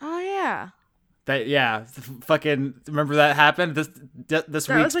thing. Oh yeah. Fucking remember that happened? This That week's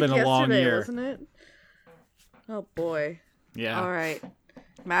was like been a long yesterday, year. wasn't it? Oh boy. Yeah. All right.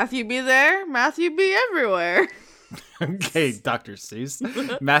 Matthew be there. Matthew be everywhere. Okay, Dr.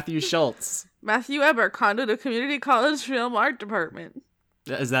 Seuss. Matthew Schultz. Matthew Weber, Conduit of Community College Film Art Department.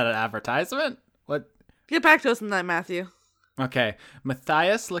 Is that an advertisement? What? Get back to us on that, Matthew. Okay.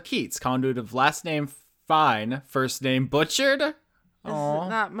 Matthias Lakeets, Conduit of Last Name Fine, First Name Butchered. Is Aw. it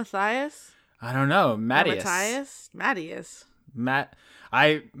not Matthias? I don't know. Or Mattias. Mattias.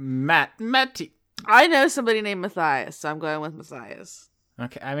 Matty. I know somebody named Matthias, so I'm going with Matthias.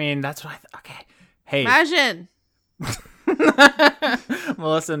 Okay, I mean, that's what okay. Hey. Imagine.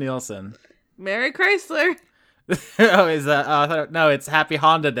 Melissa Nielsen. Mary Chrysler. Oh, is that? No, it's Happy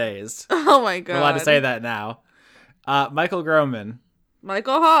Honda Days. Oh my god. We're allowed to say that now. Michael Groman.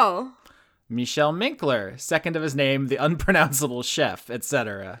 Michael Hall. Michelle Minkler, second of his name, the unpronounceable chef,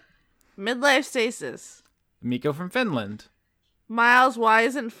 etc. Midlife Stasis. Miko from Finland. Miles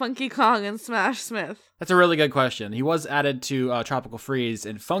Wise and Funky Kong and Smash Smith. That's a really good question. He was added to Tropical Freeze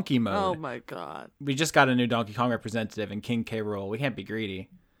in funky mode. Oh my god. We just got a new Donkey Kong representative in King K. Rool. We can't be greedy.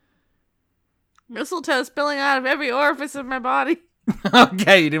 Mistletoe spilling out of every orifice of my body.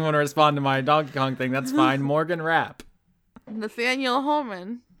 Okay, you didn't want to respond to my Donkey Kong thing. That's fine. Morgan Rapp. Nathaniel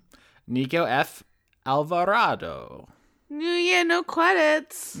Holman. Nico F. Alvarado. New Year, no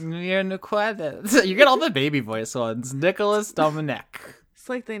credits. You're no credits. You get all the baby voice ones. Nicholas Dominic. It's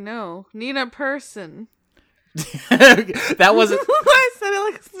like they know. Nina Person. That wasn't. I said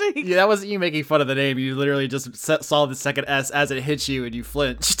it like a snake. Yeah, that wasn't you making fun of the name. You literally just saw the second S as it hit you and you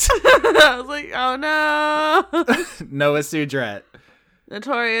flinched. I was like, oh no. Noah Sudret.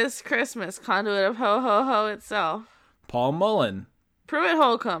 Notorious Christmas, Conduit of Ho Ho Ho itself. Paul Mullen. Pruitt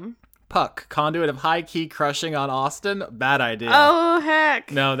Holcomb. Puck, Conduit of High Key Crushing on Austin. Bad idea. Oh heck.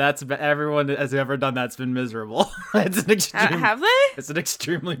 No, everyone has ever done that's been miserable. It's an extreme. Have they? It's an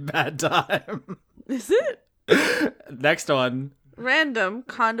extremely bad time. Is it? Next one. Random,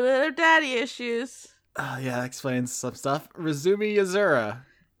 Conduit of Daddy Issues. Oh, yeah, that explains some stuff. Razumi Yazura.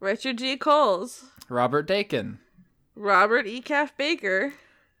 Richard G. Coles. Robert Dakin. Robert E. Caff Baker.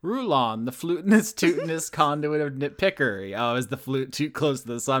 Rulon, the flutinous, tootinous conduit of nitpickery. Oh, is the flute too close to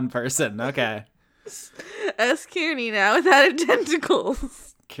the sun person? Okay. S. Kearney now with added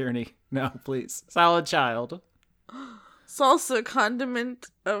tentacles. Kearney, no, please. Solid child. Salsa condiment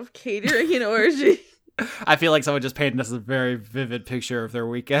of catering and orgy. I feel like someone just painted us a very vivid picture of their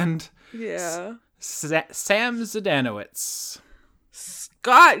weekend. Yeah. Sam Zdanowitz.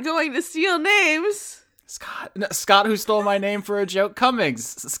 Scott going to steal names. Scott who stole my name for a joke.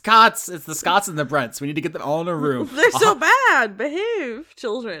 Cummings. It's the Scotts and the Brents. We need to get them all in a room. They're so bad. Behave,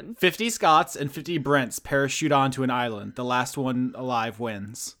 children. 50 Scotts and 50 Brents parachute onto an island. The last one alive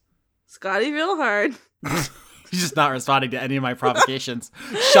wins. Scotty Vilhard. He's just not responding to any of my provocations.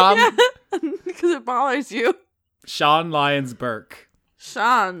 Sean, because it bothers you. Sean Lyons Burke.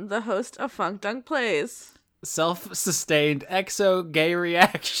 Sean, the host of Funk Dunk Plays. Self-sustained exo gay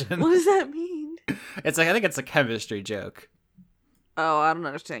reaction. What does that mean? It's like I think it's a chemistry joke. Oh, I don't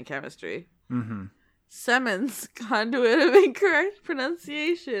understand chemistry. Mm-hmm. Simmons, conduit of incorrect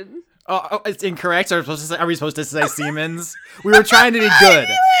pronunciation. Oh, it's incorrect. Are we supposed to say Siemens? We were trying to be good.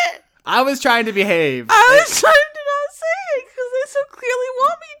 I was trying to behave. I was trying to not say it because they so clearly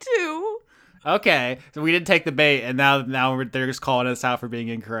want me to. Okay, so we didn't take the bait, and now they're just calling us out for being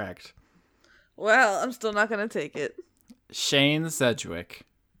incorrect. Well, I'm still not going to take it. Shane Sedgwick.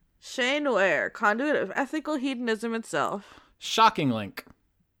 Shane Ware, conduit of ethical hedonism itself. Shocking Link.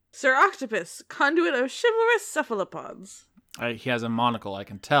 Sir Octopus, conduit of chivalrous cephalopods. He has a monocle, I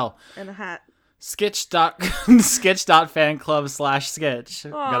can tell. And a hat.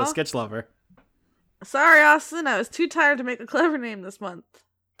 Sketch.fanclub/sketch. Got a sketch lover. Sorry, Austin. I was too tired to make a clever name this month.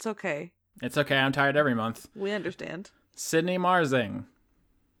 It's okay. It's okay. I'm tired every month. We understand. Sydney Marzing.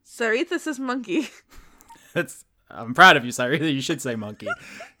 Sarithus is monkey. I'm proud of you, Cyrita. You should say monkey.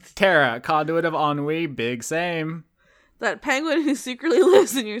 Tara, conduit of ennui, big same. That penguin who secretly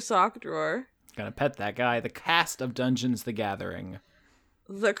lives in your sock drawer. Gonna pet that guy. The cast of Dungeons the Gathering.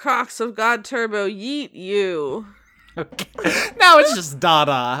 The Crocs of God Turbo, yeet you. Okay. Now it's just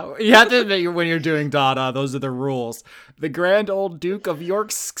Dada. You have to admit when you're doing Dada, those are the rules. The Grand Old Duke of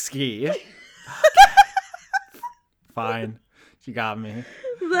Yorkski. Fine. You got me.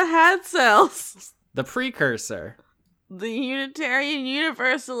 The Hat Cells. The Precursor. The Unitarian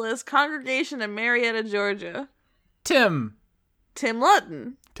Universalist Congregation of Marietta, Georgia. Tim. Tim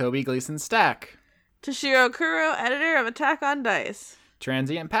Lutton. Toby Gleason Stack. Toshiro Kuro, editor of Attack on Dice.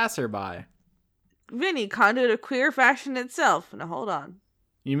 Transient Passerby. Vinny, conduit of queer fashion itself. Now hold on.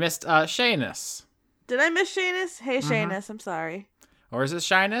 You missed Shanus. Did I miss Shanus? Hey, Shanus, I'm sorry. Or is this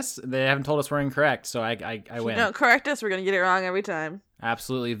Shyness? They haven't told us we're incorrect, so I If win. you don't correct us, we're going to get it wrong every time.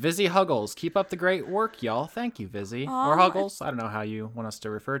 Absolutely. Vizzy Huggles. Keep up the great work, y'all. Thank you, Vizzy. Aw, or Huggles. I don't know how you want us to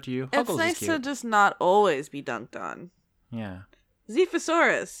refer to you. It's Huggles nice is cute. to just not always be dunked on. Yeah.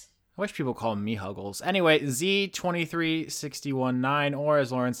 Zephysaurus. I wish people call me Huggles. Anyway, Z23619, or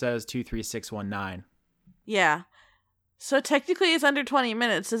as Lauren says, 23619. Yeah. So technically it's under 20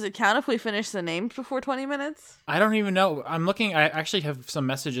 minutes. Does it count if we finish the names before 20 minutes? I don't even know. I'm looking. I actually have some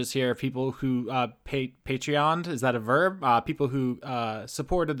messages here of people who Patreoned. Is that a verb? People who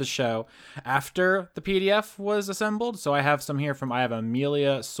supported the show after the PDF was assembled. So I have some here from. I have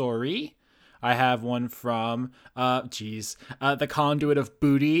Amelia Sori. I have one from. The Conduit of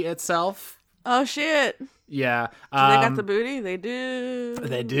Booty itself. Oh, shit. Yeah. Do they got the booty? They do.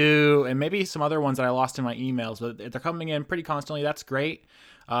 They do. And maybe some other ones that I lost in my emails, but they're coming in pretty constantly. That's great.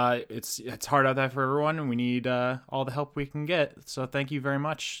 It's hard out there for everyone, and we need all the help we can get. So thank you very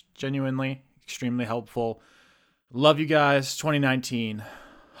much. Genuinely, extremely helpful. Love you guys. 2019.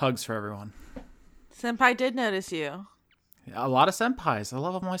 Hugs for everyone. Senpai did notice you. A lot of senpais. I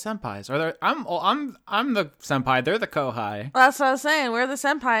love all my senpais. I'm the senpai. They're the kohai. Well, that's what I was saying. We're the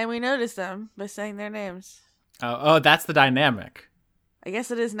senpai, and we noticed them by saying their names. Oh, that's the dynamic. I guess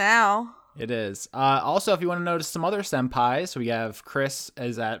it is now. It is. Also, if you want to notice some other senpais, we have Chris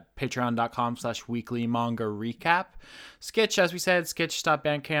is at patreon.com/weekly manga recap. Skitch, as we said,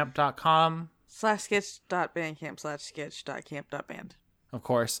 skitch.bandcamp.com. /skitch.bandcamp/skitch.camp.band. Of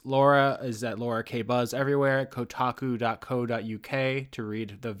course, Laura is at Laura K. Buzz everywhere at kotaku.co.uk to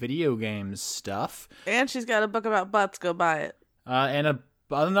read the video games stuff. And she's got a book about butts. Go buy it. And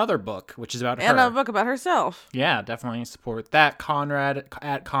another book, which is about her. And a book about herself. Yeah, definitely support that. Conrad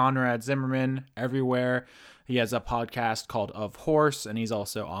at Conrad Zimmerman everywhere. He has a podcast called Of Horse, and he's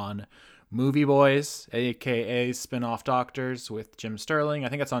also on Movie Boys, aka Spin-Off Doctors with Jim Sterling. I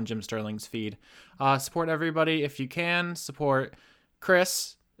think that's on Jim Sterling's feed. Support everybody if you can. Support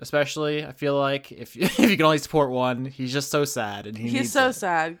Chris, especially. I feel like if you can only support one, he's just so sad, and He's so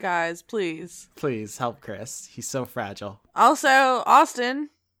sad, guys. Please help Chris. He's so fragile. Also, Austin,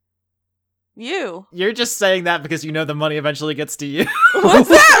 you're just saying that because you know the money eventually gets to you. What's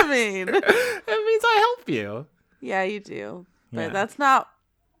that mean? It means I help you. Yeah, you do, but Yeah. that's not.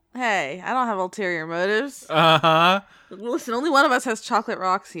 Hey, I don't have ulterior motives. Uh-huh. Listen, only one of us has chocolate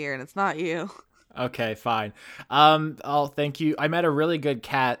rocks here, and it's not you. Okay, fine. I'll thank you. I met a really good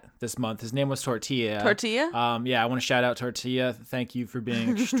cat this month. His name was Tortilla. Tortilla? Yeah, I want to shout out Tortilla. Thank you for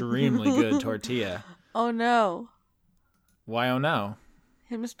being extremely good, Tortilla. Oh no, Why, oh no?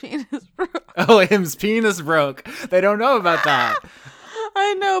 him's penis broke. Oh, him's penis broke. They don't know about that.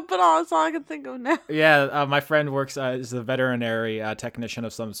 I know, but that's all I can think of now. Yeah, my friend works as a veterinary technician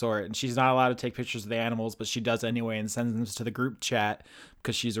of some sort, and she's not allowed to take pictures of the animals, but she does anyway and sends them to the group chat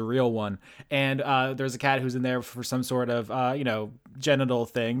because she's a real one. And there's a cat who's in there for some sort of, genital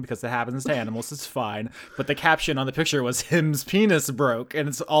thing because it happens to animals. It's fine. But the caption on the picture was him's penis broke, and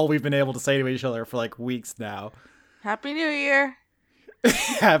it's all we've been able to say to each other for like weeks now. Happy New Year.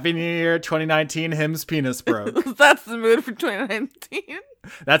 Happy New Year 2019, him's penis broke. That's the mood for 2019.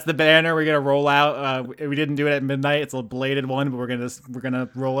 That's the banner we're gonna roll out. We didn't do it at midnight. It's a bladed one, but we're gonna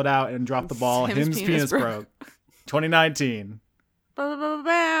roll it out and drop the ball. Him's penis broke. 2019. Bow, bow, bow,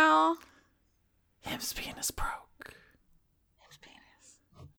 bow. Him's penis broke.